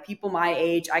ego. Like people my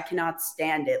age, I cannot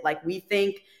stand it. Like we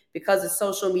think because of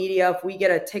social media, if we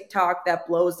get a TikTok that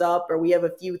blows up or we have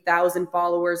a few thousand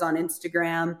followers on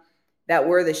Instagram, that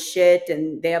we're the shit,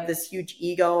 and they have this huge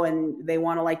ego and they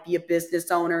want to like be a business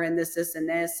owner and this and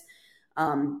this.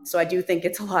 So I do think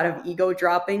it's a lot of ego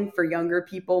dropping for younger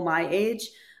people my age.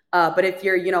 But if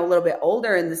you're, a little bit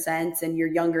older in the sense and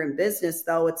you're younger in business,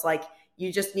 though, it's like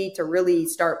you just need to really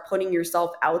start putting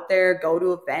yourself out there, go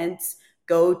to events,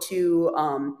 go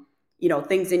to,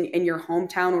 things in your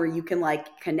hometown where you can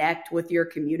like connect with your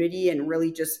community and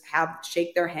really just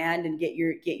shake their hand and get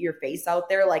your face out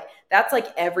there. Like that's like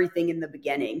everything in the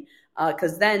beginning.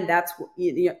 Cause then that's,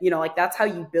 like that's how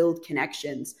you build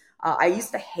connections. I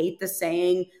used to hate the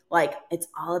saying, like, it's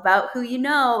all about who you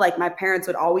know. Like my parents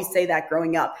would always say that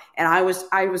growing up. And I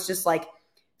was just like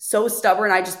so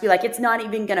stubborn. I'd just be like, it's not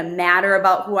even going to matter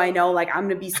about who I know. Like I'm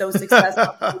going to be so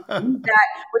successful. That,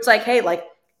 which like, hey, like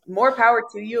more power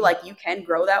to you. Like you can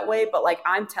grow that way. But like,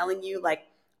 I'm telling you, like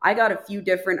I got a few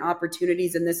different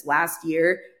opportunities in this last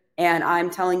year. And I'm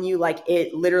telling you, like,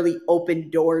 it literally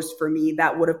opened doors for me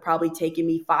that would have probably taken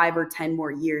me 5 or 10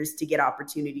 more years to get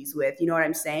opportunities with. You know what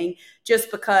I'm saying? Just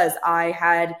because I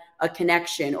had a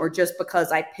connection, or just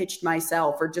because I pitched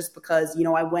myself, or just because,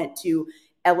 I went to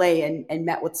LA and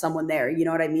met with someone there. You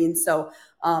know what I mean? So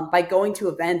by going to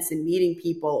events and meeting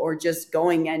people, or just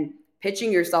going and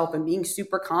pitching yourself and being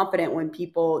super confident when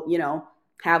people,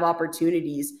 have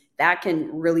opportunities, that can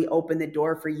really open the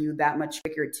door for you that much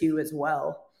quicker too, as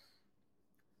well.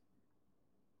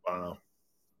 Wow.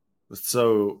 That's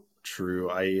so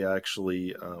true. I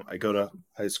actually, I go to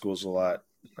high schools a lot.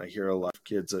 I hear a lot of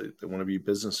kids that want to be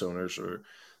business owners, or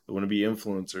they want to be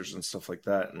influencers and stuff like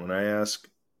that. And when I ask,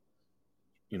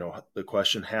 the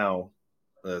question how,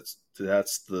 that's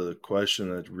the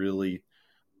question that really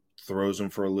throws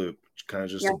them for a loop. It kind of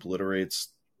just Yeah. obliterates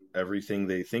everything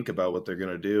they think about what they're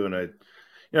going to do. And I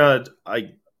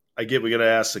get we got to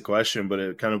ask the question, but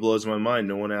it kind of blows my mind.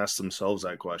 No one asks themselves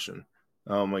that question.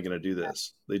 How am I going to do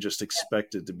this? They just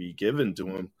expect it to be given to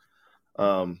them.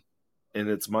 Um, and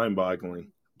it's mind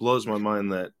boggling. Blows my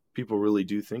mind that people really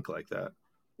do think like that.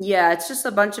 Yeah, it's just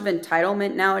a bunch of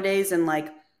entitlement nowadays, and like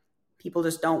people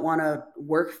just don't want to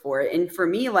work for it. And for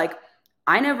me, like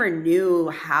I never knew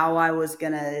how I was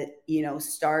going to,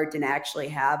 start and actually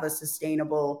have a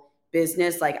sustainable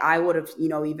business. Like I would have,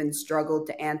 even struggled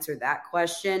to answer that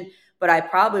question, but I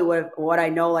probably would have, what I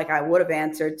know, like I would have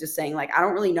answered just saying like, I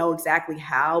don't really know exactly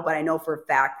how, but I know for a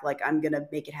fact, like I'm going to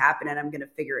make it happen and I'm going to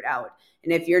figure it out.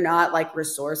 And if you're not like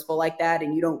resourceful like that,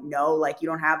 and you don't know, like you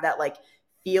don't have that like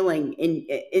feeling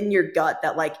in your gut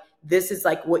that like this is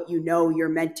like what you're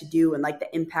meant to do, and like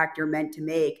the impact you're meant to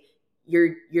make,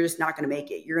 you're just not going to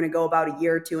make it. You're going to go about a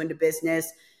year or two into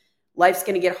business, life's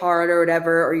going to get hard or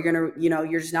whatever, or you're going to,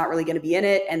 you're just not really going to be in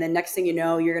it. And then next thing you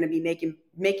know, you're going to be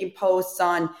making posts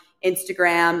on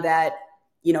Instagram that,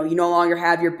 you no longer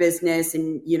have your business,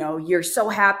 and, you're so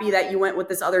happy that you went with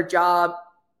this other job,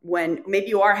 when maybe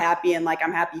you are happy, and like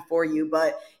I'm happy for you.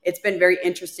 But it's been very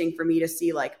interesting for me to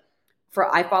see, like,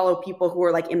 I follow people who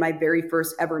are like in my very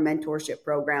first ever mentorship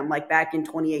program, like back in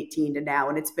 2018 to now.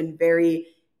 And it's been very,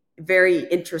 very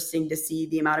interesting to see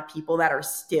the amount of people that are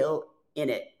still in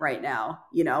it right now,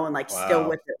 and like still Wow.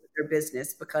 with their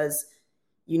business, because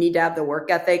you need to have the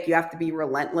work ethic. You have to be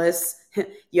relentless.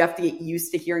 You have to get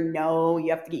used to hearing no. You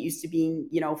have to get used to being,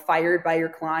 fired by your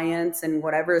clients and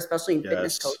whatever, especially in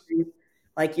fitness Yes. coaching.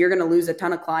 Like you're going to lose a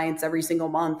ton of clients every single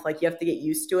month. Like you have to get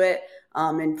used to it.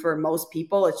 And for most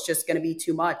people, it's just going to be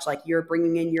too much. Like you're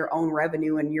bringing in your own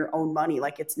revenue and your own money.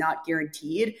 Like it's not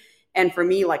guaranteed. And for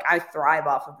me, like I thrive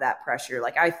off of that pressure.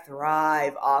 Like I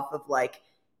thrive off of like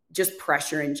just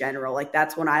pressure in general. Like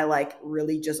that's when I like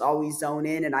really just always zone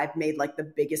in. And I've made like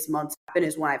the biggest months happen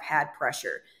is when I've had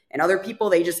pressure. And other people,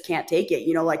 they just can't take it.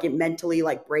 Like it mentally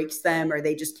like breaks them, or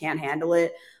they just can't handle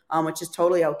it, which is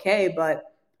totally okay. But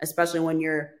especially when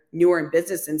you're newer in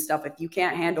business and stuff, if you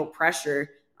can't handle pressure,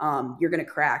 you're going to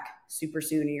crack super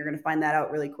soon, and you're going to find that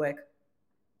out really quick.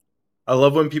 I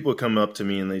love when people come up to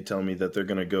me and they tell me that they're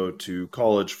going to go to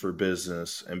college for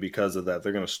business, and because of that,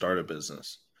 they're going to start a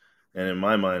business. And in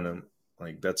my mind, I'm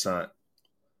like,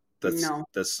 No,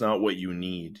 that's not what you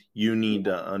need. You need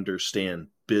to understand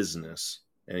business,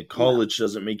 and no, college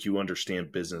doesn't make you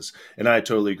understand business. And I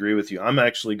totally agree with you. I'm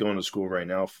actually going to school right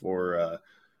now for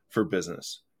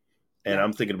business, and yeah,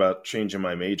 I'm thinking about changing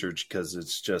my major because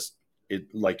it's just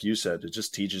it like you said, it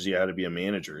just teaches you how to be a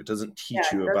manager. It doesn't yeah.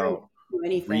 teach you It doesn't about do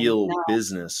anything. real No,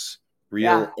 business,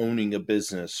 yeah, real owning a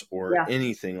business or yeah,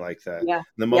 anything like that. yeah,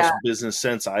 The yeah, most business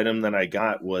sense item that I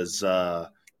got was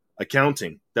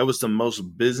accounting. That was the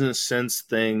most business sense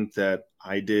thing that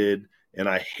I did, and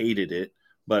I hated it,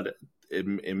 but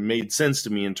it made sense to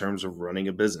me in terms of running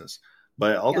a business.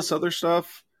 But all yeah. this other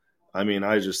stuff, I mean,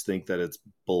 I just think that it's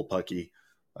bullpucky.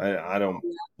 I don't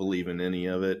believe in any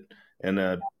of it, and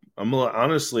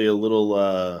honestly a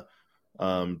little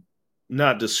um,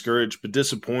 not discouraged, but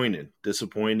disappointed.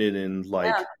 Disappointed in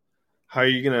Yeah, like how are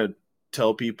you gonna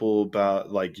tell people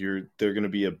about like they're gonna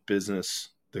be a business.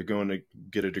 They're going to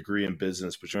get a degree in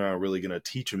business, but you're not really going to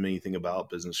teach them anything about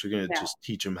business. You're going to yeah. just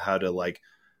teach them how to like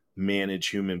manage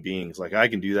human beings. Like I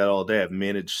can do that all day. I've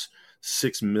managed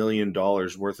 $6 million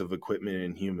worth of equipment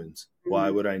in humans. Why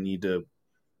Mhm. would I need to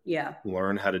Yeah.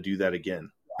 learn how to do that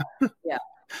again? Yeah.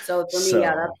 So for me, yeah,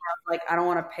 that's where So I'm like, I don't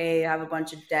want to pay, have a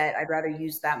bunch of debt. I'd rather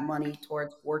use that money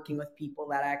towards working with people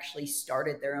that actually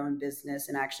started their own business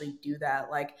and actually do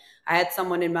that. Like I had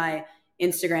someone in my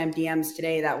Instagram DMs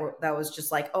today that was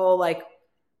just like, oh, like,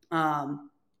 um,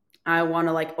 I want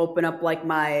to like open up like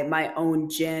my own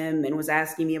gym and was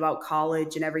asking me about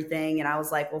college and everything. And I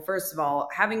was like, well, first of all,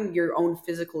 having your own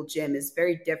physical gym is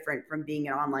very different from being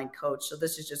an online coach. So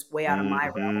this is just way out of my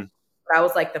realm. hmm But I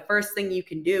was like, the first thing you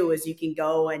can do is you can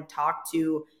go and talk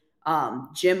to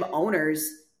gym owners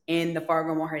in the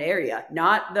Fargo Moorhead area,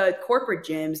 not the corporate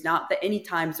gyms, not the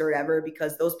Anytimes or whatever,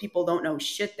 because those people don't know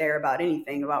shit there about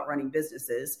anything about running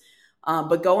businesses.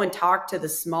 But go and talk to the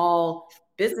small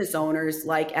business owners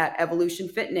like at Evolution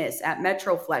Fitness, at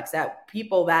Metroflex, at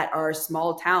people that are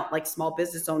small town, like small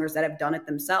business owners that have done it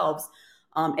themselves,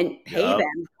 and pay Yep.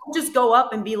 them. Don't just go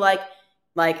up and be like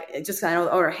just kind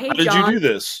of, or How hey did you John, do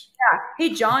this?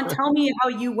 hey John, tell me how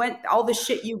you went, all the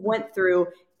shit you went through,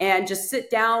 and just sit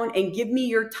down and give me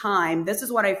your time. This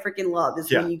is what I freaking love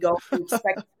is when Yeah. you go and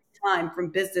expect time from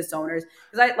business owners.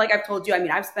 Because like I've told you, I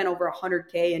mean, I've spent over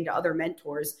 100K into other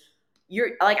mentors.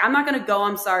 You're like, I'm not going to go,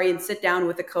 I'm sorry, and sit down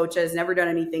with a coach that has never done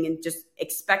anything and just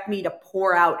expect me to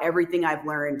pour out everything I've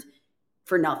learned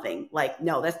for nothing. Like,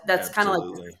 no, that's kind of like Absolutely.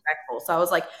 disrespectful. So I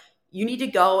was like, you need to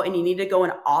go and you need to go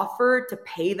and offer to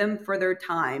pay them for their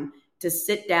time to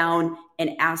sit down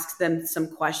and ask them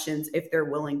some questions if they're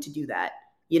willing to do that,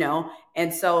 you know?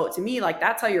 And so to me, like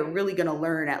that's how you're really going to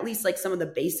learn at least like some of the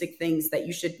basic things that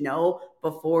you should know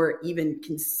before even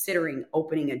considering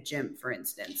opening a gym, for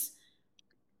instance.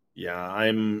 Yeah,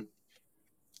 I'm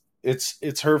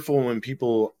it's hurtful when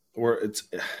people or it's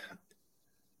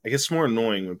I guess more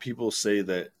annoying when people say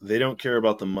that they don't care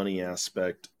about the money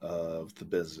aspect of the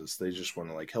business. They just want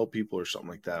to like help people or something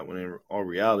like that. When in all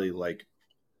reality, like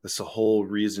that's the whole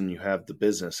reason you have the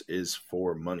business is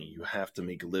for money. You have to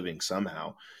make a living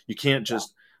somehow. You can't Yeah.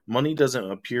 just money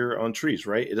doesn't appear on trees,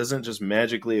 right? It doesn't just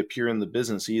magically appear in the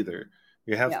business either.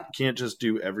 Yeah. You can't just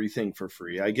do everything for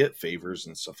free. I get favors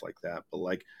and stuff like that, but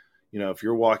like, if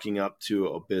you're walking up to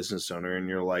a business owner and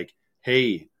you're like,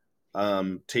 "Hey,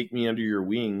 take me under your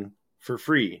wing for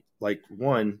free." Like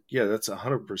one, yeah, that's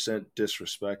 100%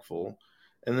 disrespectful.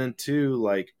 And then two,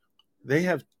 like they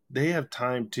have they have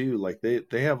time too. Like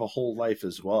they have a whole life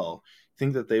as well.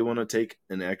 Think that they want to take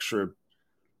an extra,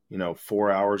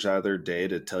 4 hours out of their day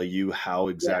to tell you how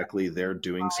Yeah. exactly they're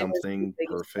doing Time is the something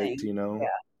biggest perfect, thing. you Yeah.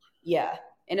 know? Yeah.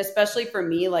 And especially for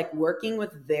me, like working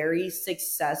with very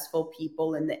successful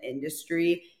people in the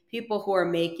industry, people who are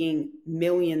making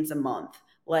millions a month.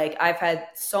 Like I've had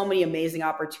so many amazing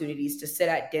opportunities to sit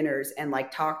at dinners and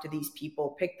like talk to these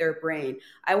people, pick their brain.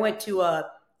 I went to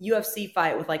a UFC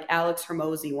fight with like Alex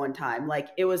Hermosi one time. Like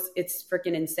it's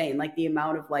freaking insane. Like the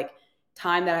amount of like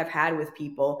time that I've had with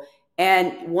people.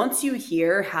 And once you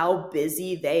hear how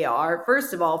busy they are,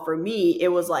 first of all, for me, it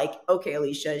was like, okay,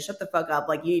 Alicia, shut the fuck up.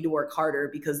 Like, you need to work harder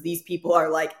because these people are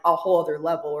like a whole other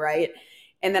level, right?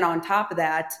 And then on top of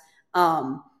that,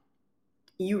 um,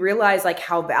 you realize like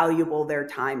how valuable their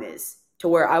time is to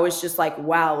where I was just like,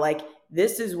 wow, like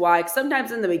this is why 'cause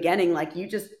sometimes in the beginning, like you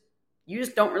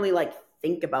just don't really like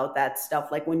think about that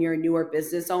stuff. Like when you're a newer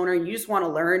business owner, you just want to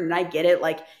learn. And I get it.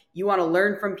 Like you want to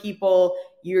learn from people.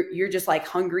 You're just like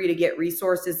hungry to get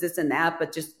resources, this and that.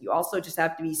 But just you also just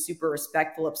have to be super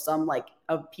respectful of some like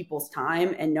of people's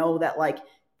time and know that like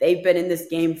they've been in this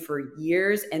game for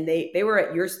years and they were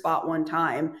at your spot one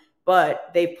time but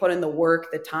they've put in the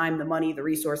work, the time, the money, the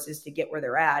resources to get where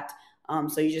they're at.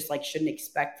 So you just like shouldn't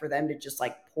expect for them to just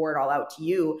like pour it all out to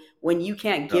you when you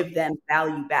can't Yep. give them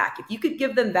value back. If you could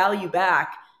give them value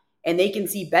back and they can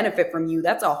see benefit from you,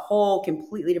 that's a whole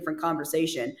completely different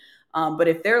conversation. But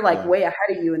if they're like Yeah. way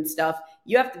ahead of you and stuff,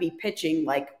 you have to be pitching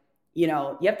like, you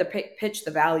have to pitch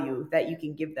the value that you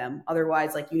can give them.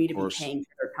 Otherwise, like you need Of to be course. paying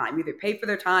for their time. Either pay for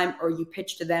their time or you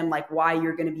pitch to them like why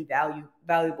you're going to be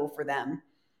valuable for them.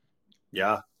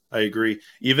 Yeah, I agree.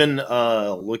 Even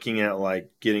looking at like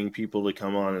getting people to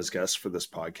come on as guests for this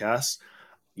podcast,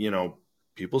 you know,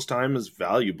 people's time is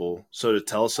valuable. So to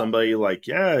tell somebody like,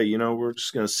 yeah, we're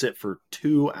just going to sit for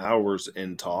 2 hours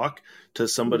and talk to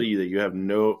Mhm. somebody that you have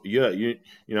no, yeah,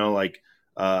 like,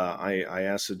 I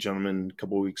asked a gentleman a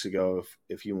couple of weeks ago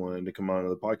if he wanted to come on to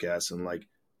the podcast, and like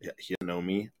he didn't know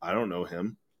me, I don't know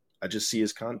him, I just see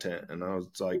his content, and I was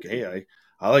like, hey,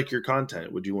 I like your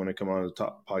content. Would you want to come on the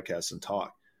podcast and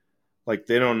talk? Like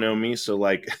they don't know me, so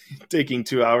like taking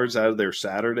 2 hours out of their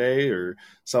Saturday or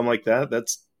something like that,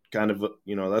 that's kind of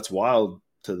that's wild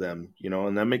to them,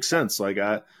 and that makes sense. Like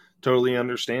I totally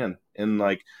understand, and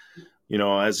like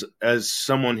as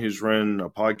someone who's run a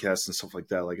podcast and stuff like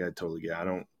that, like I totally get. I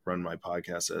don't run my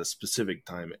podcast at a specific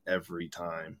time every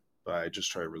time, but I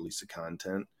just try to release the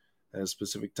content at a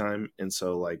specific time, and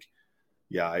so like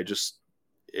yeah,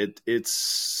 it's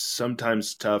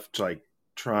sometimes tough to like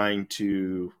trying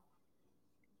to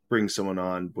bring someone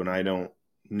on when I don't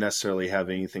necessarily have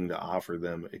anything to offer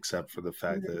them except for the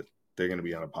fact that they're going to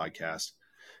be on a podcast.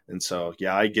 And so,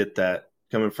 yeah, I get that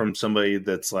coming from somebody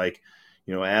that's like,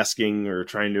 asking or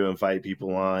trying to invite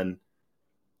people on.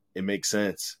 It makes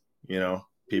sense.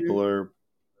 People are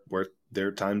worth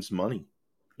their time's money,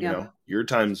 your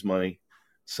time's money.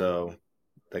 So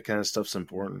that kind of stuff's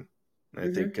important. I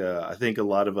think a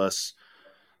lot of us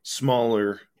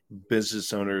smaller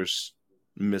business owners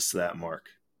miss that mark.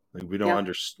 Like we don't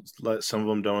understand. Some of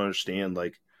them don't understand.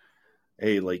 Like,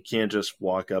 hey, like can't just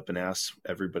walk up and ask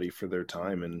everybody for their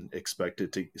time and expect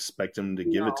them to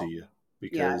give it to you,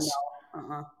 because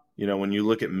when you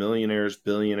look at millionaires,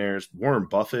 billionaires, Warren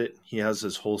Buffett, he has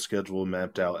his whole schedule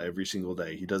mapped out every single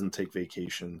day. He doesn't take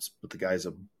vacations, but the guy's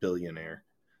a billionaire.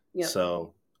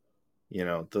 So,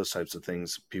 those types of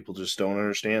things people just don't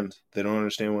understand. They don't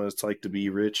understand what it's like to be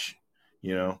rich.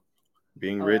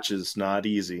 Being rich is not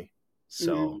easy.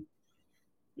 So,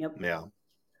 yeah.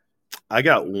 I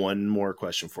got one more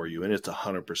question for you, and it's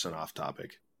 100% off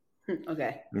topic.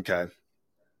 Okay.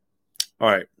 All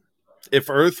right. If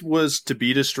Earth was to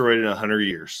be destroyed in 100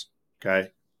 years, okay,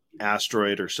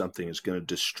 asteroid or something is going to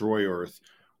destroy Earth.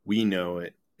 We know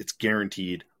it. It's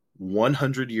guaranteed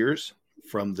 100 years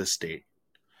from this date.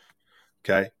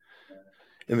 Okay.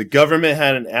 And the government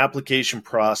had an application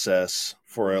process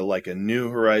for a New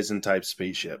Horizon type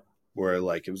spaceship where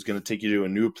like it was going to take you to a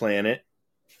new planet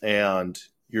and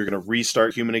you're going to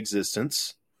restart human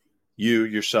existence. You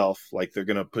yourself, like they're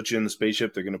going to put you in the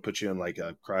spaceship. They're going to put you in like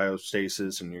a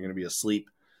cryostasis and you're going to be asleep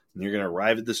and you're going to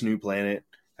arrive at this new planet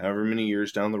however many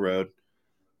years down the road.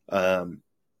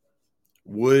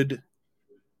 Would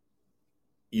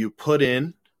you put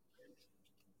in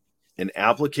an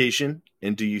application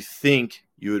and do you think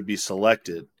you would be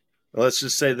selected? Well, let's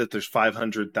just say that there's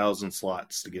 500,000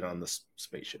 slots to get on this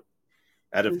spaceship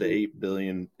out of the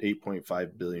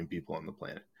 8.5 billion people on the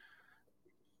planet.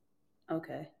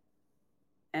 Okay.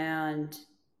 And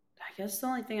I guess the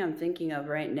only thing I'm thinking of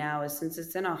right now is since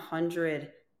it's in 100, you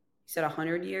said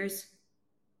 100 years?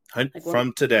 Like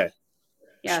from today.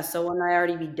 Yeah, so wouldn't I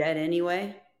already be dead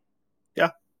anyway?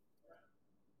 Yeah.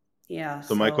 Yeah.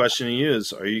 So my question to you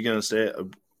is,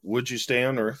 would you stay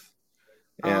on Earth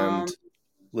and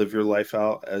live your life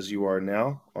out as you are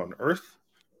now on Earth?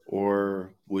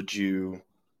 Or would you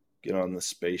get on the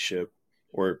spaceship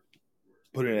or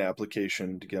put in an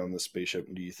application to get on the spaceship,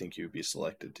 and do you think you would be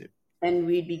selected to? And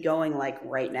we'd be going like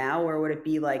right now, or would it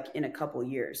be like in a couple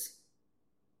years?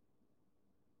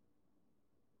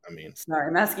 I mean, sorry,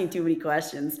 I'm asking too many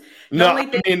questions.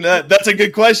 That's a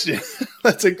good question.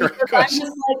 That's a great question. I'm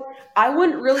just like, I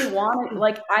wouldn't really want it.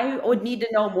 Like, I would need to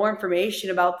know more information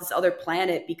about this other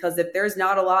planet, because if there's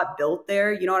not a lot built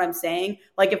there, you know what I'm saying?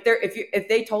 Like, if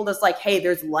they told us like, hey,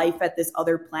 there's life at this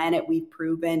other planet, we've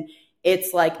proven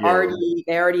it's like they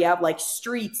already have like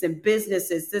streets and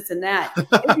businesses, this and that.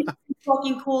 It'd be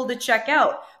fucking cool to check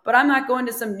out. But I'm not going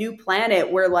to some new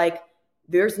planet where like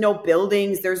there's no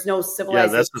buildings, there's no civilization.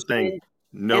 Yeah, that's the thing.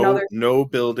 No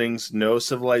buildings, no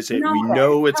civilization. We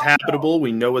know it's habitable.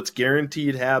 We know it's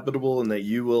guaranteed habitable and that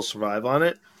you will survive on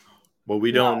it. But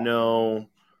we don't know.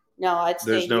 No, I'd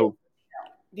stay here.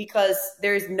 Because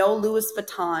there's no Louis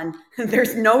Vuitton.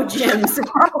 There's no gyms.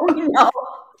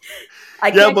 I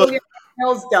can't go get my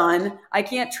nails done. I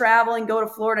can't travel and go to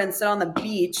Florida and sit on the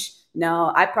beach.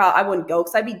 No, I wouldn't go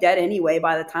because I'd be dead anyway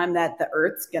by the time that the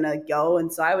Earth's gonna go,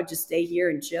 and so I would just stay here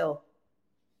and chill.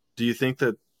 Do you think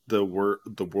that the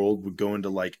world would go into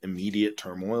like immediate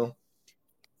turmoil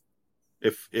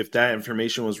if that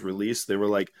information was released? They were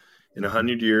like, in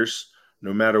 100 years,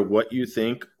 no matter what you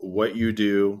think, what you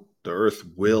do, the Earth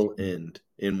will end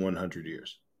in 100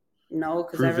 years. No,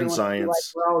 because everyone's like,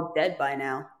 we're all dead by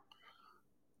now.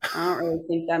 I don't really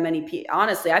think that many people.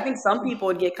 Honestly, I think some people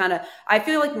would get I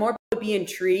feel like more people would be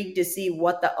intrigued to see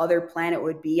what the other planet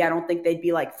would be. I don't think they'd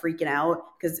be like freaking out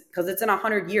because it's in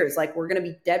 100 years. Like we're going to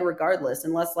be dead regardless,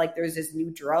 unless like there's this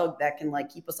new drug that can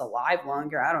like keep us alive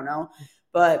longer. I don't know.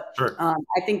 But Sure.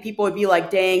 I think people would be like,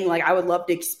 dang, like I would love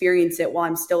to experience it while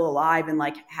I'm still alive and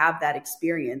like have that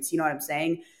experience. You know what I'm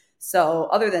saying? So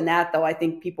other than that, though, I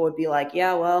think people would be like,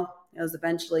 yeah, well, it was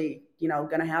eventually,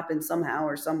 going to happen somehow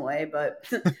or some way. But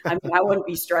I mean, I wouldn't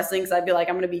be stressing because I'd be like,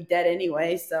 I'm going to be dead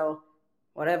anyway. So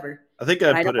whatever. I think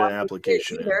And I'd I don't put an want my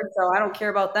kids application in. either. So I don't care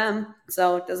about them.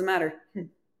 So it doesn't matter.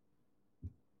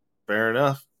 Fair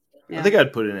enough. I Yeah. think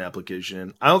I'd put an application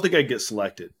in. I don't think I'd get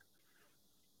selected,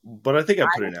 but I think I'd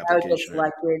I put wish an I would get application in.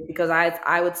 selected because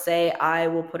I would say I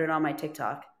will put it on my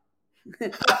TikTok.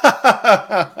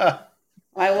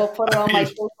 I will put it on my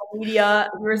social media.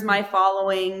 Here's my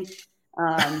following.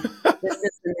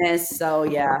 This, and this. So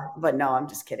yeah, but no, I'm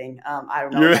just kidding. I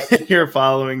don't know if your I do. your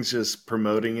following's just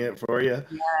promoting it for you.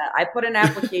 Yeah, I put an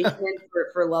application in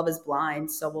for Love Is Blind,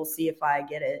 so we'll see if I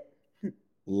get it.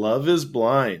 Love is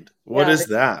Blind. What Yeah, is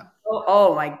that?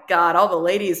 oh my God, all the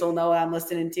ladies will know what I'm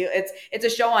listening to. It's a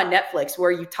show on Netflix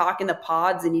where you talk in the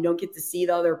pods and you don't get to see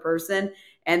the other person.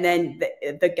 And then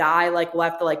the guy like will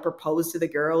have to like propose to the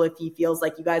girl if he feels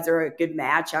like you guys are a good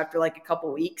match after like a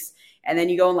couple weeks. And then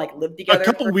you go and like live A together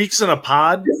couple for weeks in a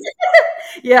pod?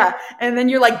 yeah. And then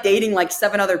you're like dating like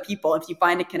seven other people. If you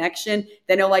find a connection,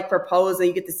 then he'll like propose and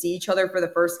you get to see each other for the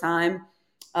first time.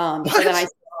 So then What?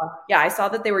 I saw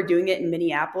that they were doing it in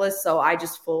Minneapolis. So I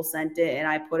just full sent it and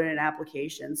I put in an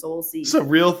application. So we'll It's see. a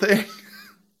real thing.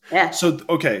 Yeah. So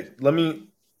okay, let me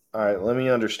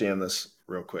understand this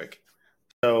real quick.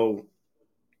 So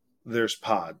there's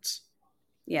pods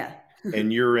Yeah.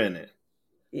 and you're in it.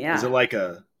 Is it Yeah. like a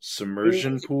And you get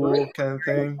submersion to breathe. pool kind of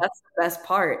thing? That's the best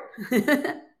part.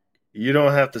 You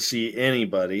don't have to see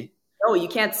anybody. No, you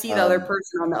can't see the other Um,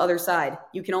 person on the other side.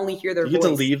 You can only hear do their you get to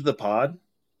voice. leave the pod?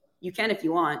 You can if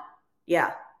you want.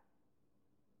 Yeah.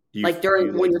 Do Like you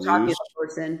during when like you're talking to lose? the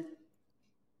person.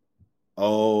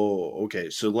 Oh, okay.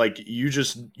 So like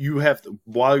you have to,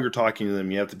 while you're talking to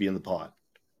them, you have to be in the pod.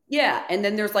 Yeah, and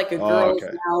then there's like a Oh, girls'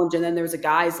 okay. lounge, and then there's a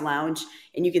guys' lounge,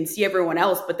 and you can see everyone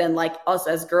else. But then, like us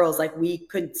as girls, like we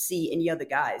couldn't see any of the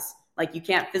guys. Like you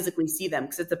can't physically see them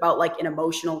because it's about like an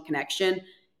emotional connection.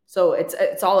 So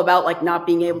it's all about like not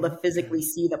being able to physically Okay.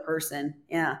 see the person.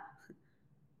 Yeah,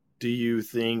 Do you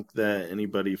think that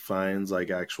anybody finds like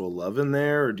actual love in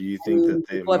there, or do you I think mean, that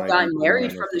they people have might be gotten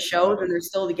married borderline from the shows, and homosexuality? they're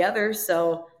still together.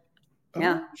 So Oh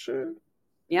yeah, shit!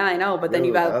 yeah, I know. But then you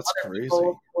Yo, got that's other crazy.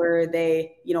 people where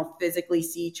they, physically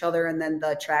see each other and then the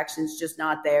attraction's just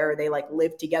not there. They like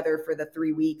live together for the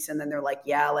 3 weeks and then they're like,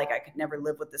 yeah, like I could never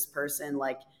live with this person.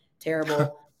 Like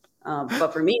terrible.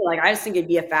 But for me, like I just think it'd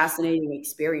be a fascinating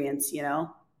experience. I'm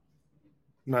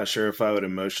not sure if I would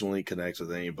emotionally connect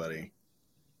with anybody.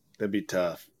 That'd be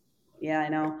tough. Yeah, I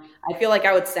know. I feel like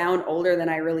I would sound older than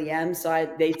I really am.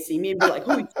 So they'd see me and be like,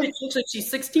 holy shit, she looks like she's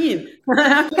 16.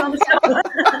 How can on the show?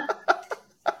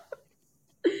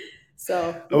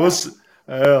 So I yeah. was,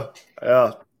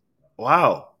 yeah.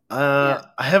 Wow. Yeah.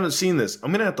 I haven't seen this.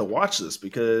 I'm gonna have to watch this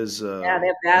because Yeah, they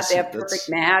have that. They have Perfect that's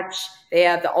Match. They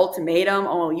have the Ultimatum.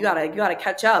 Oh, you gotta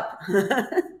catch up.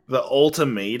 the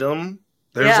ultimatum.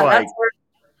 There's Yeah, that's like, where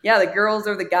yeah, the girls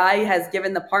or the guy has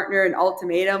given the partner an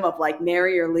ultimatum of like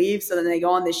marry or leave. So then they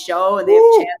go on this show and they have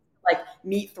a chance woo, to like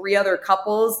meet three other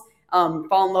couples,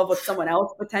 fall in love with someone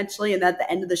else potentially, and at the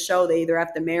end of the show they either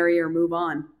have to marry or move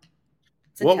on.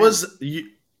 It's what intense. was you?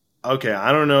 Okay,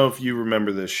 I don't know if you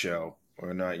remember this show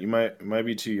or not. You might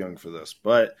be too young for this,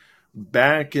 but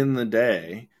back in the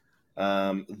day,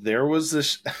 there was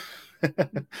this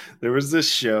there was this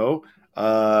show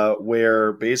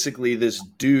where basically this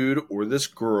dude or this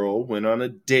girl went on a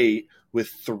date with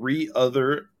three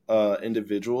other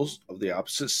individuals of the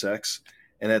opposite sex,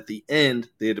 and at the end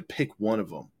they had to pick one of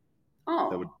them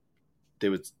that Oh, would they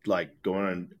would like go on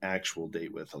an actual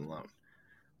date with alone.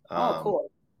 oh, Um,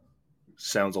 cool.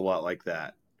 sounds a lot like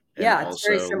that, and Yeah, it's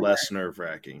very also similar. less nerve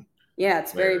wracking. Yeah,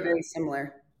 it's very, Where very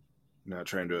similar. you're not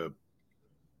trying to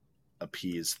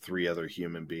appease three other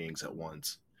human beings at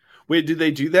once. Wait, do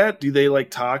they do that? Do they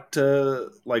like talk to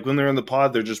like when they're in the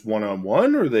pod? They're just one on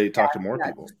one, or they talk to more Yeah,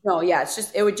 people? no, yeah,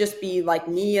 it would just be like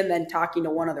me and then talking to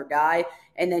one other guy,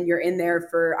 and then you're in there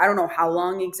for I don't know how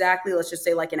long exactly. Let's just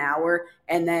say like an hour,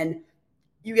 and then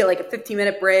you get like a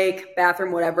 15-minute break,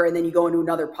 bathroom, whatever, and then you go into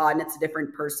another pod and it's a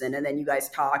different person, and then you guys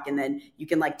talk, and then you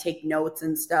can like take notes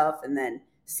and stuff, and then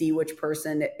see which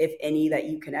person, if any, that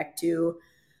you connect to.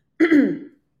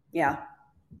 Yeah.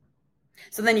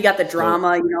 So then you got the So,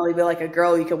 drama, you'd be like a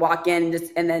girl, you could walk in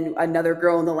and then another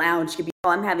girl in the lounge could be, oh,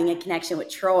 I'm having a connection with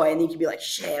Troy. And then you could be like,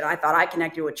 shit, I thought I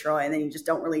connected with Troy. And then you just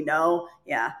don't really know.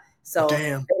 Yeah. oh So,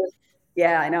 damn!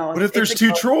 yeah, I know. What if It's there's a,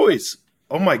 two Troys?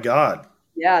 Oh my god!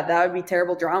 yeah, that would be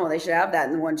terrible drama. They should have that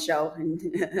in one show.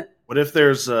 What if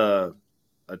there's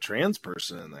a trans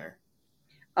person in there.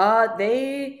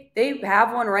 They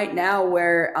have one right now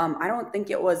where I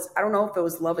don't know if it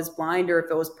was Love Is Blind or if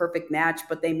it was Perfect Match,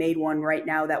 but they made one right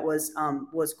now that was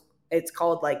it's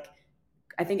called like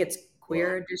I think it's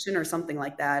Queer Well, Edition or something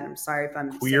like that. I'm sorry if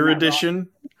I'm saying queer that wrong. edition.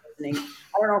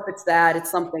 I don't know if it's that.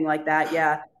 It's something like that.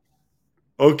 Yeah.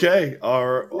 Okay.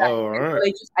 Yeah, All and so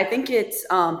right. I think it's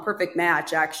Perfect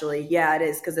Match, actually. Yeah, it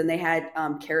is. Because then they had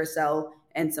Carousel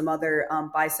and some other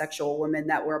bisexual women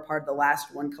that were a part of the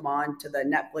last one come on to the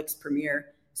Netflix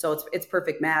premiere. So it's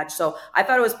Perfect Match. So I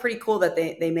thought it was pretty cool that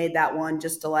they made that one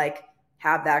just to like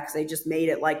have that because they just made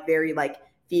it like very like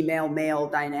female male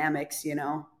dynamics, you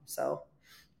know. So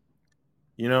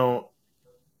You know,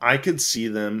 I could see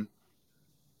them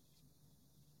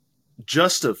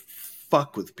just to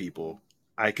fuck with people.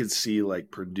 I could see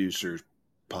like producers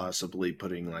possibly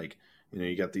putting like,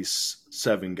 you got these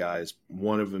 7 guys.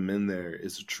 One of them in there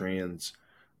is a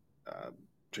uh,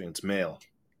 trans male,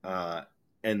 uh,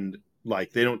 and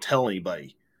like they don't tell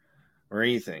anybody or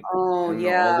anything. oh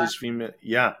And all yeah, these female,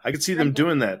 yeah, I could see I them didn't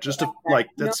doing think that just to about that. like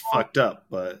No, that's fucked up.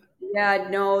 But yeah,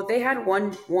 no, they had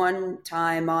one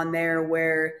time on there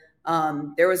where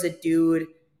there was a dude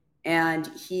and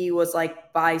he was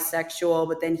like bisexual,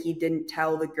 but then he didn't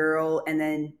tell the girl, and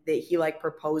then he like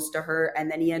proposed to her, and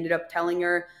then he ended up telling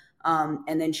her,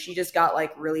 and then she just got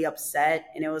like really upset,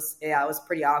 and it was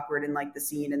pretty awkward in like the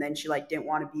scene, and then she like didn't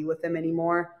want to be with him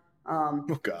anymore.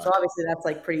 oh So god, obviously that's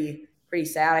like pretty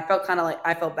sad. I felt kind of like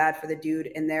I felt bad for the dude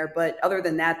in there, but other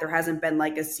than that, there hasn't been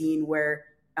like a scene where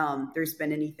there's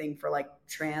been anything for like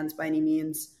trans by any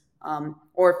means.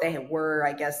 Or if they were,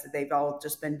 I guess that they've all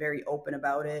just been very open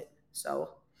about it. So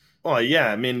well,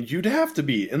 yeah, I mean, you'd have to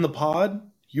be in the pod.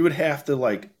 You would have to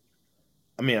like.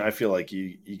 I mean, I feel like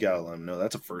you gotta let them know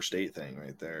that's a first date thing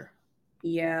right there.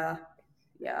 yeah,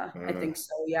 yeah, I I don't know. think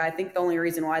so. Yeah, I think the only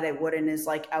reason why they wouldn't is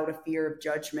like out of fear of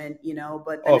judgment, you know.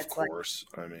 But then Of it's like, course,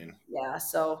 I mean, yeah,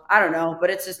 so I don't know, but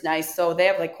it's just nice. So they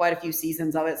have like quite a few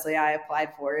seasons of it. So yeah, I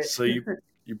applied for it. so you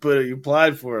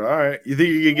applied for it. All right, you think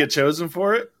you can get chosen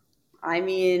for it? I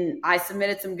mean, I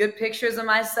submitted some good pictures of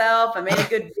myself. I made a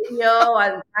good video.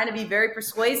 I'm trying to be very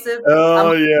persuasive.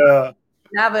 Oh yeah.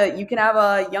 You can have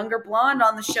a younger blonde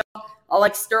on the show. I'll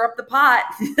like stir up the pot.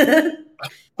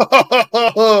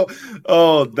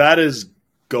 Oh, that is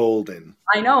golden.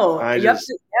 I know. I You have just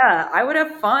to, yeah. I would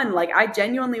have fun. Like I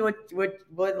genuinely would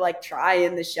like try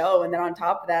in the show, and then on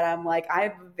top of that, I'm like I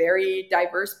have a very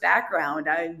diverse background.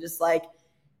 I'm just like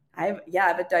I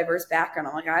have a diverse background.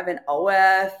 I'm like I have an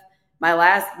OF. My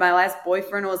last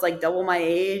boyfriend was like double my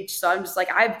age, so I'm just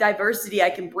like I have diversity I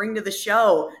can bring to the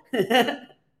show.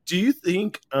 do you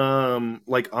think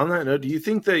like on that note, do you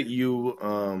think that you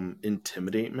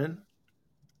intimidate men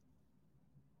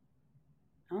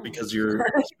Oh. because you're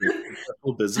a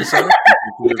successful business owner? Do you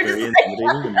think you're very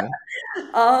intimidating to men?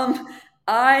 um,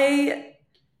 I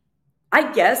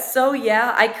I guess so.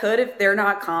 Yeah, I could if they're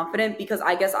not confident because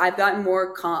I guess I've gotten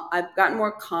more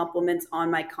compliments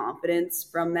on my confidence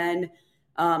from men,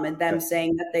 and them Okay.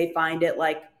 saying that they find it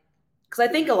like because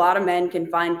I think a lot of men can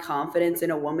find confidence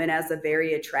in a woman as a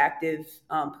very attractive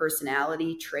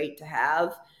personality trait to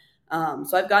have.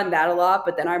 So I've gotten that a lot.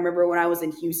 But then I remember when I was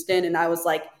in Houston and I was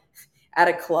like at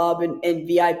a club in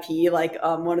VIP, like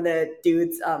one of the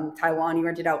dudes, Taiwan, he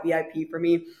rented out VIP for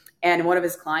me, and one of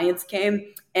his clients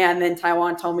came, and then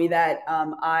Taiwan told me that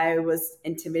I was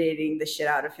intimidating the shit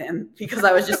out of him because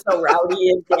I was just so rowdy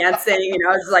and dancing, and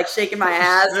I was like shaking my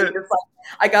ass and Shit. just like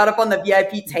I got up on the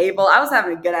VIP table. I was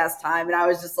having a good ass time, and I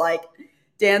was just like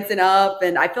dancing up,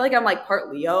 and I feel like I'm like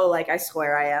part Leo, like I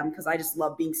swear I am because I just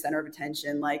love being center of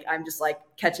attention. Like I'm just like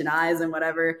catching eyes and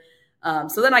whatever.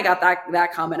 So then I got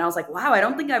that comment. I was like, wow, I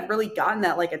don't think I've really gotten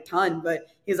that like a ton. But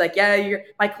he's like, yeah,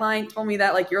 my client told me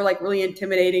that like you're like really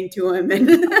intimidating to him, and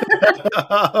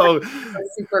Oh,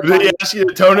 it's super did he funny. ask you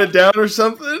to tone it down or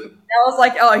something? I was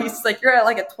like, oh, he's like, you're at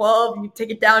like a 12. You take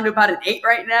it down to about an 8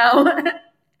 right now.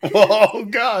 Oh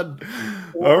God!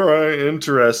 All right,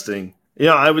 interesting.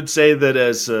 Yeah, I would say that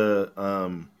as a,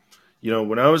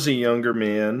 when I was a younger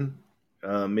man,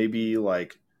 maybe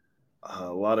like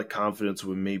a lot of confidence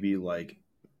would maybe like,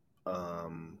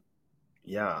 um,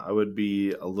 yeah, I would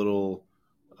be a little,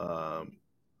 um,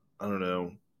 I don't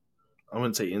know, I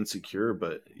wouldn't say insecure,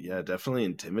 but yeah, definitely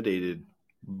intimidated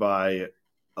by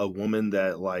a woman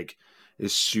that like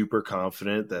is super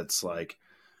confident. That's like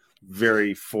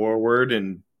very forward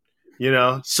and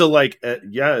so like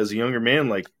yeah, as a younger man,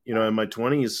 like in my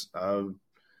 20s,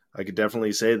 I could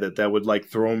definitely say that would like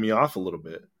throw me off a little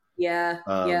bit. Yeah,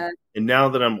 yeah, And now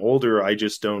that I'm older, I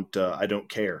don't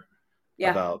care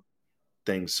yeah. about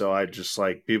things, so I just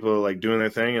like people are like doing their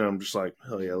thing and I'm just like,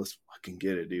 hell yeah, let's fucking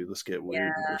get it, dude. Let's get Yeah.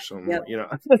 weird or something.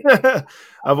 Yep.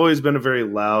 I've always been a very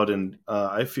loud and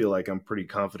I feel like I'm a pretty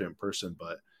confident person,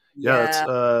 but yeah, that's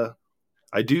Yeah.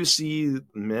 I do see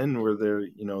men where they're,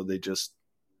 they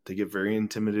get very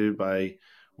intimidated by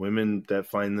women that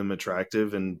find them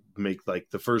attractive and make like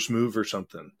the first move or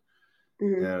something,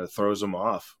 Hmm. and it throws them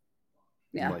off.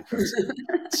 I'm Yeah. like,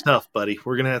 that's tough, buddy.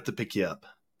 We're gonna have to pick you up.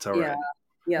 It's all Yeah.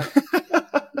 right. Yep.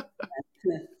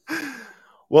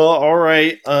 Well, all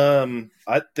right.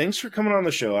 Thanks for coming on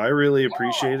the show. I really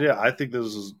appreciate it. I think this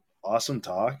was awesome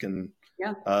talk. And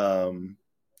Yeah.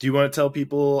 do you want to tell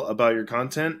people about your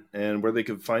content and where they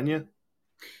can find you?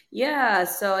 Yeah,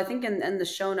 so I think in the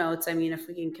show notes, I mean, if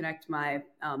we can connect my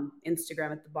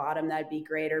Instagram at the bottom, that'd be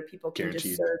great. Or people can just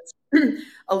Guaranteed. search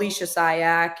Alicia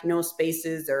Ciak, no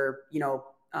spaces or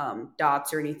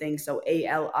dots or anything. So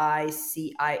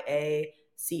ALICIACIAK.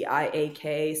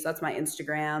 So that's my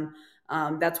Instagram.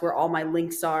 That's where all my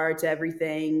links are to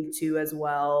everything too as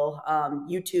well.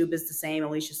 YouTube is the same,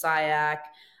 Alicia Ciak.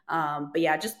 But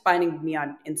yeah, just finding me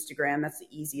on Instagram, that's the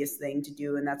easiest thing to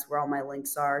do. And that's where all my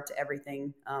links are to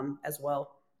everything as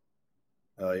well.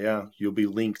 Yeah, you'll be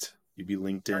linked. You'll be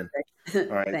linked in. All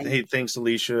Perfect. right. Thanks. Hey, thanks,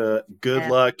 Alicia. Good Yeah.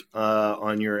 luck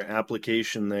on your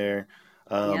application there.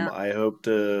 Yeah. I hope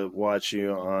to watch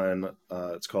you on.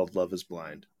 It's called Love Is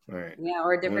Blind. All right. Yeah.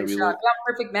 Or a I'm gonna different be. show. If you have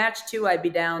a perfect match too, I'd be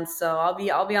down. So I'll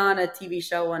be on a TV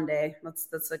show one day. That's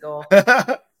the goal.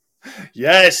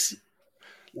 Yes.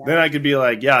 Yeah. Then I could be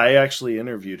like, yeah, I actually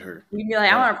interviewed her. You can be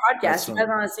like, I'm Yeah, on a that's podcast. You guys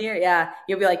want to see her? Yeah.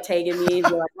 You'll be like tagging me. Be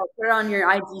like, oh, put it on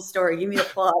your IG story. Give me the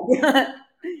plug.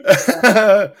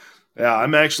 So, yeah,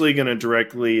 I'm actually gonna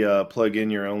directly plug in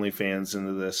your OnlyFans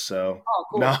into this. So oh,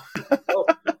 no, cool.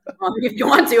 Cool. If you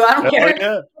want to, I don't hell care.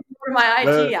 yeah, For my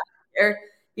Uh, IG out there.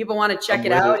 People want to check I'm it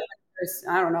with out. it. There's,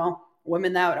 I don't know,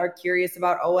 women that are curious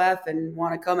about OF and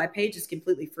want to come. My page is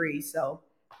completely free. So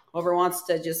whoever wants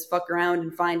to just fuck around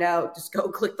and find out, just go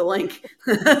click the link.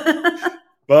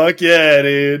 Fuck yeah,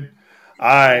 dude. All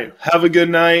Yeah. right, have a good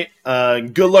night.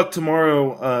 Good luck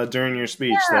tomorrow during your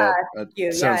speech. Yeah. That Thank you. Yeah.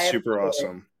 I sounds super appreciate it.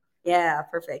 awesome. Yeah.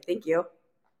 Perfect. Thank you.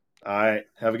 All right,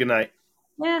 have a good night.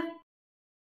 Yeah.